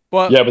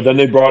 But then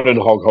they brought in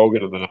Hulk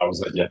Hogan, and then I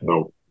was like, yeah,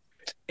 no.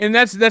 And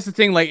that's the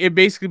thing. Like it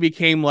basically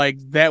became like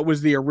that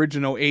was the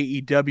original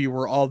AEW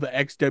where all the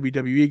ex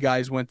WWE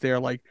guys went there,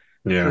 like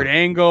Kurt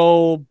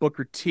Angle,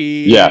 Booker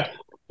T. Yeah,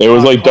 it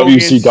was like Hogan,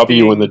 WCW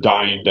Sting. in the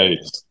dying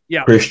days.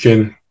 Yeah,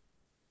 Christian,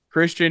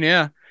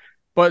 yeah.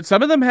 But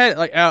some of them had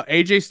like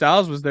AJ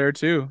Styles was there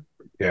too.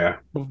 Yeah,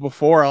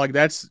 before like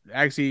that's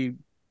actually,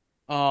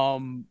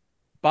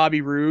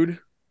 Bobby Roode,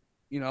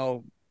 you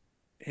know,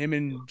 him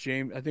and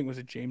James. I think was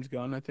it James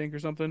Gunn, I think, or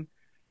something.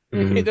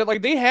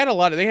 They had a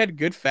lot of. They had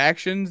good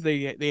factions.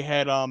 They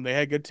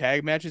had good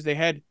tag matches. They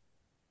had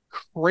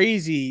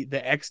crazy.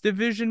 The X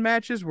Division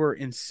matches were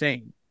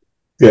insane.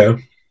 Yeah,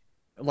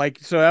 like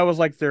so that was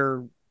like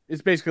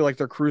it's basically like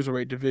their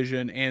cruiserweight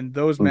division, and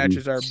those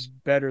matches are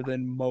better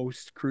than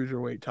most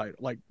cruiserweight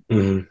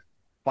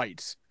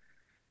fights.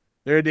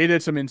 They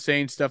did some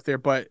insane stuff there,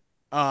 but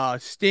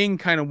Sting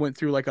kind of went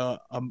through like a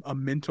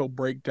mental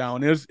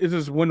breakdown. It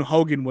was when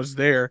Hogan was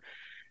there,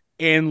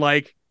 and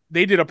like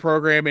they did a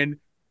program, and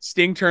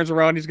Sting turns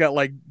around, he's got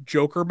like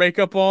Joker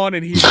makeup on,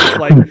 and he's just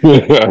like,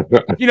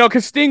 you know,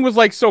 because Sting was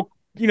like so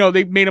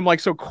they made him like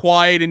so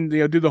quiet and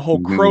do the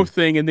whole crow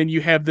thing, and then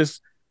you have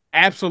this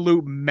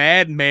absolute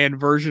madman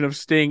version of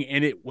Sting,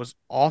 and it was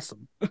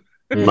awesome. I'm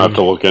gonna have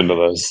to look into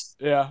this.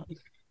 Yeah.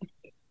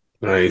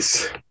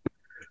 Nice.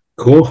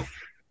 Cool. All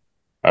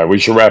right, we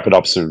should wrap it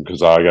up soon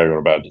because I gotta go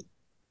to bed.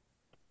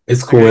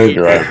 It's cool.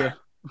 You're right.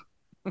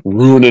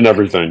 Ruining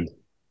everything.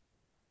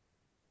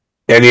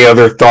 Any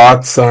other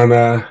thoughts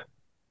on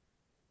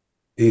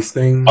these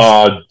things?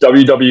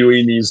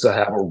 WWE needs to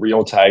have a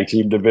real tag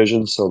team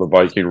division so the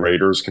Viking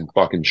Raiders can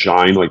fucking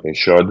shine like they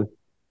should.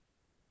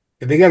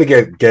 They got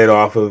to get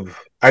off of.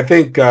 I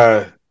think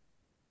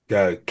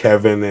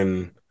Kevin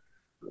and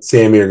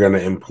Sammy are going to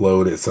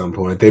implode at some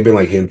point. They've been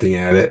like hinting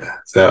at it.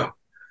 So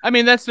I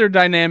mean, that's their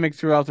dynamic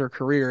throughout their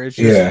career. It's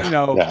just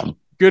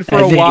good for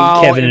a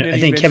while. I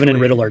think Kevin and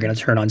Riddle are going to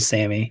turn on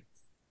Sammy.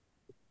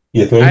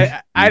 You think?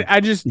 I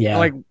just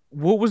like.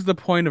 What was the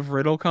point of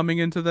Riddle coming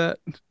into that?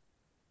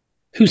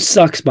 Who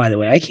sucks, by the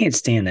way? I can't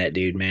stand that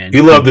dude, man.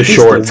 You love the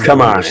shorts. Come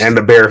on. And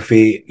the bare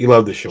feet. You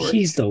love the shorts.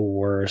 He's the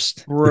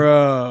worst.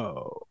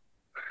 Bro.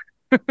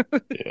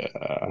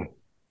 Yeah.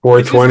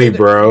 420,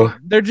 bro.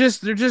 They're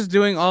just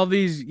doing all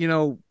these,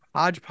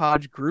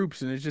 hodgepodge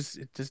groups, and it just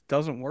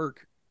doesn't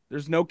work.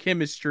 There's no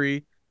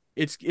chemistry.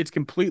 It's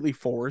completely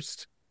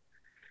forced.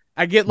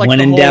 I get like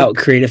when in doubt,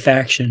 create a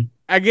faction.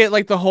 I get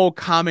like the whole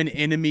common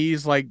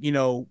enemies, like,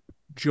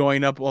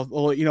 join up,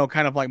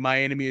 kind of like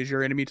my enemy is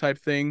your enemy type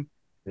thing.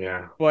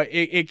 Yeah. But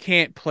it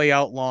can't play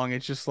out long.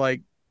 It's just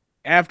like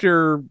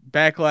after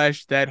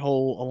Backlash, that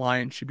whole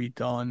alliance should be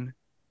done.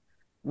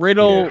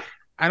 Riddle,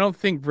 I don't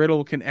think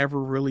Riddle can ever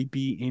really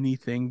be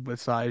anything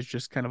besides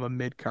just kind of a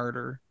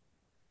mid-carder.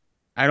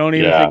 I don't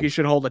even think he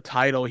should hold a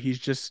title. He's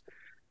just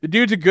the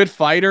dude's a good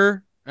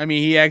fighter. I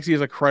mean, he actually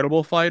is a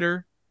credible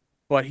fighter,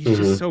 but he's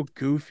just so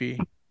goofy.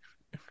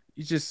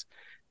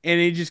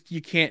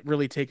 You can't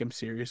really take him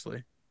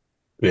seriously.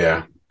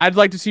 Yeah. I'd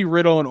like to see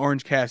Riddle and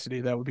Orange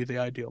Cassidy. That would be the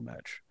ideal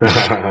match.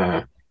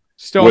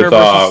 Stoner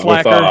versus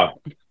Slacker.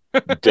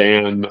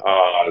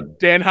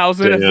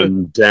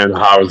 Danhausen.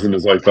 Danhausen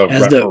is like the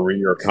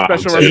referee or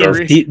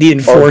commentator. The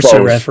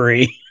enforcer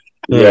referee.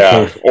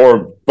 Yeah,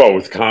 or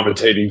both,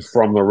 commentating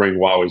from the ring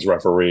while he's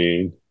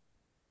refereeing.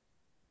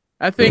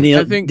 I think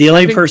the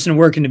only person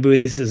working the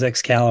booth is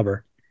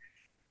Excalibur.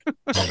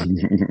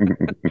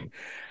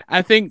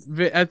 I think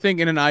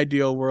in an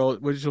ideal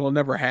world, which will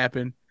never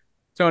happen,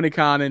 Tony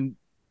Khan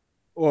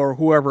or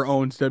whoever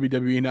owns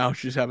WWE now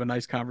should just have a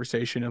nice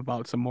conversation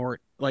about some more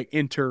like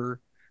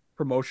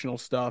inter-promotional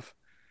stuff.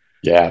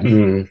 Yeah.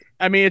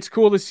 I mean, it's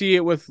cool to see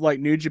it with like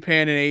New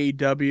Japan and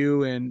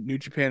AEW, and New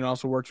Japan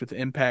also works with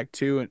Impact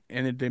too,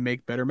 and they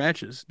make better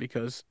matches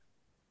because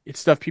it's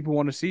stuff people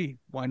want to see.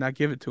 Why not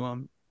give it to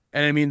them?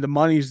 And I mean, the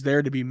money's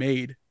there to be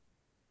made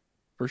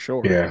for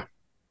sure. Yeah.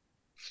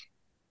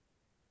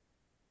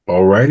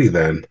 Alrighty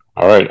then.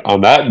 All right.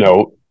 On that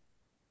note,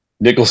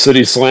 Nickel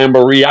City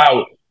Slamboree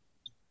out.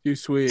 Too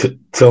sweet.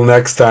 Till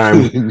next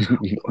time.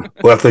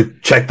 We'll have to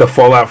check the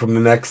fallout from the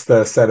next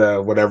set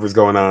of whatever's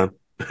going on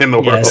in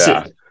the world.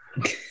 Yeah.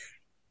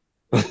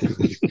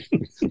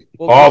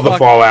 All the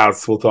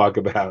fallouts we'll talk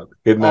about.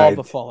 Good night.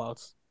 All the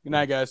fallouts. Good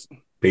night, guys.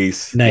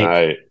 Peace.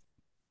 Night.